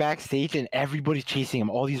running backstage and everybody's chasing him.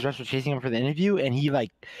 All these refs are chasing him for the interview, and he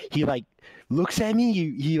looks at me,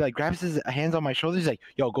 he like grabs his hands on my shoulders. He's like,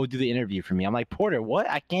 yo, go do the interview for me. I'm like, Porter, what?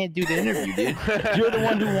 I can't do the interview, dude. You're the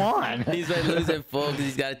one who won. He's like losing full because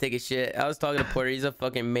he's got to take a shit. I was talking to Porter. He's a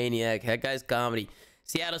fucking maniac. That guy's comedy.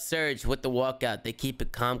 Seattle Surge with the walkout. They keep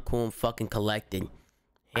it calm, cool, and fucking collected.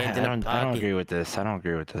 I don't agree with this. I don't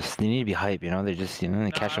agree with this. They need to be hype, you know? They just,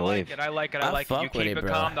 they catch a wave. I like it. You keep it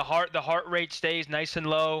calm. The heart rate stays nice and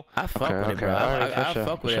low. I fuck with it, bro. I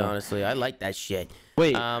fuck with it, honestly. I like that shit.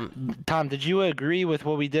 Wait, Tom, did you agree with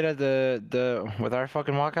what we did at with our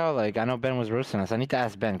fucking walkout? Like, I know Ben was roasting us. I need to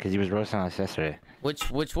ask Ben because he was roasting us yesterday. Which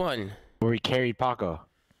one? Where we carried Paco.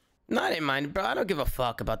 No, I didn't mind, bro. I don't give a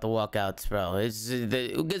fuck about the walkouts, bro.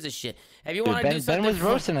 Who gives a shit? If you want to do something, Ben was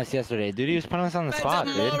roasting us yesterday, dude. He was putting us on the spot,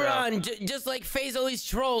 dude. Moron. Just like FaZe always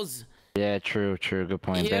trolls. Yeah, true. Good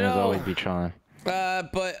point. Ben will always be trolling.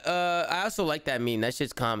 But I also like that meme. That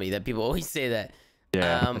shit's comedy. That people always say that.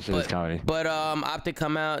 Yeah, that shit's comedy. But Optic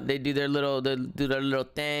come out. They do their little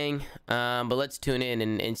thing. But let's tune in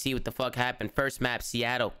and see what the fuck happened. First map,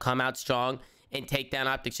 Seattle. Come out strong and take down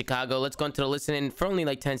Optic Chicago. Let's go into the listening for only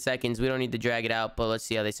like 10 seconds. We don't need to drag it out, but let's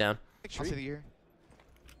see how they sound. I didn't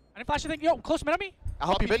flash anything. Yo, close mid on me. I'll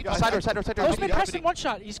help you mid. Side door. Close mid, Preston, one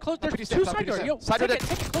shot. He's close. There's two side door. Yo, side door. Take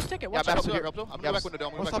it, close ticket. Watch out. I'm going back window.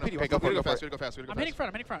 I'm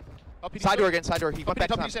hitting front. Side door again. Side door. He went back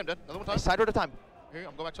to time. Side door at a time. Here,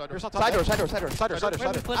 I'm going back side door. Side door, side door, side door, side door, side door,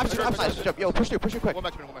 side door. Absolutely, jump. Yo, push through quick. Going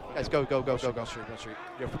back to me. Guys, go. Street.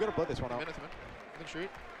 Yo, if we're gonna blow this one out. In the street.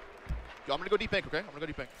 Yo, I'm gonna go deep bank, okay? I'm gonna go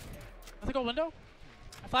deep bank. I think go window.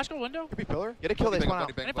 I flash go window. Could be pillar. Get a kill this one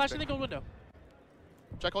out. I flash think go window.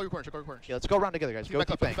 Check all your corners, Yeah, let's go around together, guys. Go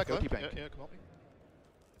deep bank. Go deep bank. Yeah, come help me.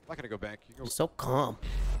 I'm not gonna go back. So calm.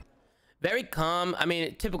 Very calm. I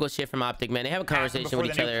mean, typical shit from Optic, man. They have a conversation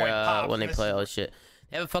with each other when they play all this shit.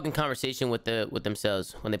 They have a fucking conversation with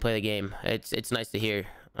themselves when they play the game. It's nice to hear.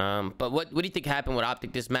 But what do you think happened with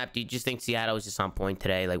Optic this map? Do you just think Seattle was just on point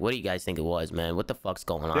today? Like, what do you guys think it was, man? What the fuck's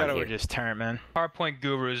going on Seattle here? were just turned, man. Hardpoint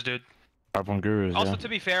gurus, dude. Hardpoint gurus. Also, to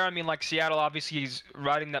be fair, I mean, like Seattle obviously is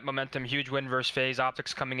riding that momentum. Huge win versus FaZe.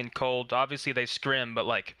 Optics coming in cold. Obviously they scrim, but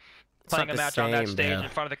like playing a match on that stage in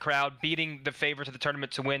front of the crowd, beating the favorites of the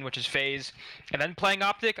tournament to win, which is FaZe, and then playing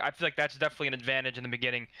Optic, I feel like that's definitely an advantage in the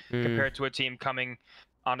beginning compared to a team coming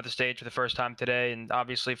onto the stage for the first time today, and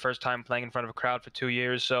obviously first time playing in front of a crowd for 2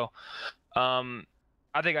 years. So I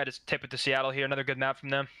think I just tip it to Seattle here. Another good map from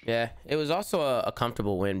them. Yeah, it was also a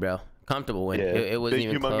comfortable win, bro. Comfortable win. Yeah, it wasn't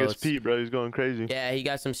even close. Pete, bro. He's going crazy. Yeah, he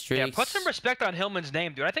got some streaks. Yeah, put some respect on Hillman's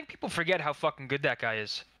name, dude. I think people forget how fucking good that guy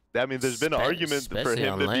is. I mean, there's been an argument for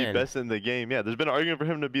him to be best in the game. Yeah, there's been an argument for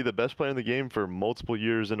him to be the best player in the game for multiple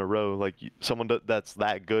years in a row. Like, someone that's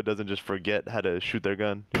that good doesn't just forget how to shoot their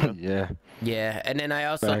gun. You know? Yeah. Yeah, and then I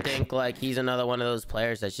also think, like, he's another one of those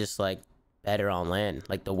players that's just, like, better on land,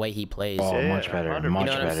 like the way he plays. Oh, yeah, much better. You know what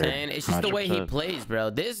I'm saying? It's just 100%. The way he plays, bro.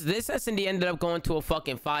 This S&D ended up going to a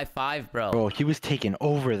fucking 5-5, bro. Bro, he was taking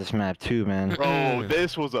over this map too, man. Bro,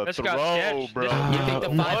 this was a throw, bro. You think the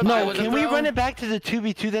 5-5 no, was a can we throw? run it back to the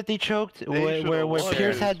 2v2 that they choked, where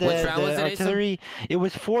Pierce had the artillery? It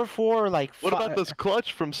was 4-4, like. What about this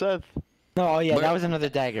clutch from Seth? No, yeah, that was another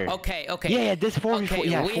dagger. Okay. Yeah, this 4v4.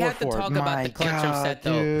 Yeah, we have to talk about the clutch from Seth,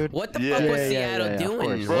 though. Dude. What the fuck was Seattle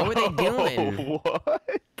doing? What were they doing?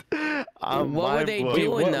 What were they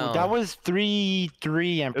doing, though? That was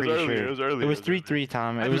 3-3, I'm pretty sure. It was early. It was 3-3,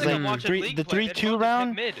 Tom. It was like the 3-2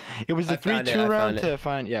 round. It was the 3-2 round to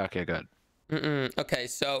find. Yeah, okay, good. Okay,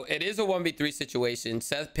 so it is a 1v3 situation.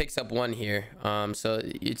 Seth picks up one here. So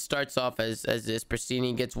it starts off as this.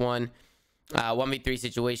 Pristini gets one. 1v3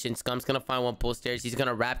 situation. Scum's gonna find one pool stairs. He's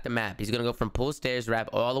gonna wrap the map. He's gonna go from pool stairs, wrap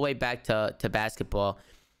all the way back to basketball.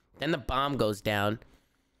 Then the bomb goes down.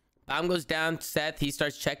 Bomb goes down. Seth, he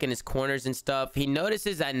starts checking his corners and stuff. He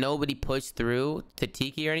notices that nobody pushed through to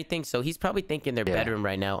Tiki or anything, so he's probably thinking their bedroom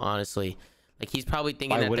right now, honestly. Like, he's probably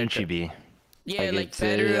thinking Why wouldn't she be? Yeah, like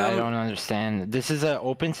bedroom. I don't understand. This is an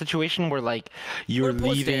open situation where, like, you're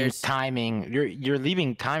leaving timing. You're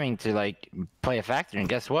leaving timing to, like, play a factor, and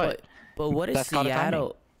guess what? But what is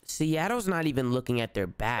Seattle? Seattle's not even looking at their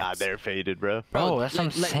backs. Nah, they're faded, bro. Bro, that's what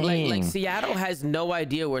I'm saying. Like Seattle has no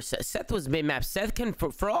idea where Seth was mid-map. Seth can,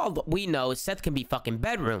 for all we know, Seth can be fucking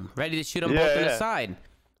bedroom, ready to shoot them both in the side.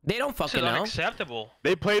 They don't fucking know. Unacceptable.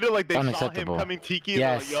 They played it like they saw him coming Tiki.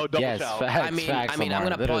 Yes, like, yo, double chow. Facts, I mean, I'm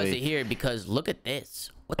gonna pause it here because look at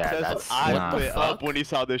this. What the fuck? I lit up when he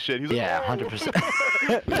saw this shit. He was like, 100%.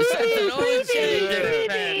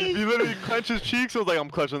 He literally clenched his cheeks. I was like, I'm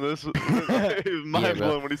clutching this. He was mind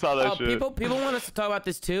blown when he saw that shit. People want us to talk about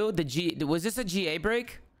this too. Was this a GA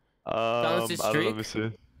break? I don't know. Let me see.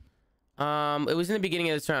 It was in the beginning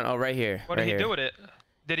of this round. Oh, right here. What did he do with it?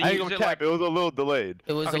 Did he use it like... It was a little delayed.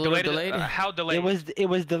 It was a little delayed? How delayed? It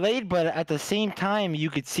was delayed, but at the same time, you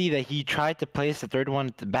could see that he tried to place the third one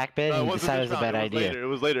at the back bed and decided it was a bad idea. It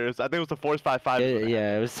was later. I think it was the force 5-5.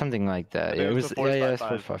 Yeah, it was something like that. It was force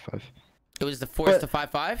 5-5. It was the force to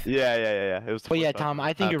 5-5? Yeah. It was the yeah, Tom,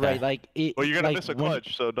 I think you're right. Like, well, you're gonna miss a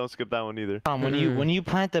clutch, so don't skip that one either. Tom, when you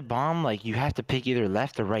plant the bomb, like, you have to pick either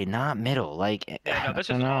left or right, not middle. Like, yeah, no, this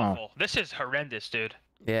is awful. This is horrendous, dude.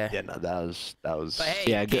 Yeah. Yeah, no, that was. But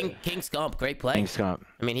hey, King Scump, great play. King Scump.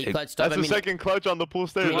 I mean, he clutched up. That's the second clutch on the pool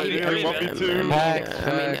stairs. I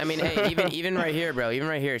mean, hey, even right here, bro. Even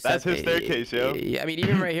right here. That's his staircase, yo. I mean,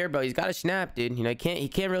 even right here, bro. He's got a snap, dude. You know, he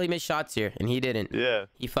can't really miss shots here, and he didn't. Yeah.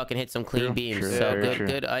 He fucking hit some clean beams. So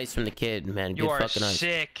good ice from the kid, man. Good fucking ice.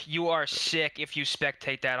 You are sick if you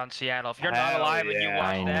spectate that on Seattle. If you're not alive and you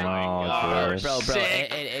watch that, bro.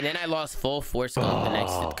 And then I lost full force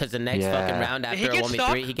the next fucking round after a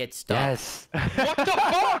 1v3, he gets stuck. Yes. What the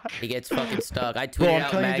fuck? He gets fucking stuck. I tweeted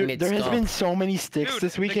out Magnet there has been so many sticks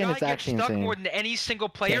this weekend. It's actually insane. More than any single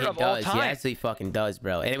player of all time. He actually fucking does,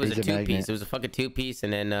 bro. And it was a two-piece. It was a fucking two-piece,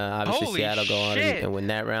 and then obviously Seattle go on and win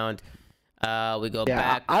that round. We go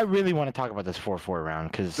back. I really want to talk about this 4-4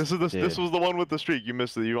 round because this was the one with the streak. You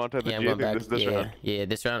missed it. You want to have the GA thing this round. Yeah,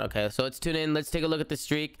 this round. Okay, so let's tune in. Let's take a look at the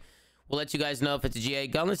streak. We'll let you guys know if it's a GA.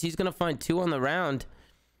 Gunless, he's gonna find 2 on the round.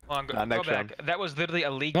 Go back. That was literally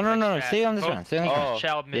a leak. No. Stay on this round. Stay on this round.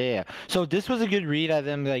 Child mid. Yeah. So this was a good read at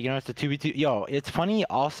them. Like, it's a 2v2. Yo, it's funny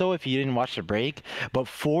also if you didn't watch the break, but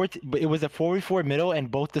it was a 4v4 middle,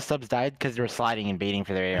 and both the subs died because they were sliding and baiting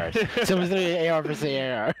for their ARs. So it was literally AR versus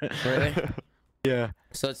AR. Really? Yeah.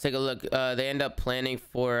 So let's take a look. They end up planning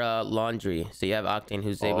for laundry. So you have Octane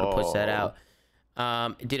who's able to push that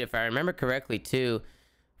out. Dude, if I remember correctly too,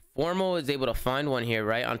 Formal is able to find one here,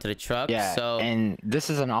 right, onto the truck. Yeah, so, and this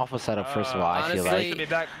is an awful setup, first of all, I feel like.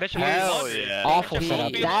 Hell yeah. Awful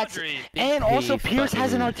setup. And also, Pierce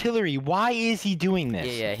has an artillery. Why is he doing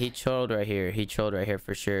this? Yeah, he trolled right here. He trolled right here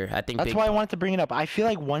for sure. I think that's why I wanted to bring it up. I feel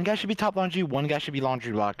like one guy should be top laundry, one guy should be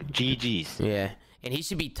laundry block. GG's. Yeah. And he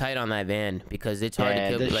should be tight on that van because it's hard to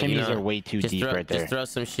kill. The shimmies are way too deep right there. Just throw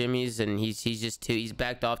some shimmies, and he's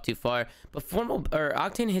backed off too far. But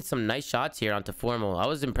Octane hit some nice shots here onto Formal. I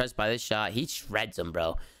was impressed by this shot. He shreds him,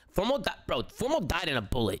 bro. Formal died in a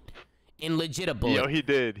bullet, in legit a bullet. Yo, he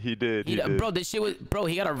did. Bro, this shit was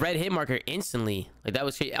he got a red hit marker instantly. Like that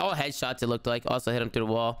was crazy. All headshots it looked like. Also hit him through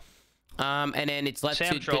the wall. And then it's left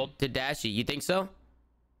to Dashy. You think so?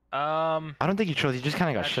 I don't think he trolled. He just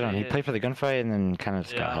kind of got shit on. He played for the gunfight and then kind of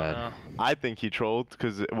just got hit. I think he trolled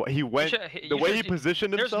because he went the way he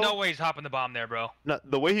positioned himself. There's no way he's hopping the bomb there, bro. No,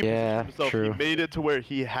 the way he positioned himself, he made it to where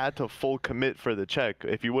he had to full commit for the check.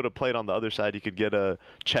 If he would have played on the other side, he could get a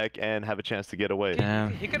check and have a chance to get away.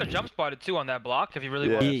 He could have jump spotted too on that block if he really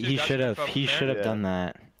wanted to. He should have. He should have done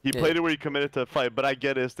that. He played it where he committed to fight, but I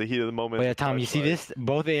get it's the heat of the moment. Wait, Tom, you see this?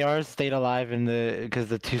 Both ARs stayed alive in because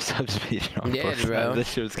the two subs beat on both bro.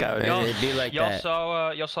 This shit was kind It'd be like y'all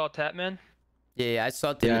saw Tatman? Yeah, I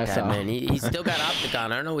saw Tatman. He still got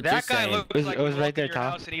Opticon. I don't know what that guy looked like it was right there,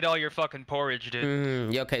 Tom. And eat all your fucking porridge,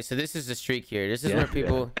 dude. Yeah, okay, so this is the streak here. This is where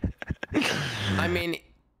people. I mean,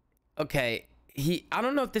 okay. I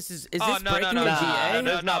don't know if this is this breaking the GA?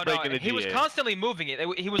 No, not breaking the GA. He was constantly moving it.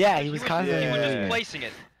 He was constantly. He was just placing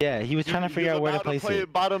it. Yeah, he was trying to figure out where to place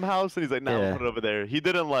it. Bottom house, and he's like, "Nah, I'll put it over there." He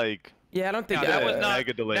didn't like. Yeah, I don't think that was not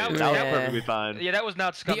mega delay. That was perfectly fine. Yeah, that was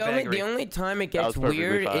not scumbaggery. The only time it gets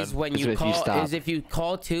weird is when you if you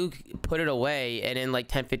call two, put it away, and then like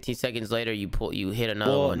 10-15 seconds later you hit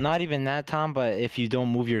another one. Well, not even that, Tom, but if you don't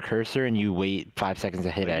move your cursor and you wait 5 seconds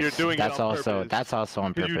to hit X, that's also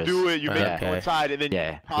on purpose. You do it, you make it one side, and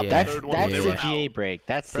then pop the third one. That's the GA break.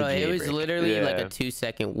 That's the GA break. It was literally like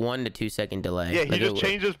a 1 to 2 second delay. Yeah, he just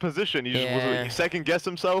changed his position. He just second guessed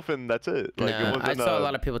himself, and that's it. Like, I saw a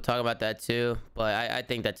lot of people talk about that too. But I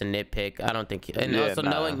think that's a nitpick. I don't think. And also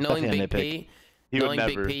knowing Big P, he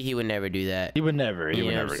would never do that. He would never. He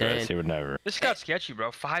would never, guys. He would never. This got sketchy, bro.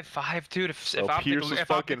 5-5, dude. If Pierce was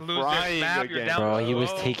fucking frying again, bro. He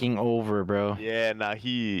was taking over, bro. Yeah, nah.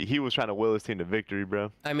 He was trying to will his team to victory,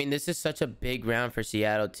 bro. I mean, this is such a big round for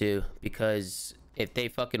Seattle too, because if they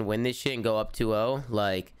fucking win this shit and go up 2-0,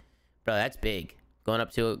 like, bro, that's big. Going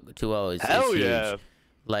up 2-0 is huge.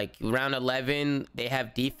 Like round 11, they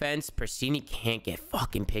have defense. Persini can't get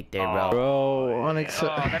fucking picked there, bro.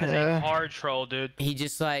 That is a hard troll, dude. He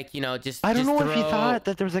just like I don't know if he thought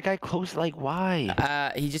that there was a guy close. Like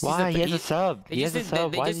why? He just why he has a sub. He has a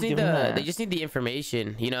sub. Why is he doing that? They just need the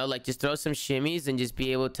information, like just throw some shimmies and just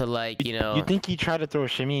be able to like You think he tried to throw a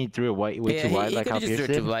shimmy through it way too wide, like how Pierce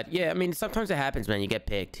did? Yeah, I mean sometimes it happens, man. You get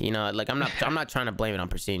picked. Like I'm not trying to blame it on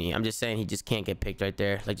Persini. I'm just saying he just can't get picked right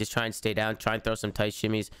there. Like just try and stay down. Try and throw some tight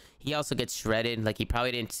shimmies. He also gets shredded. Like he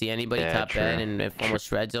probably didn't see anybody top end and Formal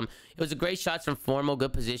shreds him. It was a great shot from Formal,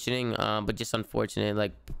 good positioning, but just unfortunate.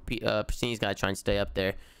 Like Persini's got to try and stay up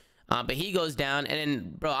there. But he goes down, and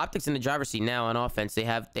then bro, Optic's in the driver's seat now on offense. They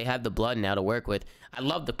have the blood now to work with. I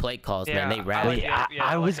love the play calls, man. They rally.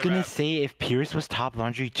 I was gonna say if Pierce was top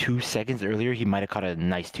laundry 2 seconds earlier, he might have caught a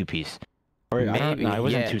nice 2-piece. Or maybe, no, it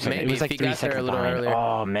wasn't 2 seconds. It was like 3 seconds behind.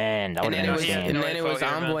 Oh man, that would have been insane. And then it was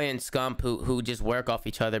Envoy and Scump who just work off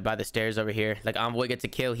each other by the stairs over here. Like Envoy gets a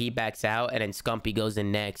kill, he backs out, and then Scumpy goes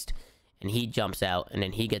in next, and he jumps out, and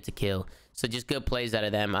then he gets a kill. So just good plays out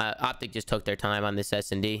of them. Optic just took their time on this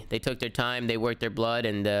S&D. They took their time, they worked their blood,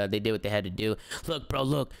 and they did what they had to do. Look, bro,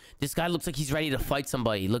 look. This guy looks like he's ready to fight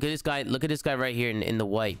somebody. Look at this guy. Look at this guy right here in the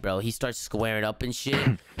white, bro. He starts squaring up and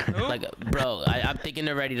shit. Like, bro, I'm thinking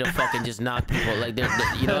they're ready to fucking just knock people. Like,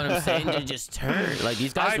 you know what I'm saying? They just turn. Like,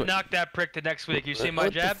 these guys. I'd knock that prick to next week. You see my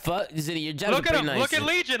jab? What the fuck? Your jab look at him. Nice. Look at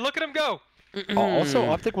Legion. Look at him go. Also,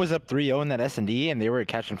 Optic was up 3-0 in that S&D, and they were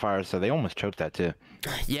catching fire, so they almost choked that too.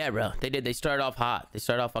 Yeah, bro. They did. They started off hot. They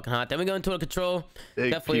started off fucking hot. Then we go into a control.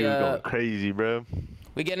 Definitely going crazy, bro.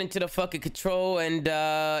 We get into the fucking control, and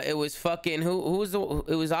it was fucking who was the?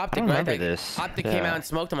 It was Optic, I right? remember this. Optic came out and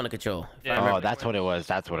smoked him on the control. Yeah, oh, that's what it was.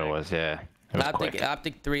 That's what it was. Yeah.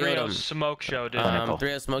 Optic 3-0 smoke show, dude.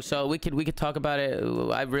 3-0 smoke show. We could talk about it.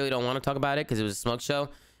 I really don't want to talk about it because it was a smoke show.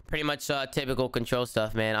 Pretty much typical control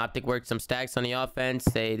stuff, man. Optic worked some stacks on the offense.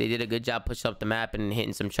 They did a good job pushing up the map and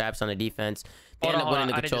hitting some traps on the defense. They ended up winning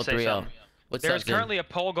the control 3-0. There's currently a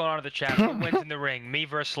poll going on in the chat. Who wins in the ring, me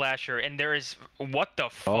versus Slasher? And there is what the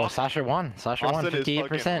fuck? Oh, Slasher won. Slasher won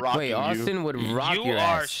 58%. Wait, Austin would rock your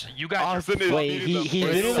ass. You guys. Wait, he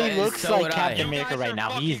literally looks like Captain America right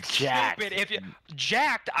now. He's jacked. If you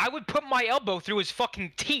jacked, I would put my elbow through his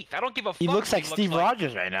fucking teeth. I don't give a fuck. He looks like Steve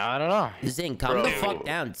Rogers right now. I don't know. Zing, calm the fuck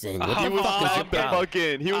down, Zing. What He the was fuck is your problem?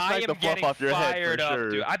 he was smack the fluff off your head for sure.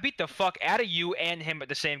 Dude. I beat the fuck out of you and him at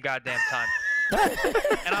the same goddamn time.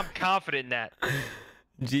 And I'm confident in that.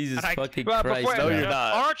 Jesus fucking Christ. No, you're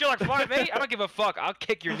not. Aren't you like 5'8"? I don't give a fuck. I'll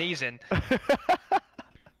kick your knees in.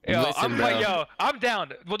 Listen, I'm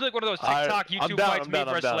down. We'll do like one of those TikTok, YouTube fights, me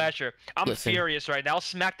versus Slasher. I'm furious right now. I'll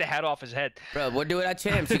smack the head off his head. Bro, we'll do it at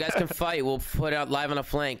champs. You guys can fight. We'll put it out live on a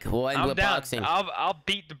flank. We'll end with boxing. I'll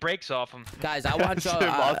beat the brakes off him. Guys, I want y'all.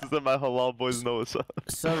 My halal boys know what's up.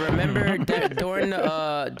 So remember during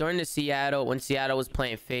the Seattle, when Seattle was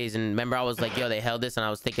playing FaZe, and remember I was like, yo, they held this, and I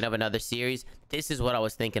was thinking of another series. This is what I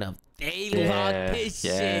was thinking of. They locked this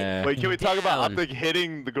shit. Wait, can we talk about Optic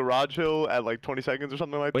hitting the garage hill at like 20 seconds or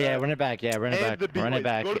something like that? Yeah, run it back. Yeah, run it back. Run it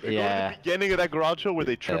back. Go to the beginning of that garage hill where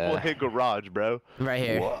they triple hit garage, bro. Right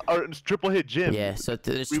here. Or triple hit gym. Yeah, so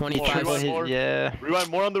there's 25. Rewind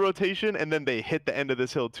more on the rotation, and then they hit the end of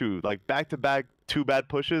this hill too. Like back to back, 2 bad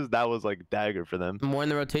pushes. That was like dagger for them. More in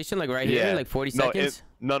the rotation, like right here, like 40 seconds.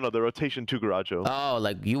 No, the rotation to garage hill. Oh,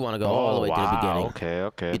 like you want to go all the way to the beginning.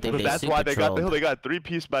 Okay. But that's why they got the hill. They got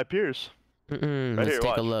 3-piece by Pierce. Let's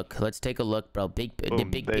take a look. Let's take a look, bro. Big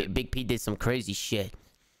P did some crazy shit.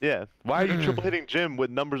 Yeah. Why are you triple hitting Jim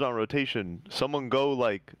with numbers on rotation? Someone go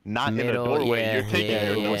like not in a doorway. You're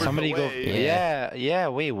taking your somebody away. go. Yeah.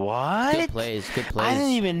 Wait, what? Good plays. I didn't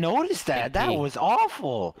even notice that. That was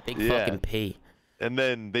awful. Big fucking P. And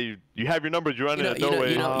then you have your numbers. You run in a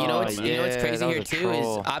doorway. You know what's crazy here too is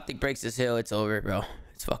Optic breaks this hill. It's over, bro.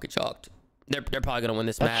 It's fucking chalked. They're probably gonna win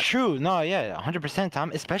this map. That's true. No, yeah, 100%,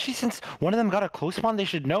 Tom. Especially since one of them got a close spawn, they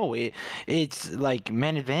should know it's like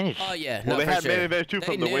man advantage. Oh yeah. Well, they had man advantage too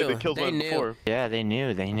from the way the kills went before. Yeah, they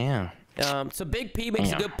knew. So Big P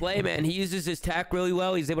makes a good play, man. He uses his tack really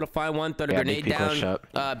well. He's able to find one, throw a grenade down.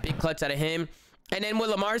 Big clutch out of him. And then what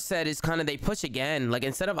Lamar said is kind of they push again. Like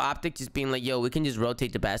instead of Optic just being like, yo, we can just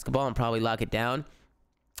rotate the basketball and probably lock it down.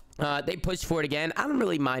 They push for it again. I don't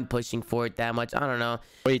really mind pushing for it that much. I don't know.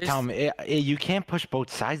 Wait, Tom, you can't push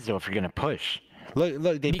both sides though if you're gonna push.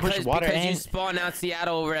 Look, they push water because you spawn out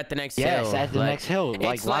Seattle over at the next hill. Yes, at the next hill.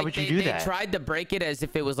 Like, why would you do that? They tried to break it as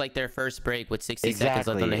if it was like their first break with 60 seconds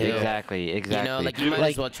left on the hill. Exactly. You know, like you might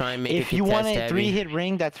as well try and make it If you want a 3-hit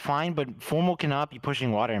ring, that's fine, but Formal cannot be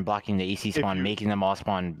pushing water and blocking the AC spawn, making them all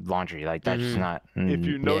spawn laundry. Like, that's just not... If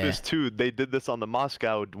you notice, too, they did this on the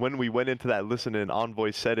Moscow. When we went into that listening,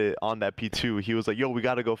 Envoy said it on that P2. He was like, yo, we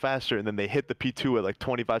got to go faster. And then they hit the P2 at like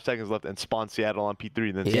 25 seconds left and spawned Seattle on P3.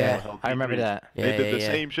 And then Seattle I remember that. They did the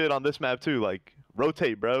same shit on this map too, like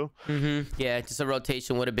rotate, bro. Yeah, just a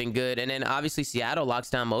rotation would have been good. And then obviously Seattle locks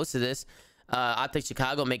down most of this. I think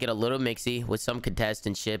Chicago make it a little mixy with some contest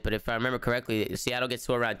and shit, but if I remember correctly, Seattle gets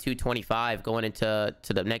to around 225 going into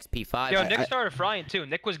the next P5. Yo, Nick started frying too.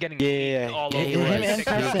 Nick was getting all over. Him and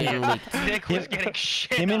Preston. Nick was getting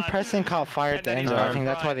shit. Him and Preston caught fire at the end. I think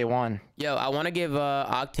that's why they won. Yo, I want to give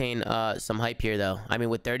Octane some hype here though. I mean,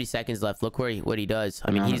 with 30 seconds left, look what he does.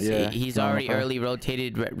 I mean, he's already early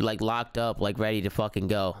rotated, like locked up, like ready to fucking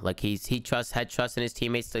go. Like he had trust in his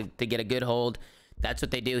teammates to get a good hold. That's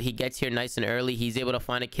what they do. He gets here nice and early. He's able to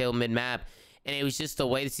find a kill mid-map. And it was just the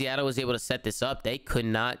way that Seattle was able to set this up. They could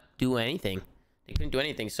not do anything. They couldn't do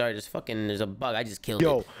anything. Sorry, just fucking, there's a bug. I just killed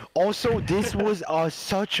it. Also, this was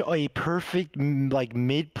such a perfect, like,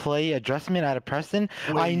 mid-play adjustment out of Preston.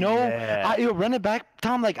 I know, run it back,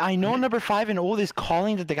 Tom. Like, I know number 5 and old is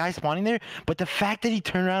calling that the guy's spawning there, but the fact that he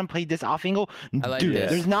turned around and played this off angle, dude,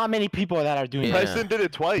 there's not many people that are doing that. Preston did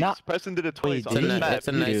it twice. Preston did it twice. That's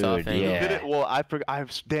a nice off angle. Did it, well,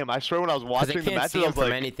 damn, I swear when I was watching the match, I was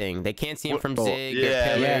like, anything. They can't see him from Zig or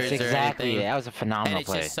pillars or anything. That was a phenomenal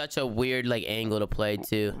play. And it's just such a weird, like, angle to play,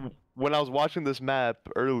 too. When I was watching this map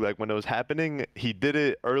early, like when it was happening, he did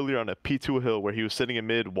it earlier on a P2 hill where he was sitting in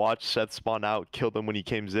mid, watched Seth spawn out, killed him when he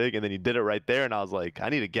came Zig, and then he did it right there. And I was like, I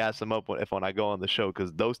need to gas him up when I go on the show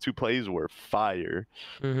because those 2 plays were fire.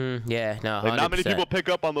 Yeah, no, 100%. Like not many people pick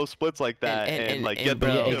up on those splits like that and like get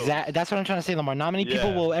the exactly. That's what I'm trying to say, Lamar. Not many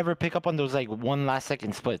people will ever pick up on those like 1 last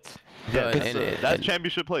second splits. Yeah, that's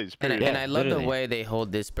championship plays. And I love the way they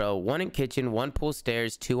hold this, bro. 1 in kitchen, 1 pool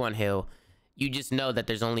stairs, 2 on hill. you just know that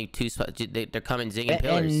there's only 2 spots. They're coming zigging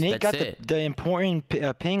pillars. And Nick That's got it. the important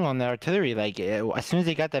ping on the artillery. Like as soon as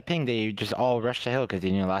they got that ping, they just all rushed the hill because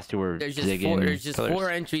they knew the last 2 were There's just zigging. there's just pillars.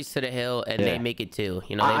 4 entries to the hill, and they make it 2.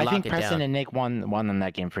 You know, they I lock think it Preston down. and Nick won on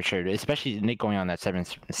that game for sure. Especially Nick going on that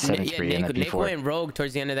 7-3 in that Nick P4. went rogue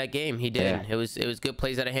towards the end of that game. He did. Yeah. It was good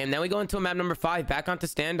plays out of him. Then we go into map number 5, back onto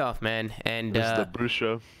standoff, man. And this is the Bruce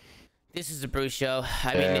show. This is a Bruce show.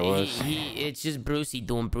 I mean, it's just Brucey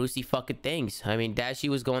doing Brucey fucking things. I mean, Dashy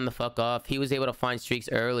was going the fuck off. He was able to find streaks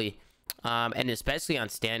early, and especially on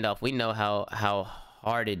standoff. We know how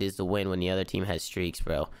hard it is to win when the other team has streaks,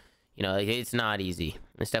 bro. You know, it's not easy.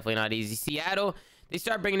 It's definitely not easy. Seattle, they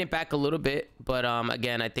start bringing it back a little bit, but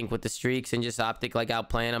again, I think with the streaks and just Optic like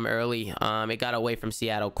outplaying them early, it got away from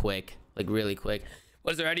Seattle quick, like really quick.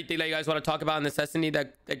 Was there anything that you guys want to talk about in Necessity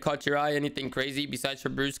that caught your eye? Anything crazy besides for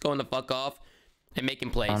Bruce going the fuck off and making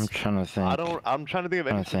plays? I'm trying to think. I'm trying to think of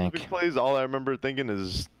any specific plays. All I remember thinking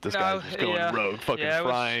is this guy's just going rogue, fucking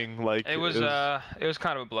frying. Like it was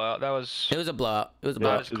kind of a blowout. It was a blowout. It was a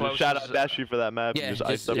blowout. Shout out Dashy for that map. Yeah, just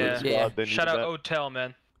iced up his squad. Shout out Otel,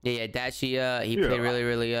 man. Yeah, Dashy, he played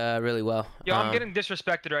really well. Yo, I'm getting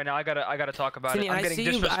disrespected right now. I gotta talk about it. I'm getting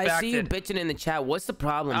disrespected. I see you bitching in the chat. What's the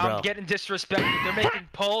problem, bro? I'm getting disrespected. They're making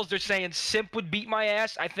polls. They're saying Simp would beat my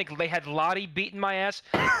ass. I think they had Lottie beating my ass.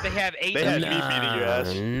 They have AW. They had me beating your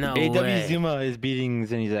ass. No AW way. ZooMaa is beating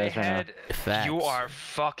Zinny's ass right now. Facts. You are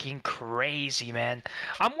fucking crazy, man.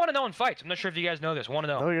 I'm 1-0 in fights. I'm not sure if you guys know this. 1-0.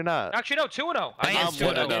 No, you're not. Actually, no, 2-0. I am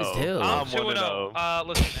 2-0. I'm 2-0.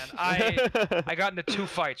 Listen, man. I got into 2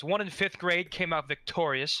 fights. One in 5th grade, came out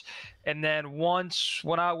victorious, and then once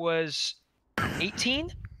when I was 18,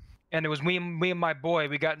 and it was me and my boy.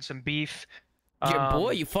 We got in some beef. Your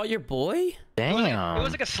boy? You fought your boy? Damn. It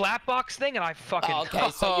was like a slap box thing, and I fucking. Oh, okay,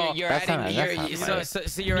 so you're adding.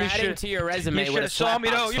 So you're adding to your resume with a slap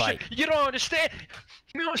box fight. You don't understand.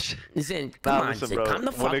 Listen, come on, listen, bro. calm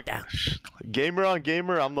the fuck down. Gamer on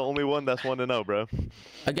gamer, I'm the only one that's 1-0, bro.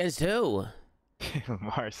 Against who?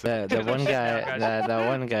 The one guy, that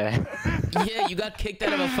one guy. Yeah, you got kicked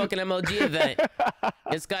out of a fucking MLG event.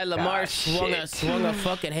 This guy Lamar swung a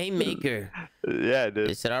fucking haymaker. Yeah, dude.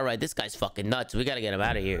 They said, "All right, this guy's fucking nuts. We gotta get him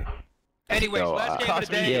out of here." Anyways, last game of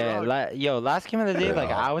the day. Yeah, last game of the day, like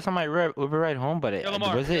I was on my Uber ride home, but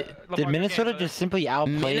did Minnesota just simply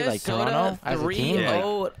outplay like Toronto as a team?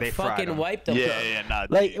 3-0 They fucking wiped them.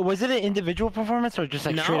 Like, was it an individual performance or just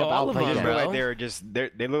like straight up outplayed them? Like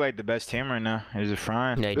they look like the best team right now. They're just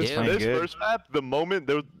frying. They do. This first map,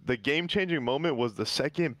 the game-changing moment was the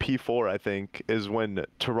second P4. I think is when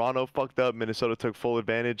Toronto fucked up. Minnesota took full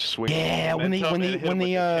advantage. Swinging. Yeah, when they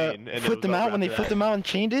flipped them out, and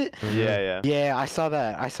chained it. Yeah, I saw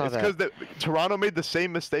that. It's because Toronto made the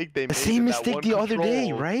same mistake they made. The same mistake the other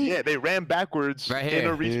day, right? Yeah, they ran backwards in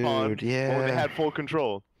a respawn when they had full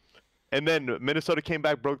control. And then Minnesota came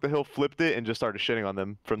back, broke the hill, flipped it, and just started shitting on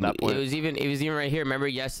them from that point. It was even right here. Remember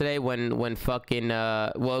yesterday when fucking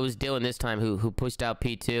well, it was Dylan this time who pushed out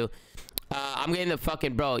P2. I'm getting the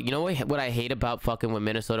fucking bro. You know what I hate about fucking when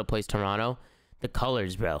Minnesota plays Toronto? The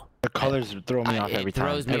colors, bro. The colors throw me off every time.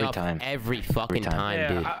 It throws me off every fucking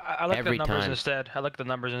time, dude. I like the numbers instead. I like the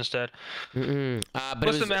numbers instead. But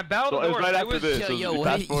listen, man, Battle of the North. Right after this. What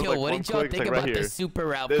did y'all think about the super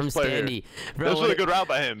route from Standy? Bro, this was a good route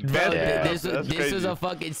by him. Bro, this was a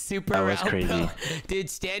fucking super route. That was crazy. Dude,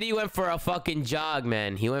 Standy went for a fucking jog,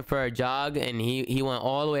 man. He went for a jog, and he went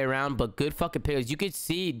all the way around, but good fucking picks. You could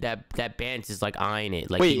see that Bance is like eyeing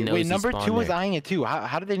it. Like, wait, number 2 was eyeing it too.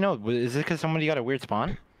 How did they know? Is it because somebody got a weird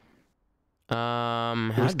spawn? How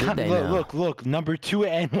did they know? Look, number 2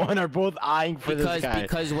 and 1 are both eyeing for this guy.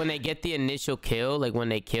 Because when they get the initial kill, like when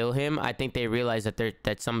they kill him, I think they realize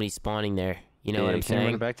that somebody's spawning there. You know what I'm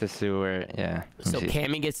saying? Back to sewer, yeah. So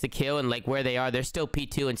Cammy gets the kill, and like where they are, they're still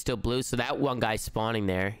P2 and still blue. So that one guy's spawning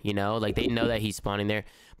there. You know, like they know that he's spawning there.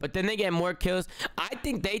 But then they get more kills. I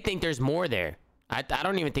think they think there's more there. I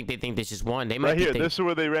don't even think they think there's just one. They might right here. This is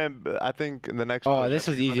where they ran. I think in the next. Oh, this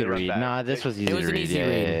was easy to read. Nah, this was easy to read. It was an easy read.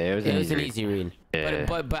 It was an easy read. Yeah.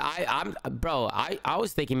 But I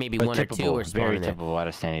was thinking maybe one or two were spawning very there. typical out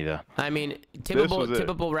of Standy though. I mean, typical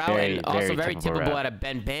route, and also very typical out of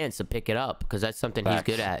Ben Bance to pick it up, because that's something he's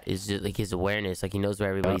good at. Is just like his awareness, like he knows where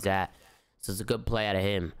everybody's at. So it's a good play out of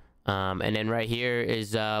him. And then right here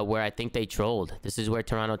is where I think they trolled. This is where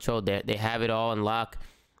Toronto trolled. They have it all in lock.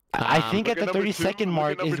 I think at the 30-second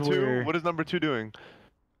mark is where. What is number 2 doing?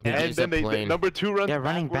 And then they number 2 runs. Yeah,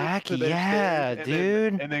 running back. To Yeah,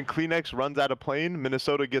 dude. And then Kleenex runs out of plane.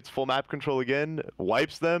 Minnesota gets full map control again.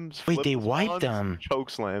 Wipes them. Wait, they wiped them. Choke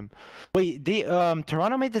slam. Wait, they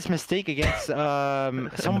Toronto made this mistake against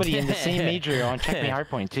somebody in the same major on Checkmate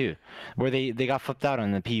Hardpoint too, where they got flipped out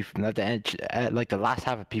on the P at the edge at like the last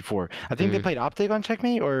half of P4. I think they played Optic on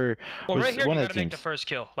Checkmate or well, was right here one you of the gotta make teams. the first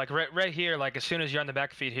kill. Like right here, like as soon as you're on the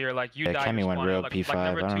back feed here, like you Yeah, die. Kemi went real like, P5. Like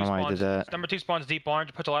I don't know why he did that. Number 2 spawns deep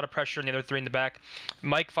orange, puts a lot of pressure on the other 3 in the back.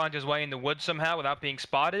 Mike finds his way in the woods somehow without being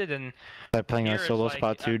spotted, and By playing a solo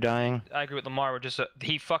spot too, dying. I agree with Lamar. We're just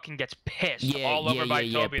he fucking gets pissed all over by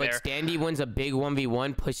Toby but there. Standy wins a big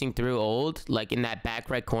 1v1 pushing through old, like in that back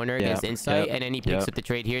right corner against Insight, and then he picks up the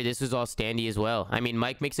trade here. This was all Standy as well. I mean,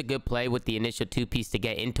 Mike makes a good play with the initial 2-piece to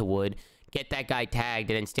get into wood, get that guy tagged,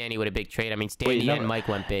 and then Standy with a big trade. I mean, Standy and Mike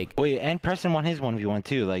went big. Wait, and Preston won his 1v1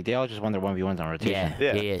 too. Like they all just won their 1v1s on rotation.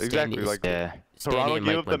 Yeah, exactly. Standy, Like Toronto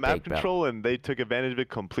gave up the map control, and they took advantage of it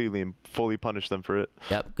completely and fully punished them for it.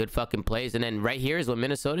 Yep, good fucking plays. And then right here is what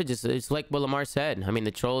Minnesota it's like what Lamar said. I mean,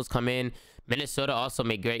 the trolls come in. Minnesota also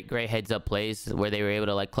made great heads-up plays where they were able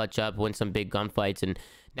to like clutch up, win some big gunfights, and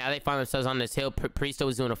now they find themselves on this hill. Priesta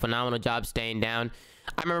was doing a phenomenal job staying down.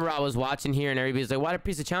 I remember I was watching here and everybody's like, why did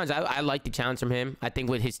Priesta challenge? I like the challenge from him. I think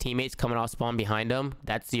with his teammates coming off spawn behind him,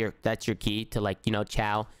 that's your key to, like, you know,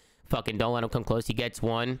 chow. Fucking don't let him come close. He gets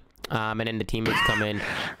one. And then the teammates come in,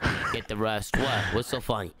 get the rest. What's so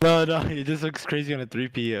funny? No, it just looks crazy on a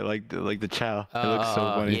 3P, like the chow. It looks so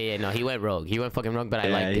funny. Yeah, no, he went rogue. He went fucking rogue, but I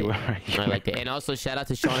liked it. I liked it. And also, shout out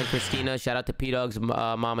to Sean and Christina. Shout out to P-Dog's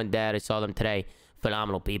mom and dad. I saw them today.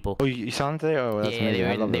 Phenomenal people. Oh, you saw them today? Oh, that's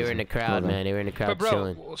amazing. They were in the crowd, man. They were in the crowd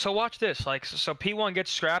chilling. So watch this. Like, so P1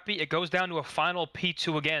 gets scrappy. It goes down to a final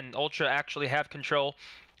P2 again. Ultra actually have control.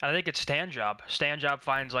 I think it's Stanjob. Stanjob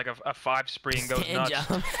finds like a 5 spree and goes nuts.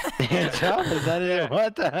 Stanjob? Is that it?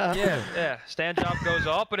 What the hell? Yeah. Stanjob goes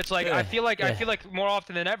off, but it's like I feel like more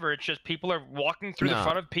often than ever, it's just people are walking through the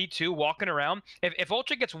front of P2, walking around. If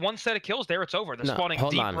Ultra gets one set of kills there, it's over. They're spawning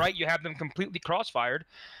deep right. You have them completely crossfired.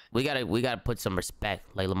 We gotta put some respect,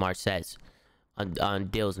 like Lamar says, on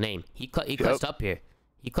Dill's name. He clutched up here.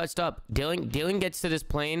 He clutched up. Dylan gets to this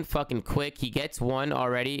plane fucking quick. He gets one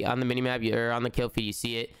already on the minimap or on the kill feed. You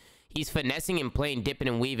see it. He's finessing in plane, dipping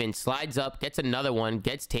and weaving, slides up, gets another one,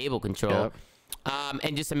 gets table control.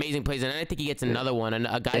 And just amazing plays. And then I think he gets another one. And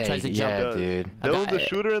a guy tries to jump. Dude. Dylan's the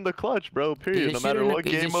shooter in the clutch, bro. Period. No matter what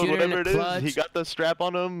game mode, whatever it is, he got the strap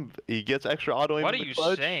on him. He gets extra auto aim. What are you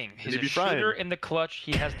saying? He's a shooter in the clutch.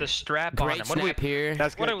 He has the strap on him. Great snap here.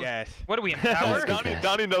 That's good gas. What are we in power?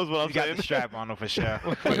 Donnie knows what I'm saying. He got the strap on him for sure.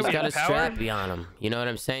 He's got a strap on him. You know what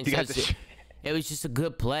I'm saying? It was just a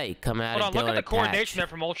good play coming out of Dylan. Look at the coordination there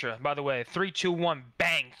from Ultra, by the way. 3, 2, 1,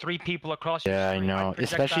 bang. 3 people across your screen. Yeah, I know.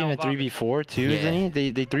 Especially in a 3v4 too, isn't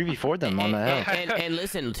he? They 3v4'd them on the hill. And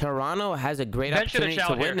listen, Toronto has a great opportunity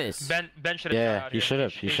to win this. Ben should have he should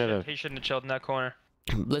have. He shouldn't have chilled in that corner.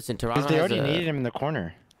 Listen, Toronto they already needed him in the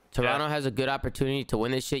corner. Toronto has a good opportunity to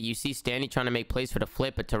win this shit. You see Standy trying to make plays for the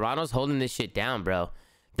flip, but Toronto's holding this shit down, bro.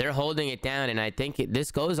 They're holding it down, and I think this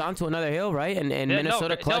goes on to another hill, right? And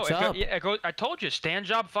Minnesota clutch up. I told you,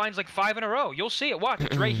 Stanjob finds like 5 in a row. You'll see it. Watch.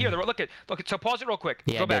 It's right here. Look at. So pause it real quick.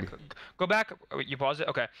 Yeah, Go back. You pause it.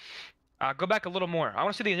 Okay. Go back a little more. I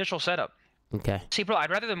want to see the initial setup. Okay. See, bro, I'd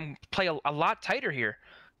rather them play a lot tighter here.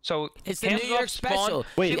 So it's the New York special.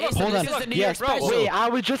 Wait, hold on. Yes, wait, I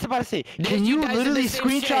was just about to say, can you literally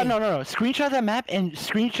screenshot? No. Screenshot that map and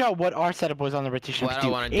screenshot what our setup was on the rotation.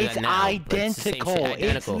 It's identical.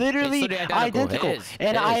 It's literally identical.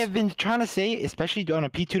 And I have been trying to say, especially on a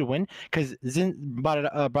P2 to win, because Zin brought it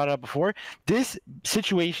up before. This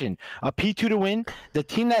situation, a P2 to win, the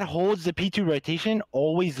team that holds the P2 rotation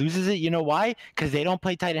always loses it. You know why? Because they don't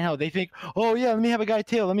play tight and hell. They think, oh yeah, let me have a guy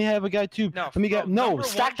tail. Let me have a guy tube.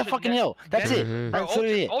 Stack the fucking hill. That's it. That's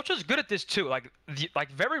literally it. Ultra's good at this too. Like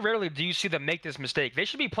very rarely do you see them make this mistake. They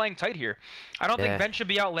should be playing tight here. I don't think Ben should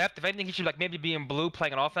be out left. If anything, he should like maybe be in blue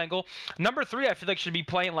playing an off angle. Number 3, I feel like should be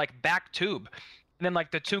playing like back tube. And then like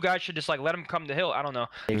the 2 guys should just like let him come to hill. I don't know.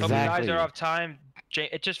 Exactly. So guys are off time.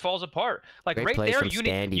 It just falls apart. Like right there, you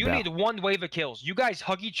need one wave of kills. You guys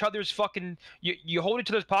hug each other's fucking. You hold each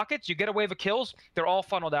other's pockets. You get a wave of kills. They're all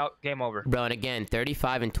funneled out. Game over. Bro, and again,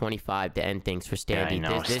 35 and 25 to end things for Standy. Yeah,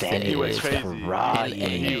 I know. Standy was crazy.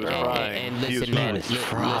 And listen,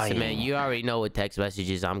 man. You already know what text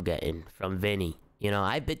messages I'm getting from Vinny. You know,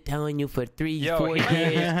 I've been telling you for 3-4 years.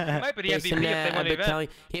 He might be the MVP if they win the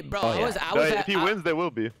event. Bro, if he wins, there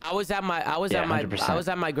will be. I was at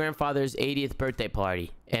my grandfather's 80th birthday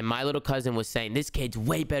party, And my little cousin was saying, this kid's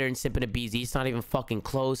way better than Simpin and BZ. He's not even fucking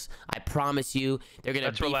close. I promise you, they're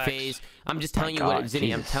gonna beat FaZe. I'm just telling you what,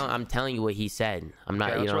 Zinni. I'm telling you what he said. I'm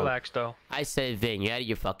not, you know. Relax, though. I said, Vin, you're out of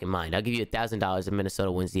your fucking mind. I'll give you $1,000 if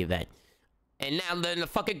Minnesota wins the event. And now they're in the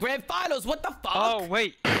fucking grand finals. What the fuck? Oh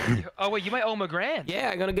wait, you might owe him $1,000.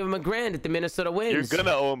 Yeah, I'm gonna give him $1,000 if the Minnesota wins. You're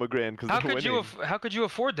gonna owe him $1,000 because how could you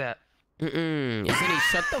afford that? Zinni,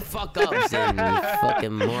 shut the fuck up, Zinni, you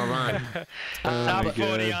fucking moron. Top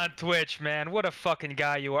 40 on Twitch, man. What a fucking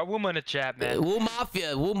guy you are. Woman in the chat, man. Woo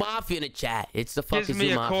Mafia in the chat. It's the fucking Gives me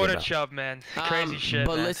ZooMaa, a quarter bro. chub, man. Crazy shit,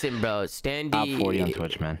 but man. listen, bro, Standy. Top 40 on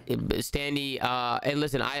Twitch, man. Standy, and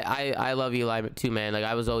listen, I love Eli too, man. Like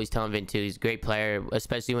I was always telling Vin too, he's a great player,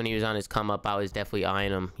 especially when he was on his come up. I was definitely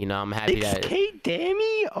eyeing him. You know, I'm happy that. 6K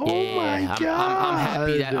Dammy? Oh my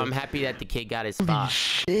god. I'm happy that the kid got his spot.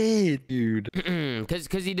 Shit, dude.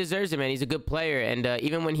 Because he deserves it, man. He's a good player, and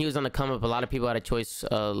even when he was on the come up, a lot of people had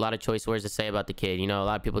a lot of choice words to say about the kid. You know, a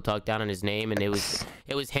lot of people talked down on his name, and it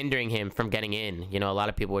was hindering him from getting in. You know, a lot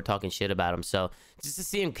of people were talking shit about him. So just to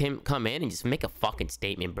see him come in and just make a fucking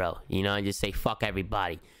statement, bro. You know, and just say fuck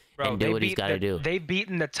everybody. Bro, and do what he's got to do. They've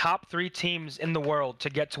beaten the top 3 teams in the world to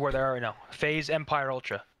get to where they are right now. FaZe, Empire,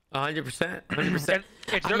 Ultra. 100%. 100%.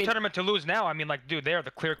 It's their tournament to lose now. I mean, like, dude, they are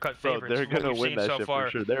the clear-cut favorites. Bro, they're gonna win that shit for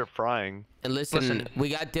sure. They're frying. And listen, we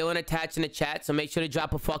got Dylan attached in the chat, so make sure to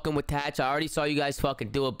drop a fucking attach. I already saw you guys fucking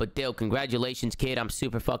do it, but Dylan, congratulations, kid. I'm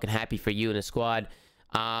super fucking happy for you and the squad.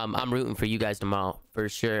 I'm rooting for you guys tomorrow for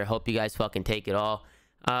sure. Hope you guys fucking take it all.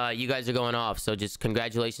 You guys are going off, so just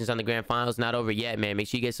congratulations on the grand finals. Not over yet, man. Make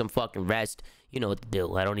sure you get some fucking rest. You know what to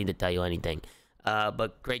do. I don't need to tell you anything.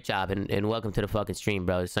 But great job and welcome to the fucking stream,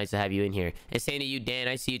 bro. It's nice to have you in here. And saying to you, Dan,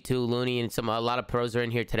 I see you too, Looney, and a lot of pros are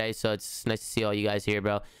in here today, so it's nice to see all you guys here,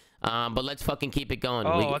 bro. But let's fucking keep it going.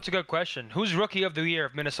 Oh, that's a good question. Who's rookie of the year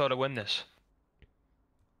if Minnesota win this?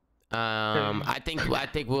 I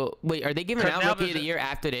think we'll wait. Are they giving out rookie of the year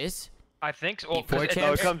after this? I think so. Well,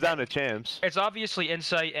 it comes down to champs. It's obviously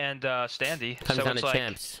Insight and Standy. Comes down to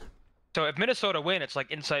champs. So if Minnesota win, it's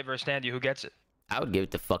like Insight versus Standy. Who gets it? I would give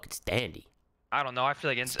it to fucking Standy. I don't know. I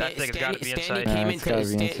feel like it's got to be Insight.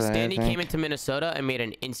 Standy came into Minnesota and made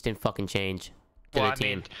an instant fucking change to the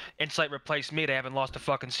team. Mean, Insight replaced me. They haven't lost a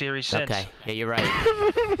fucking series since. Okay. Yeah, you're right.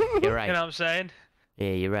 You're right. You know what I'm saying?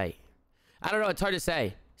 Yeah, you're right. I don't know. It's hard to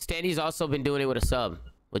say. Standy's also been doing it with a sub,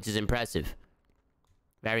 which is impressive.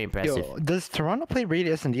 Very impressive. Yo, does Toronto play Raid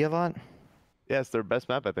S&D a lot? Yeah, it's their best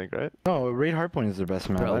map, I think, right? No, Raid Hardpoint is their best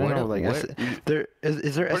map. Bro, I don't know, like, is there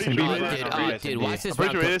S&D? Dude, watch this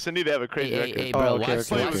round. S&D, they have a crazy record. Hey, bro, watch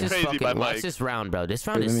this round, bro. This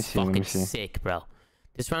round is fucking sick, bro.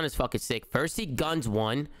 This round is fucking sick. First, he guns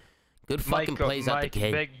one. Good fucking plays out the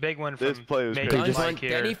kid. Big one from this play was guns one.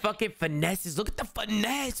 Then he fucking finesses. Look at the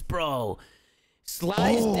finesse, bro.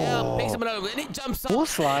 Slides down, picks up another, then he jumps up,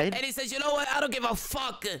 and he says, you know what, I don't give a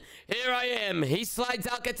fuck, here I am. He slides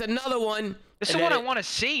out, gets another one. This is what I want to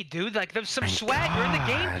see, dude. Like, there's some swagger in the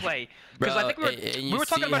gameplay. Because I think we were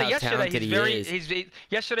talking about it yesterday.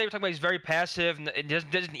 Yesterday we were talking about he's very passive and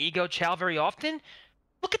doesn't ego chow very often.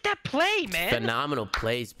 Look at that play, man. Phenomenal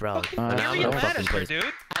plays, bro. Phenomenal fucking plays. Dude.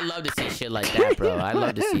 I love to see shit like that, bro. I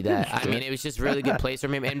love to see that. I mean, it was just really good plays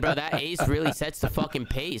from him. And, bro, that ace really sets the fucking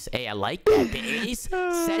pace. Hey, I like that. The ace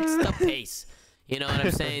sets the pace. You know what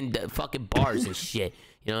I'm saying? The fucking bars and shit.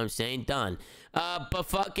 You know what I'm saying? Done. But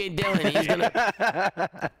fucking Dylan, he's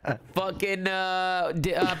gonna fucking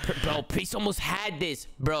bro, Priest almost had this,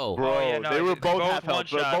 bro. They were both half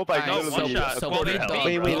health. Both like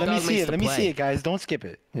Wait, let me see it. Let me see it, guys. Don't skip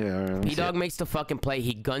it. Yeah. P-Dog makes the fucking play.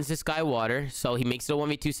 He guns this guy water, so he makes it a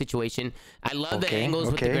 1v2 situation. I love the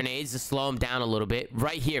angles with the grenades to slow him down a little bit.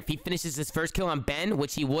 Right here, if he finishes his first kill on Ben,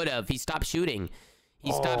 which he would have, he stopped shooting.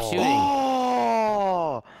 He stopped shooting.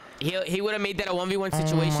 He would have made that a 1v1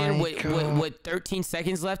 situation with 13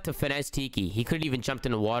 seconds left to finesse Tiki. He could have even jumped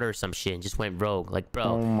in the water or some shit and just went rogue. Like, bro.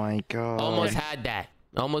 Oh my god. Almost had that.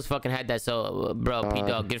 Almost fucking had that. So, bro,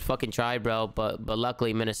 P-Dog, good fucking try, bro. But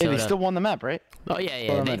luckily, Minnesota. Hey, they still won the map, right? Oh,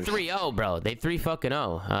 yeah. They 3-0, bro. They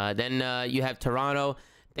 3-0. Then you have Toronto.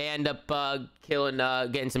 They end up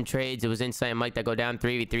getting some trades. It was Insight and Mike that go down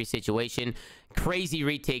 3v3 situation. Crazy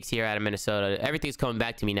retakes here out of Minnesota. Everything's coming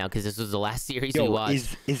back to me now because this was the last series we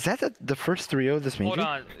watched. Is that the first 3-0 this major? Hold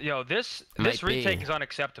on. Yo, this retake is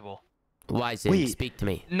unacceptable. Why is it? Speak to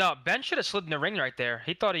me. No, Ben should have slid in the ring right there.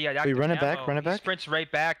 He thought he had active run it back, He sprints right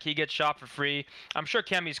back. He gets shot for free. I'm sure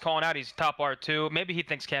Cammy's calling out. He's top R2. Maybe he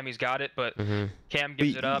thinks Cammy's got it, but Cam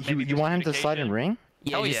gives it up. You want him to slide in ring?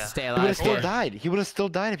 Yeah, just to stay alive. He would have still died. He would have still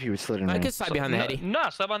died if he was slid in ring. I could slide behind the heady. No,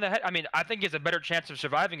 slide behind the head. I mean, I think he has a better chance of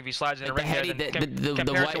surviving if he slides in the ring.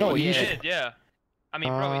 The white one. Yeah. I mean,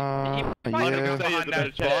 bro, he might have got behind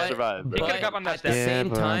that survive. He could have got on that at the same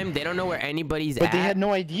time, they don't know where anybody's at. But they had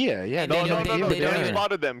no idea. Yeah, no. Cam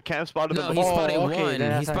spotted them. Cam spotted them. No, he spotted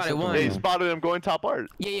one. He spotted one. He spotted them going top art.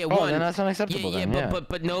 Yeah, one. Oh, then that's unacceptable.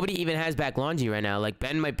 But nobody even has back laundry right now. Like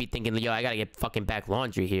Ben might be thinking, yo, I gotta get fucking back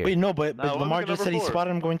laundry here. Wait, no, but Lamar just said he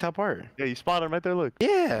spotted him going top art. Yeah, you spotted him right there. Look.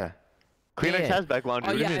 Yeah. Kleenex has back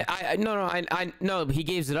laundry. Oh yeah, no, he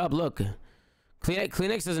gives it up. Look,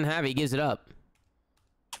 Kleenex doesn't have it. He gives it up.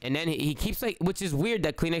 And then he keeps like, which is weird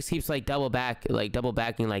that Kleenex keeps like double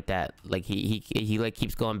backing like that. Like he like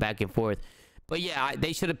keeps going back and forth. But yeah,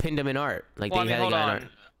 they should have pinned him in art. Like well, they had hold on. Art.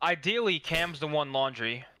 Ideally, Cam's the one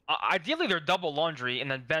laundry. Ideally, they're double laundry, and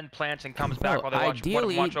then Ben plants and comes back while they watch.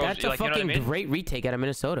 Ideally, that's a fucking great retake out of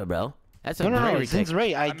Minnesota, bro. That's a great retake. Zin's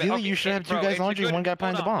right. Ideally, you should have two guys laundry and one guy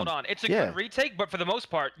behind the bomb. Hold on. It's a good retake, but for the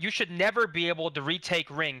most part, you should never be able to retake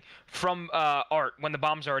ring from Art when the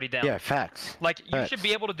bomb's already down. Yeah, facts. Like, you should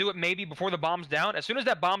be able to do it maybe before the bomb's down. As soon as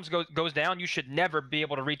that bomb goes down, you should never be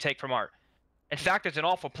able to retake from Art. In fact, it's an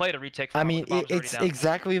awful play to retake from Art. It's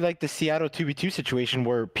exactly like the Seattle 2v2 situation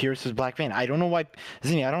where Pierce was Black Van. I don't know why,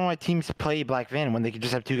 Zinni, I don't know why teams play Black Van when they could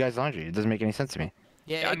just have two guys laundry. It doesn't make any sense to me.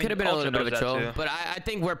 Yeah, it could have been a little bit of a troll, but I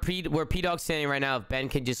think where P-Dog's standing right now, if Ben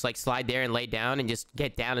could just like slide there and lay down and just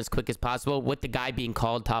get down as quick as possible with the guy being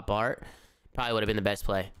called top art, probably would have been the best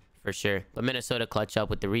play for sure. But Minnesota clutch up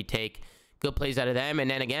with the retake, good plays out of them, and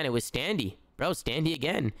then again it was Standy, bro, Standy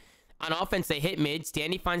again. On offense, they hit mid.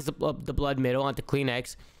 Standy finds the blood middle onto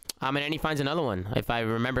Kleenex, and then he finds another one if I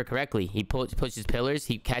remember correctly. He pushes pillars,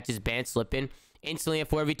 he catches Bant slipping, instantly a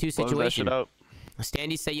 4v2 situation.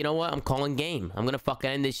 Standy say, you know what? I'm calling game. I'm going to fucking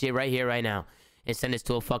end this shit right here, right now. And send us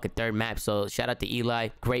to a fucking third map. So shout out to Eli.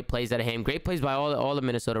 Great plays out of him. Great plays by all the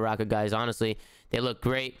Minnesota Rocket guys, honestly. They look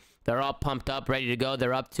great. They're all pumped up, ready to go.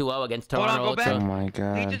 They're up 2-0 against Toronto. Hold on, go back. Oh my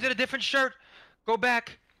god. He just did a different shirt. Go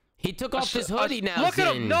back. He took off his hoodie now, Look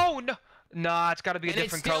at him. No. Nah, it's got to be a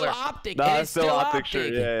different color. Optic. Nah, it's still optic.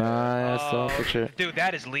 Shirt. Yeah. Still optic shirt. Dude,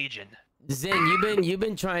 that is Legion. Zin, you've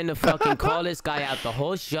been trying to fucking call this guy out the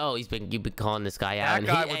whole show. You've been calling this guy out. That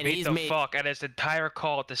guy would beat the fuck at his entire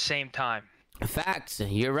call at the same time. Facts.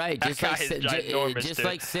 You're right. Just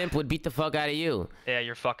like Simp would beat the fuck out of you. Yeah,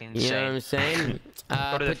 you're fucking insane. You know what I'm saying?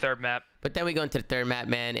 Go to the third map. But then we go into the third map,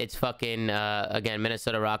 man. It's fucking again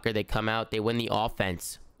Minnesota Rocker. They come out. They win the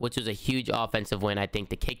offense, which was a huge offensive win. I think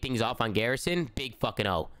to kick things off on Garrison. Big fucking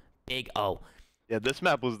O. Big O. Yeah, this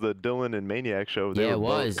map was the Dylan and Maniac show. They were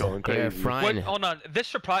both going crazy. Wait, hold on. This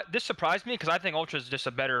surprised me because I think Ultra's just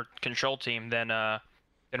a better control team than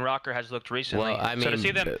Rocker has looked recently. Well, I mean, so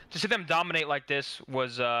to see them dominate like this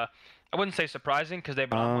was I wouldn't say surprising because they've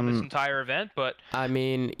been on this entire event, but I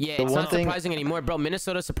mean, yeah, it's not surprising anymore, bro.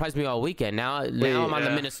 Minnesota surprised me all weekend. Now I'm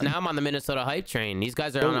on the Minnesota hype train. These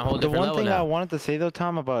guys are on a whole different level now. The one thing I wanted to say though,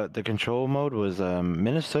 Tom, about the control mode was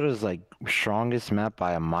Minnesota's like strongest map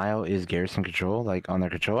by a mile is Garrison control, like on their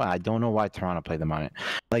control. I don't know why Toronto played them on it.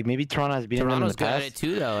 Like maybe Toronto has beaten them in the past. Toronto's good at it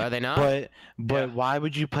too, though. Are they not? But why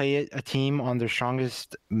would you play a team on their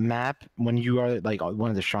strongest map when you are like one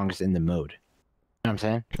of the strongest in the mode? You know what I'm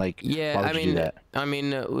saying? Like, yeah, why would you do that?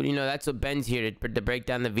 You know, that's what Ben's here to break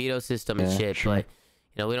down the veto system and shit. Sure. But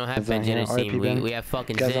you know, we don't have Ben in his team. We have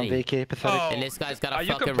fucking Zinni. And this guy's got a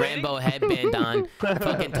fucking Rambo headband on,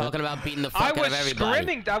 fucking talking about beating the fuck out of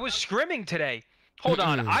everybody. I was scrimming today. Hold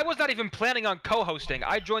on, I was not even planning on co-hosting.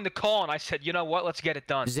 I joined the call and I said, you know what, let's get it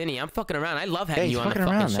done. Zinni, I'm fucking around. I love having you on the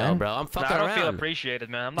fucking show, bro. I'm fucking around. I don't feel appreciated,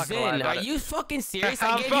 man. I'm not gonna lie about it. Are you fucking serious?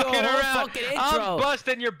 I'm I gave you a whole fucking intro. I'm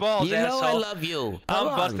busting your balls, asshole. You know I love you. I'm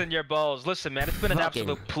busting your balls. Listen, man, it's been an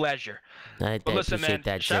absolute pleasure. But listen, man,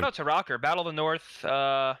 shout out to Rocker. Battle of the North.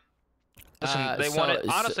 Listen, they won it.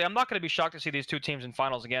 Honestly, I'm not going to be shocked to see these two teams in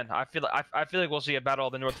finals again. I feel like we'll see a Battle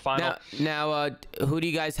of the North final. Now, who do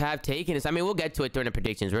you guys have taken? I mean, we'll get to it during the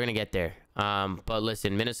predictions. We're going to get there. But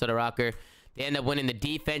listen, Minnesota Rocker, they end up winning the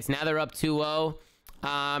defense. Now they're up 2-0.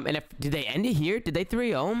 And did they end it here? Did they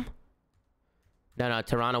 3-0? No,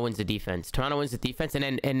 Toronto wins the defense. Toronto wins the defense,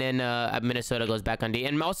 and then Minnesota goes back on D.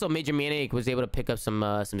 And also, Major Maniac was able to pick up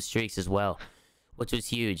some streaks as well, which was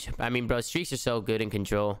huge. I mean, bro, streaks are so good in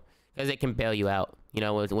control. Because they can bail you out. You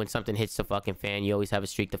know, when something hits the fucking fan, you always have a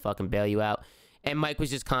streak to fucking bail you out. And Mike was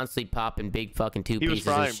just constantly popping big fucking pieces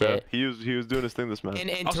of shit. He was doing his thing this match.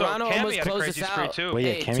 And also, Toronto almost closed us out. Well,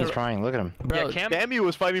 yeah, Cammy's crying. Look at him. Bro, yeah, Cammy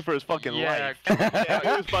was fighting for his fucking life. He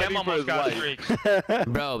was fighting for his life.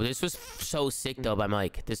 Bro, this was so sick though by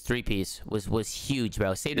Mike. This 3-piece was huge,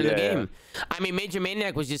 bro. Saved the game. I mean, Major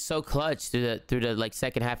Maniac was just so clutch through the like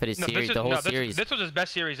second half of the series, the whole series. This was his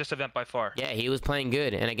best series this event by far. Yeah, he was playing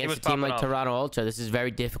good, and against a team like Toronto Ultra, this is very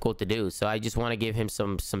difficult to do. So I just want to give him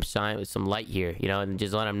some light here. here, you know, and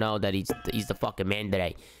just let him know that he's the fucking man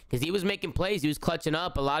today. Because he was making plays. He was clutching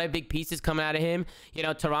up. A lot of big pieces coming out of him. You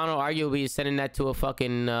know, Toronto arguably is sending that to a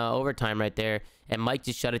fucking overtime right there. And Mike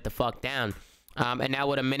just shut it the fuck down. And now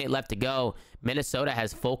with a minute left to go, Minnesota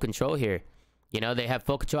has full control here. You know, they have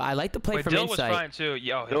full control. I like to play from Dylan inside. was trying to.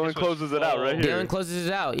 Yo, Dylan closes it out right here. Dylan closes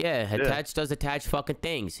it out, yeah. Attach does attach fucking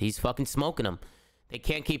things. He's fucking smoking them. They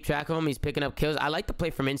can't keep track of him. He's picking up kills. I like to play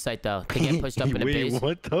from inside, though, to get pushed up in the base.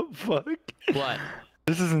 What the fuck? What?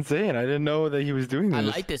 This is insane. I didn't know that he was doing this. I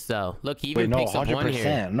like this, though. Look, he even picks up one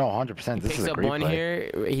here. No, 100%. This is a great one play.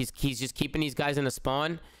 here. He's just keeping these guys in the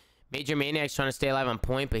spawn. Major Maniac's trying to stay alive on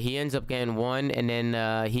point, but he ends up getting one, and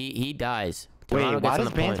then he dies. Toronto Wait, why does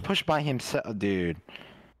Vance push by himself, dude?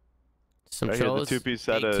 Some right trolls. Here, the two-piece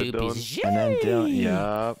set of Dylan. And then Dylan,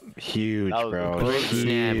 yup, huge, bro. Great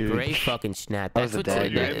snap, great fucking snap. That's what's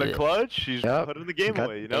you're in the clutch. He's putting the game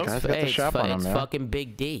away, you know. It's fucking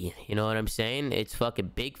big D. You know what I'm saying? It's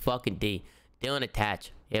fucking big fucking D. Dylan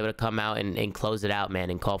attach, able to come out and close it out, man,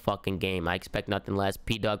 and call fucking game. I expect nothing less.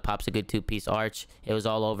 P-Dog pops a good two-piece arch. It was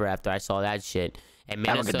all over after I saw that shit. And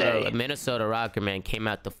Minnesota Rocker, man, came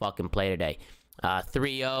out to fucking play today.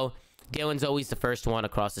 3-0. Dylan's always the first one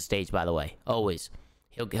across the stage, by the way. Always.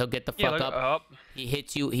 He'll get the fuck up. He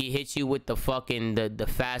hits you with the fucking the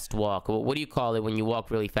fast walk. What do you call it when you walk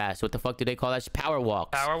really fast? What the fuck do they call that? Power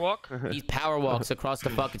walks. Power walk? He power walks across the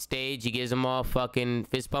fucking stage. He gives them all fucking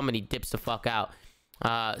fist bump and he dips the fuck out.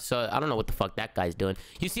 So I don't know what the fuck that guy's doing.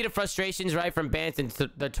 You see the frustrations, right, from Bance and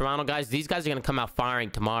the Toronto guys. These guys are gonna come out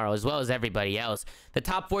firing tomorrow, as well as everybody else. The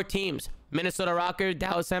top 4 teams: Minnesota Rocker,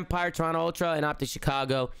 Dallas Empire, Toronto Ultra, and Optic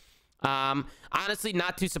Chicago. Honestly,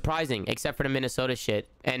 not too surprising, except for the Minnesota shit.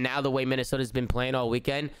 And now the way Minnesota's been playing all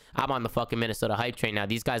weekend, I'm on the fucking Minnesota hype train now.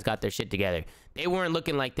 These guys got their shit together. They weren't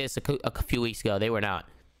looking like this a few weeks ago. They were not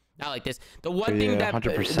like this. The one thing that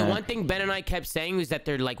 100%. the one thing Ben and I kept saying was that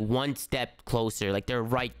they're like one step closer. Like they're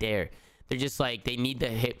right there. They're just like, they need to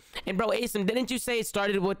hit. And bro, Asim, didn't you say it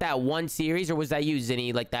started with that one series, or was that you,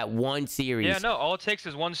 Zinni? Like that one series? Yeah, no. All it takes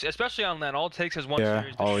is one, especially on land. All it takes is one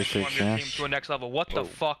series to transform your team to a next level. What the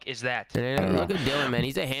fuck is that? Look at Dylan, man.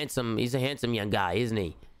 He's a handsome young guy, isn't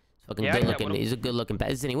he? Fucking good looking. He's a good looking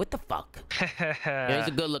bastard, isn't he? What the fuck? Yeah, he's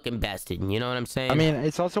a good looking bastard. You know what I'm saying? I mean,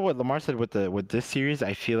 it's also what Lamar said with this series.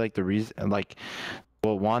 I feel like the reason, like,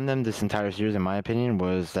 what won them this entire series, in my opinion,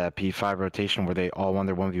 was that P5 rotation where they all won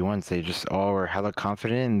their 1v1s. They just all were hella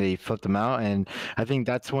confident and they flipped them out. And I think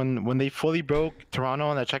that's when they fully broke Toronto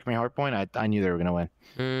on that checkmate hard point. I knew they were gonna win.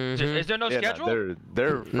 Is there no schedule?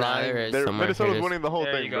 They're flying. Minnesota's winning the whole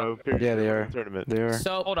thing, bro. Yeah, they are. Tournament. They are.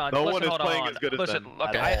 So hold on. No one is playing as good as them. Listen,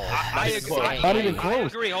 look, I agree. Not even close. I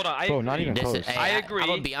agree. Hold on. I agree. Not even close. I agree. I'm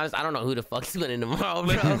gonna be honest. I don't know who the fuck's winning tomorrow,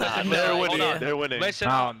 bro. They're winning. They're winning. Listen,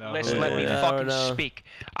 let me fucking speak.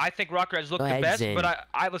 I think Rocker has looked the best, but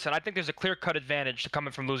I listen. I think there's a clear-cut advantage to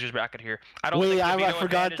coming from losers bracket here. I don't. Wait, I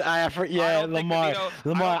forgot. Yeah, Lamar.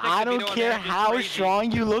 I don't care how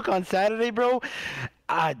strong you look on Saturday, bro.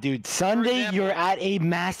 Dude, Sunday you're at a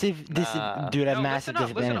massive disadvantage.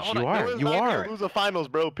 You are. Lose the finals,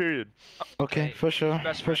 bro. Period. Okay, for sure.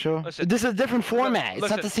 Listen, this is a different format. It's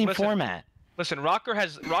not the same format. Listen, Rocker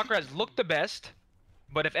has looked the best,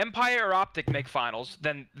 but if Empire or Optic make finals,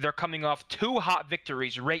 then they're coming off 2 hot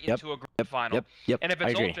victories right into a grand final. And if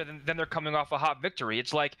it's Ultra, then they're coming off a hot victory.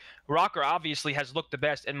 It's like Rocker obviously has looked the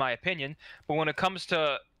best in my opinion, but when it comes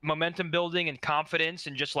to momentum building and confidence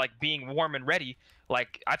and just like being warm and ready,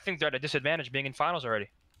 like I think they're at a disadvantage being in finals already.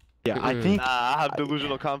 Yeah, I think I have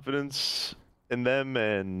delusional confidence in them,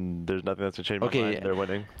 and there's nothing that's gonna change my mind. They're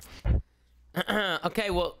winning. Okay,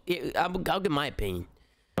 well, I'll give my opinion.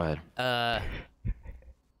 Go ahead.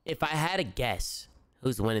 If I had a guess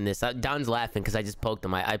who's winning this, Don's laughing because I just poked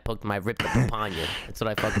him. I poked him. I ripped the papanya. That's what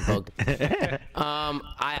I fucking poked him.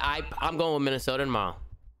 I'm going with Minnesota tomorrow.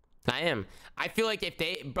 I am. I feel like if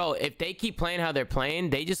they keep playing how they're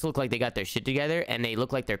playing, they just look like they got their shit together, and they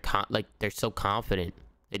look like they're so confident.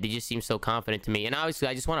 They just seem so confident to me. And obviously,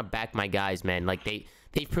 I just want to back my guys, man. Like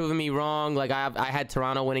they've proven me wrong. Like I had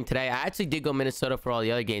Toronto winning today. I actually did go Minnesota for all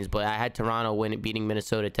the other games, but I had Toronto beating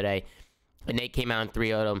Minnesota today, and they came out and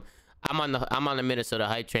 3-0'd them. I'm on the Minnesota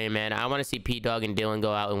hype train, man. I want to see P-Dog and Dylan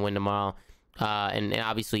go out and win tomorrow, and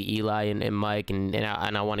obviously Eli and Mike, and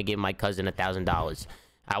I want to give my cousin $1,000.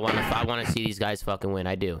 I want to see these guys fucking win.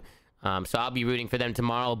 I do. So I'll be rooting for them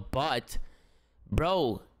tomorrow. But,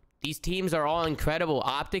 bro, these teams are all incredible.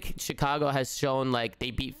 Optic Chicago has shown like they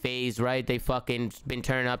beat FaZe, right? They fucking been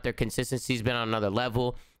turning up. Their consistency's been on another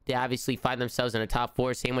level. They obviously find themselves in the top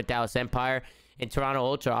 4. Same with Dallas Empire. And Toronto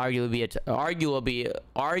Ultra arguably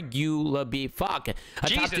fuck.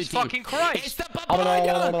 Jesus fucking Christ. It's the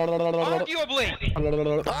papaya.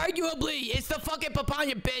 Arguably, it's the fucking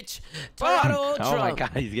papaya, bitch. Toronto Ultra. Oh my god,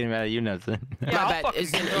 he's getting mad at you, Nelson. Yeah, my bad.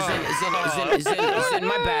 It's in.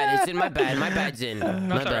 My bad. It's in. My bad. My bad's in.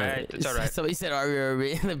 My bad. It's alright. Somebody said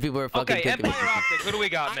arguably. People are fucking okay, kicking me. Empire Optic. Who do we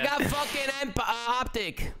got, man? I got fucking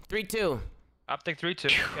Optic. 3-2. Optic 3-2.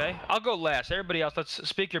 Okay, I'll go last. Everybody else, let's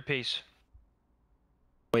speak your piece.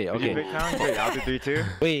 Wait, okay. Wait, I'll do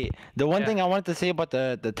 3-2. Wait, the one thing I wanted to say about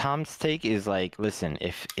the Tom's take is like, listen,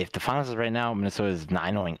 if the finals is right now, Minnesota is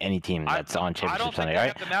not knowing any team that's on championship Sunday,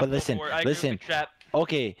 right? But listen,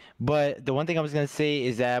 okay, but the one thing I was gonna say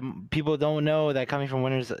is that people don't know that coming from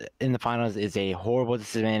winners in the finals is a horrible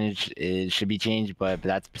disadvantage. It should be changed, but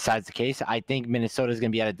that's besides the case. I think Minnesota is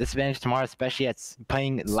gonna be at a disadvantage tomorrow, especially at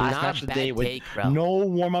playing last match of the day with no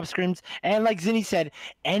warm-up scrims. And like Zinni said,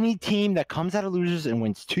 any team that comes out of losers and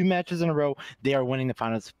wins 2 matches in a row, they are winning the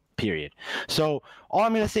finals. Period. So all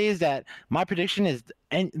I'm gonna say is that my prediction is,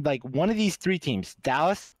 like, one of these 3 teams,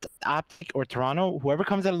 Dallas, Optic, or Toronto, whoever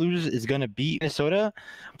comes out of losers is gonna beat Minnesota.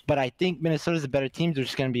 But I think Minnesota's a better team. They're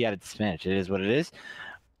just gonna be at a disadvantage. It is what it is.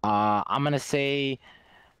 I'm gonna say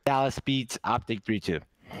Dallas beats Optic 3-2.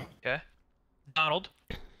 Okay. Donald.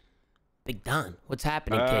 Big Don. What's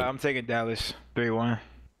happening, kid? I'm taking Dallas 3-1.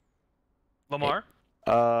 Lamar.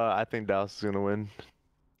 I think Dallas is gonna win.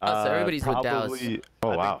 So everybody's with Dallas.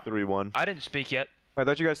 Oh wow, 3-1. I didn't speak yet. I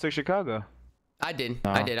thought you guys took Chicago. I did.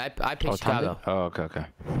 I picked Chicago. Oh, okay.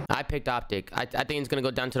 I picked Optic. I think it's gonna go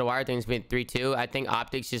down to the wire. I think it's been 3-2. I think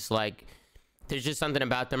Optic's just like, there's just something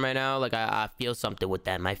about them right now. Like I feel something with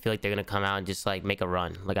them. I feel like they're gonna come out and just like make a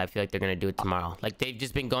run. Like I feel like they're gonna do it tomorrow. Like they've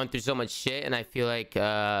just been going through so much shit, and I feel like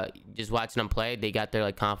just watching them play, they got their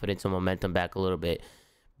like confidence and momentum back a little bit.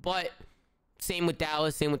 But same with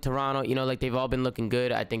Dallas, same with Toronto. You know, like they've all been looking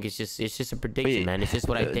good. I think it's just a prediction, man. It's just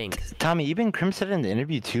what I think. Tommy, even Krim said in the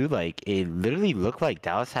interview too, like it literally looked like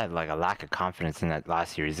Dallas had like a lack of confidence in that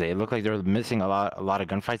last series. It looked like they were missing a lot of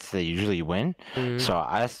gunfights they usually win. So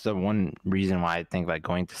that's the one reason why I think like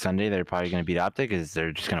going to Sunday they're probably going to beat Optic is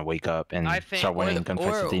they're just going to wake up and start winning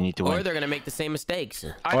gunfights that they need to win. Or they're going to make the same mistakes.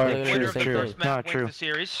 I think winner of the first map wins the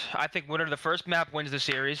series. I think winner of the first map wins the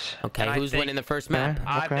series. Okay, who's winning the first map?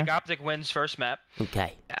 I think Optic wins first map.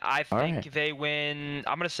 Okay. I think they win,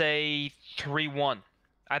 I'm going to say 3-1.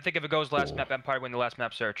 I think if it goes last map, Empire win the last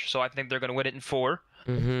map search. So I think they're going to win it in 4.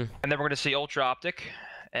 And then we're going to see Ultra Optic.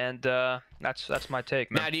 And that's my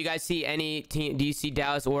take, man. Now, do you guys see any team? Do you see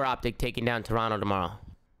Dallas or Optic taking down Toronto tomorrow?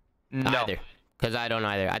 No. Either. Because I don't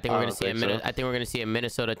either. I think we're going to see I think we're going to see a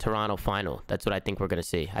Minnesota-Toronto final. That's what I think we're going to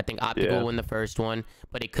see. I think Optic will win the first one,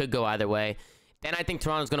 but it could go either way. Then I think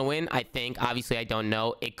Toronto's going to win. I think. Obviously, I don't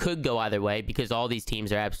know. It could go either way because all these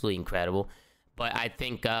teams are absolutely incredible. But I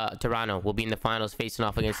think Toronto will be in the finals facing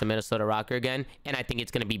off against the Minnesota Rocker again. And I think it's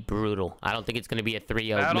going to be brutal. I don't think it's going to be a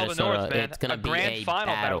 3-0 Minnesota. North, man. It's going to be grand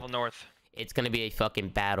final battle of the North. It's going to be a fucking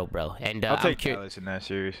battle, bro. And I'll take Dallas in that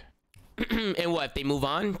series. And what, if they move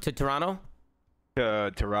on to Toronto?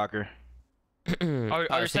 To Rocker.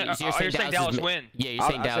 You're saying Dallas win? Yeah, you're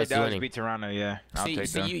saying Dallas is winning. Beat Toronto, yeah. I'll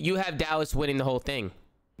take them. You have Dallas winning the whole thing.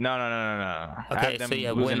 No. Okay, so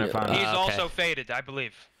yeah, losing the final. He's also faded, I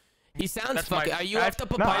believe. He sounds fucking. Are you off the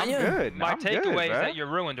papaya? No, I'm good. My takeaway is that you're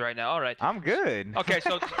ruined right now. All right. I'm good. Okay,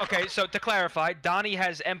 so to clarify, Donnie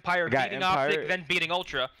has Empire beating Optic, then beating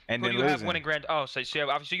Ultra. And who then do you have losing. winning grand? Oh, so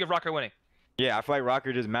obviously you have Rocker winning. Yeah, I feel like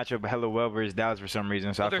Rocker just match up hella well versus Dallas for some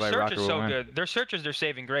reason. So I feel like Rocker will win. Their search is so good. Their search is their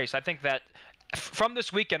saving grace. I think that from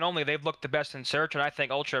this weekend only, they've looked the best in search, and I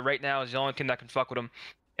think Ultra right now is the only team that can fuck with them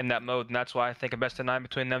in that mode, and that's why I think a best of 9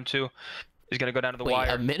 between them two is going to go down to the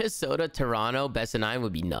wire. A Minnesota-Toronto best of 9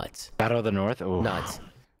 would be nuts. Battle of the North? Ooh. Nuts.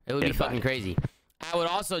 It would be fucking crazy. I would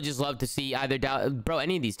also just love to see either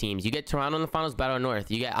any of these teams. You get Toronto in the finals, Battle of the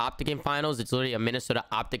North. You get Optic in finals. It's literally a Minnesota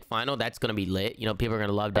Optic final. That's going to be lit. You know, people are going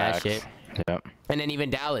to love that shit. Yep. And then even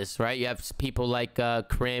Dallas, right? You have people like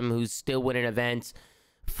Krim, who's still winning events.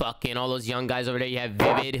 Fucking all those young guys over there. You have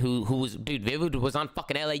Vivid, who was... Dude, Vivid was on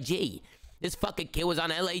fucking LAG. This fucking kid was on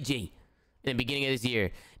LAG in the beginning of this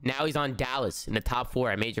year. Now he's on Dallas in the top 4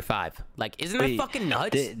 at Major 5. Like, isn't that fucking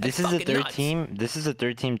nuts? This is the third team. This is the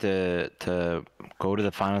third team to go to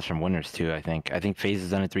the finals from winners too. I think FaZe has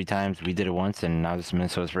done it 3 times. We did it once, and now this is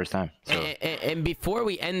Minnesota's first time. So. And before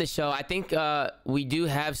we end the show, I think we do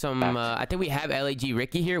have some. I think we have LAG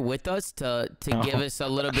Ricky here with us to give us a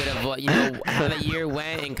little bit of what, you know, how the year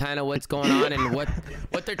went and kind of what's going on and what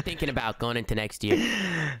they're thinking about going into next year.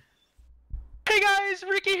 Hey guys,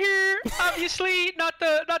 Ricky here. Obviously, not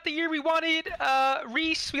the year we wanted.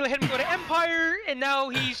 Reese, we let him go to Empire, and now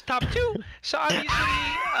he's top 2. So obviously,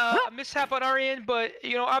 a mishap on our end, but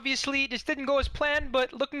you know, obviously this didn't go as planned.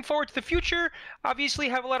 But looking forward to the future. Obviously,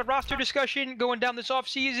 have a lot of roster discussion going down this off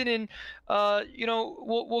season, and you know,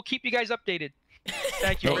 we'll keep you guys updated.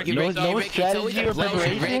 Thank you, Ricky. No strategy or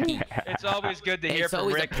preparation? It's always good to hear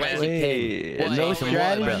from Rick, man. No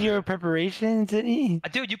strategy or preparation,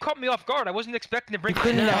 Zinni? Dude, you caught me off guard. I wasn't expecting to bring. You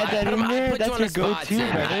couldn't add that in there? That's your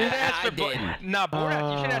go-to, brother. Nah,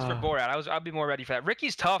 Borat. You should ask for Borat. I'll be more ready for that.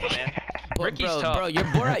 Ricky's tough, man. Ricky's tough. Bro, your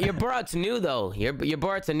Borat's new though. Your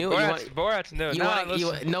Borat's a new. Borat's new.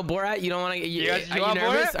 No Borat. You don't want to. Are you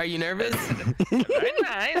nervous? Are you nervous? Very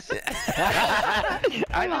nice.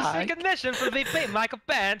 I just think a mission for the Michael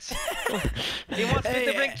Pants. He wants me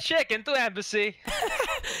to bring chicken to embassy.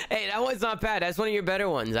 Hey, that one's not bad. That's one of your better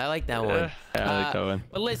ones. I like that one. Yeah, I like that one.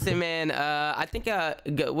 But listen, man. I think.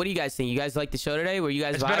 What do you guys think? You guys like the show today? Were you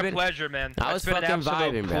guys vibing? It's been a pleasure, man. I was fucking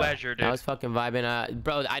vibing, bro. Pleasure, dude. I was fucking vibing,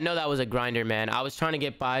 bro. I know that was a grinder, man. I was trying to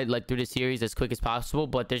get by like through the series as quick as possible,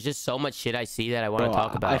 but there's just so much shit I see that I want to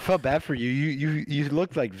talk about. I felt bad for you. You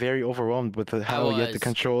looked like very overwhelmed with how you had to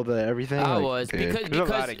control everything. I was because a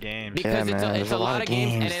lot of games. Because it's a lot of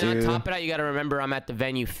games, and then on top of that, you got to remember I'm at the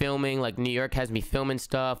venue filming. Like New York has me filming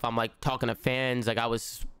stuff. I'm like talking to fans. Like I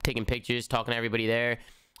was taking pictures, talking to everybody there.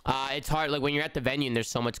 It's hard. Like when you're at the venue and there's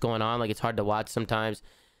so much going on, like it's hard to watch sometimes.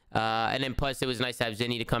 And then plus it was nice to have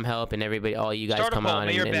Zinni to come help and everybody, all you guys come on.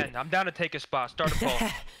 Mayor Ben, I'm down to take a spot. Start a poll.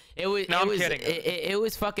 It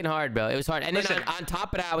was fucking hard, bro. It was hard. And then on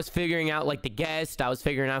top of that, I was figuring out like the guest. I was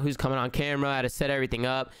figuring out who's coming on camera. I had to set everything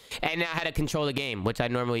up, and I had to control the game, which I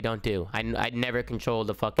normally don't do. I never control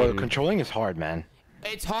the fucking. Bro, controlling is hard, man.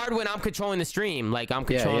 It's hard when I'm controlling the stream. Like I'm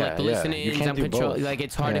controlling like the listenings. I'm controlling. Like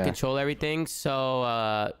it's hard to control everything.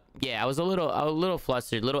 So yeah, I was a little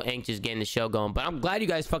flustered, a little anxious getting the show going. But I'm glad you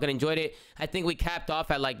guys fucking enjoyed it. I think we capped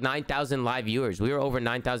off at like 9,000 live viewers. We were over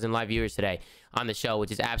 9,000 live viewers today on the show,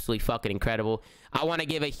 which is absolutely fucking incredible. I want to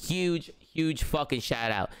give a huge fucking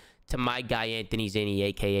shout out to my guy Anthony Zinni,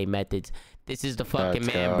 aka Methodz. This is the fucking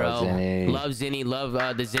man, bro. Zinni. Love Zinni,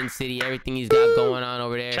 love the Zen City, everything he's got going on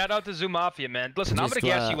over there. Shout out to ZooMaa, man. Listen, I'm gonna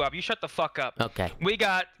gas you up. You shut the fuck up. Okay. We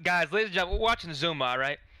got guys, ladies and gentlemen, we're watching ZooMaa,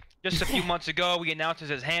 right? Just a few months ago, we announced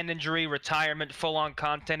his hand injury, retirement, full-on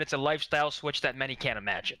content. It's a lifestyle switch that many can't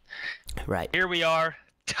imagine. Right. Here we are.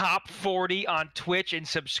 Top 40 on Twitch in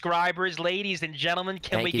subscribers. Ladies and gentlemen,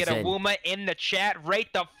 can we get a ZooMaa in the chat right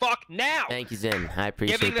the fuck now? Thank you, Zen. I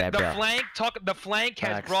appreciate that, bro. Giving the flank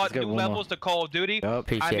has brought new levels to Call of Duty.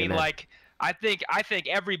 I mean, like, I think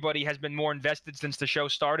everybody has been more invested since the show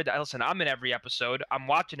started. Listen, I'm in every episode. I'm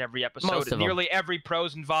watching every episode. Nearly every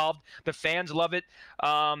pro's involved. The fans love it.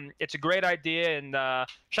 It's a great idea, and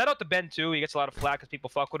shout out to Ben too. He gets a lot of flack because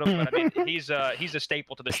people fuck with him, but I mean, he's a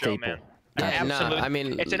staple to the show, man. I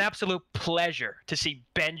mean, it's an absolute pleasure to see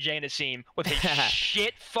Ben J and Asim with his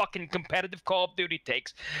shit fucking competitive Call of Duty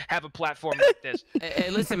takes have a platform like this. Hey,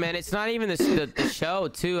 listen, man, it's not even the show,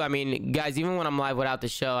 too. I mean, guys, even when I'm live without the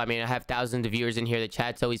show, I mean, I have thousands of viewers in here. The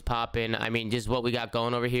chat's always popping. I mean, just what we got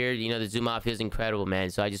going over here, you know, the ZooMaa feels incredible,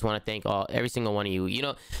 man. So I just want to thank every single one of you. You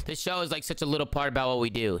know, the show is like such a little part about what we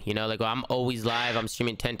do. You know, like I'm always live. I'm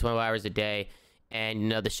streaming 10, 12 hours a day. And, you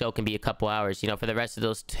know, the show can be a couple hours. You know, for the rest of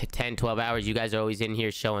those 10, 12 hours, you guys are always in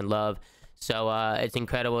here showing love. So it's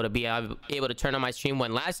incredible to be able to turn on my stream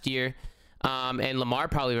one last year. And Lamar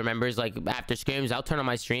probably remembers, like, after scrims, I'll turn on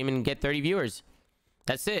my stream and get 30 viewers.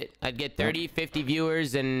 That's it. I'd get 30, 50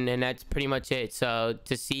 viewers, and that's pretty much it. So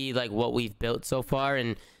to see, like, what we've built so far,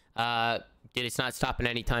 and, dude, it's not stopping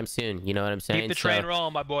anytime soon. You know what I'm saying? Keep the train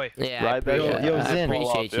rolling, my boy. Yeah, I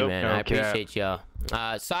appreciate you, man. I appreciate y'all.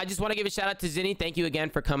 So I just want to give a shout out to Zinni. Thank you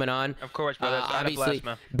again for coming on. Of course, brother. Obviously,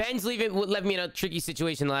 Ben's left me in a tricky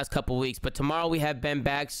situation the last couple weeks, but tomorrow we have Ben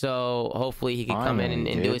back, so hopefully he can come in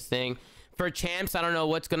and do his thing. For champs, I don't know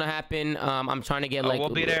what's gonna happen. I'm trying to get we'll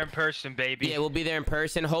be there in person, baby. Yeah, we'll be there in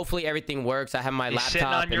person. Hopefully everything works. I have my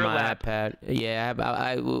laptop and my iPad. Yeah,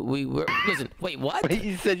 listen. Wait, what? Wait,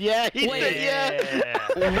 he said yeah. He said yeah.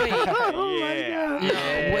 Wait. Oh my God. No,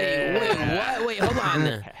 wait, what? Wait,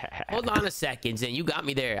 hold on a second, Zen. You got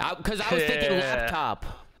me there. Because I was thinking laptop.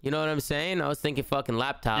 You know what I'm saying? I was thinking fucking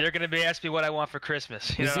laptop. You're gonna be asking me what I want for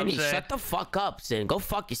Christmas. You know what I'm saying? Shut the fuck up, Zen. Go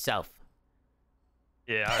fuck yourself.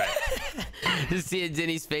 Yeah, all right. Just seeing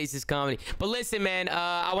Zinni's face is comedy. But listen, man,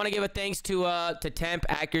 I want to give a thanks to Temp,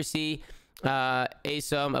 Accuracy,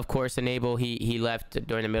 Asim, of course, Enable. He left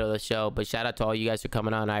during the middle of the show, but shout out to all you guys for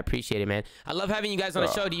coming on. I appreciate it, man. I love having you guys on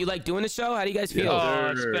the show. Do you like doing the show? How do you guys feel?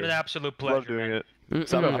 Oh, it's been an absolute pleasure. Love doing it.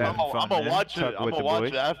 So I'm gonna watch it. I'm gonna watch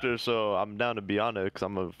it after, so I'm down to be on it because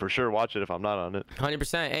I'm gonna for sure watch it if I'm not on it.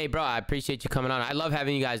 100%. Hey, bro, I appreciate you coming on. I love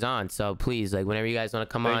having you guys on. So please, like, whenever you guys want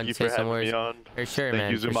to come on, say some words. For sure,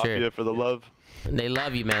 man. Thank you, ZooMaa, for the love. They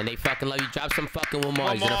love you, man. They fucking love you. Drop some fucking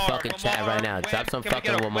Wilmars in the fucking chat right now. Drop some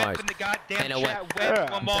fucking Wilmars.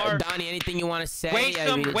 Donnie, anything you want to say?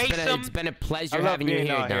 It's been a pleasure having you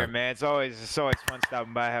here, man. It's always fun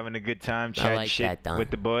stopping by, having a good time, chatting shit with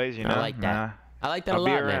the boys. You know, I like that. I like that a lot,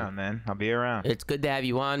 man. I'll be around, man. I'll be around. It's good to have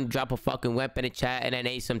you on. Drop a fucking weapon in chat. And then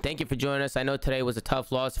Asim, thank you for joining us. I know today was a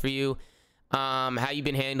tough loss for you. How you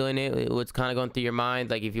been handling it? What's kind of going through your mind?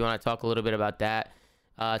 Like, if you want to talk a little bit about that.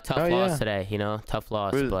 Tough loss today, you know, tough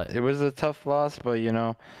loss. It was a tough loss, but you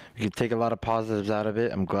know, we could take a lot of positives out of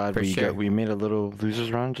it. I'm glad we made a little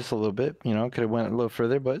losers run, just a little bit. You know, could have went a little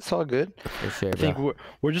further, but it's all good. For sure, I think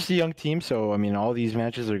we're just a young team, so I mean, all these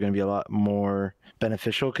matches are going to be a lot more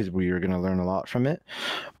beneficial because we are going to learn a lot from it.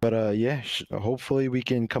 But yeah, hopefully we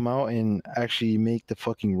can come out and actually make the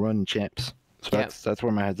fucking run champs. So that's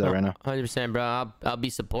where my head's at right now. 100%, bro. I'll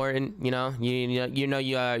be supporting. You know,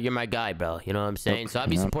 you're my guy, bro. You know what I'm saying? So I'll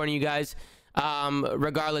be supporting you guys.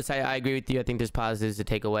 Regardless, I agree with you. I think there's positives to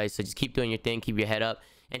take away. So just keep doing your thing. Keep your head up.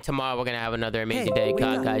 And tomorrow we're gonna have another amazing day,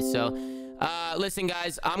 guys. So, listen,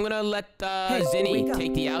 guys, I'm gonna let Zinni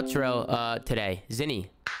take the outro today. Zinni,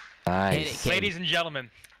 hit it, ladies and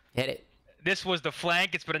gentlemen, hit it. This was The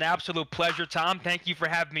Flank. It's been an absolute pleasure, Tom. Thank you for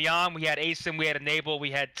having me on. We had Asim, we had Enable, we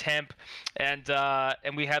had Temp, and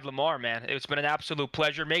we had Lamar, man. It's been an absolute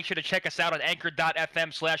pleasure. Make sure to check us out on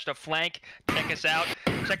anchor.fm/theflank. Check us out.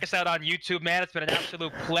 Check us out on YouTube, man. It's been an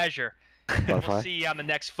absolute pleasure. We'll see you on the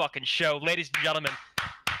next fucking show. Ladies and gentlemen,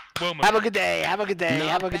 have a good day. Have a good day.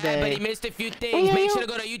 Have a good day. But he missed a few things. Make sure to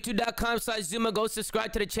go to youtube.com/ZooMaa. Go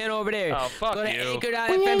subscribe to the channel over there. Oh, fuck go to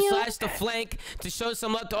anchor.fm/theflank to show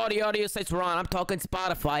some love to all the audio sites we're on. I'm talking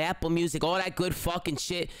Spotify, Apple Music, all that good fucking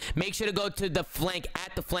shit. Make sure to go to The Flank,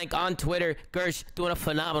 @theflank on Twitter. Gersh doing a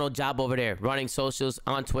phenomenal job over there, running socials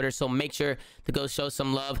on Twitter. So make sure to go show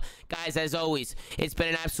some love. Guys, as always, it's been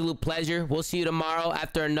an absolute pleasure. We'll see you tomorrow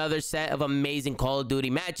after another set of amazing Call of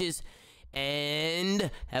Duty matches. And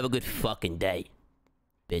have a good fucking day,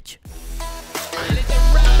 bitch.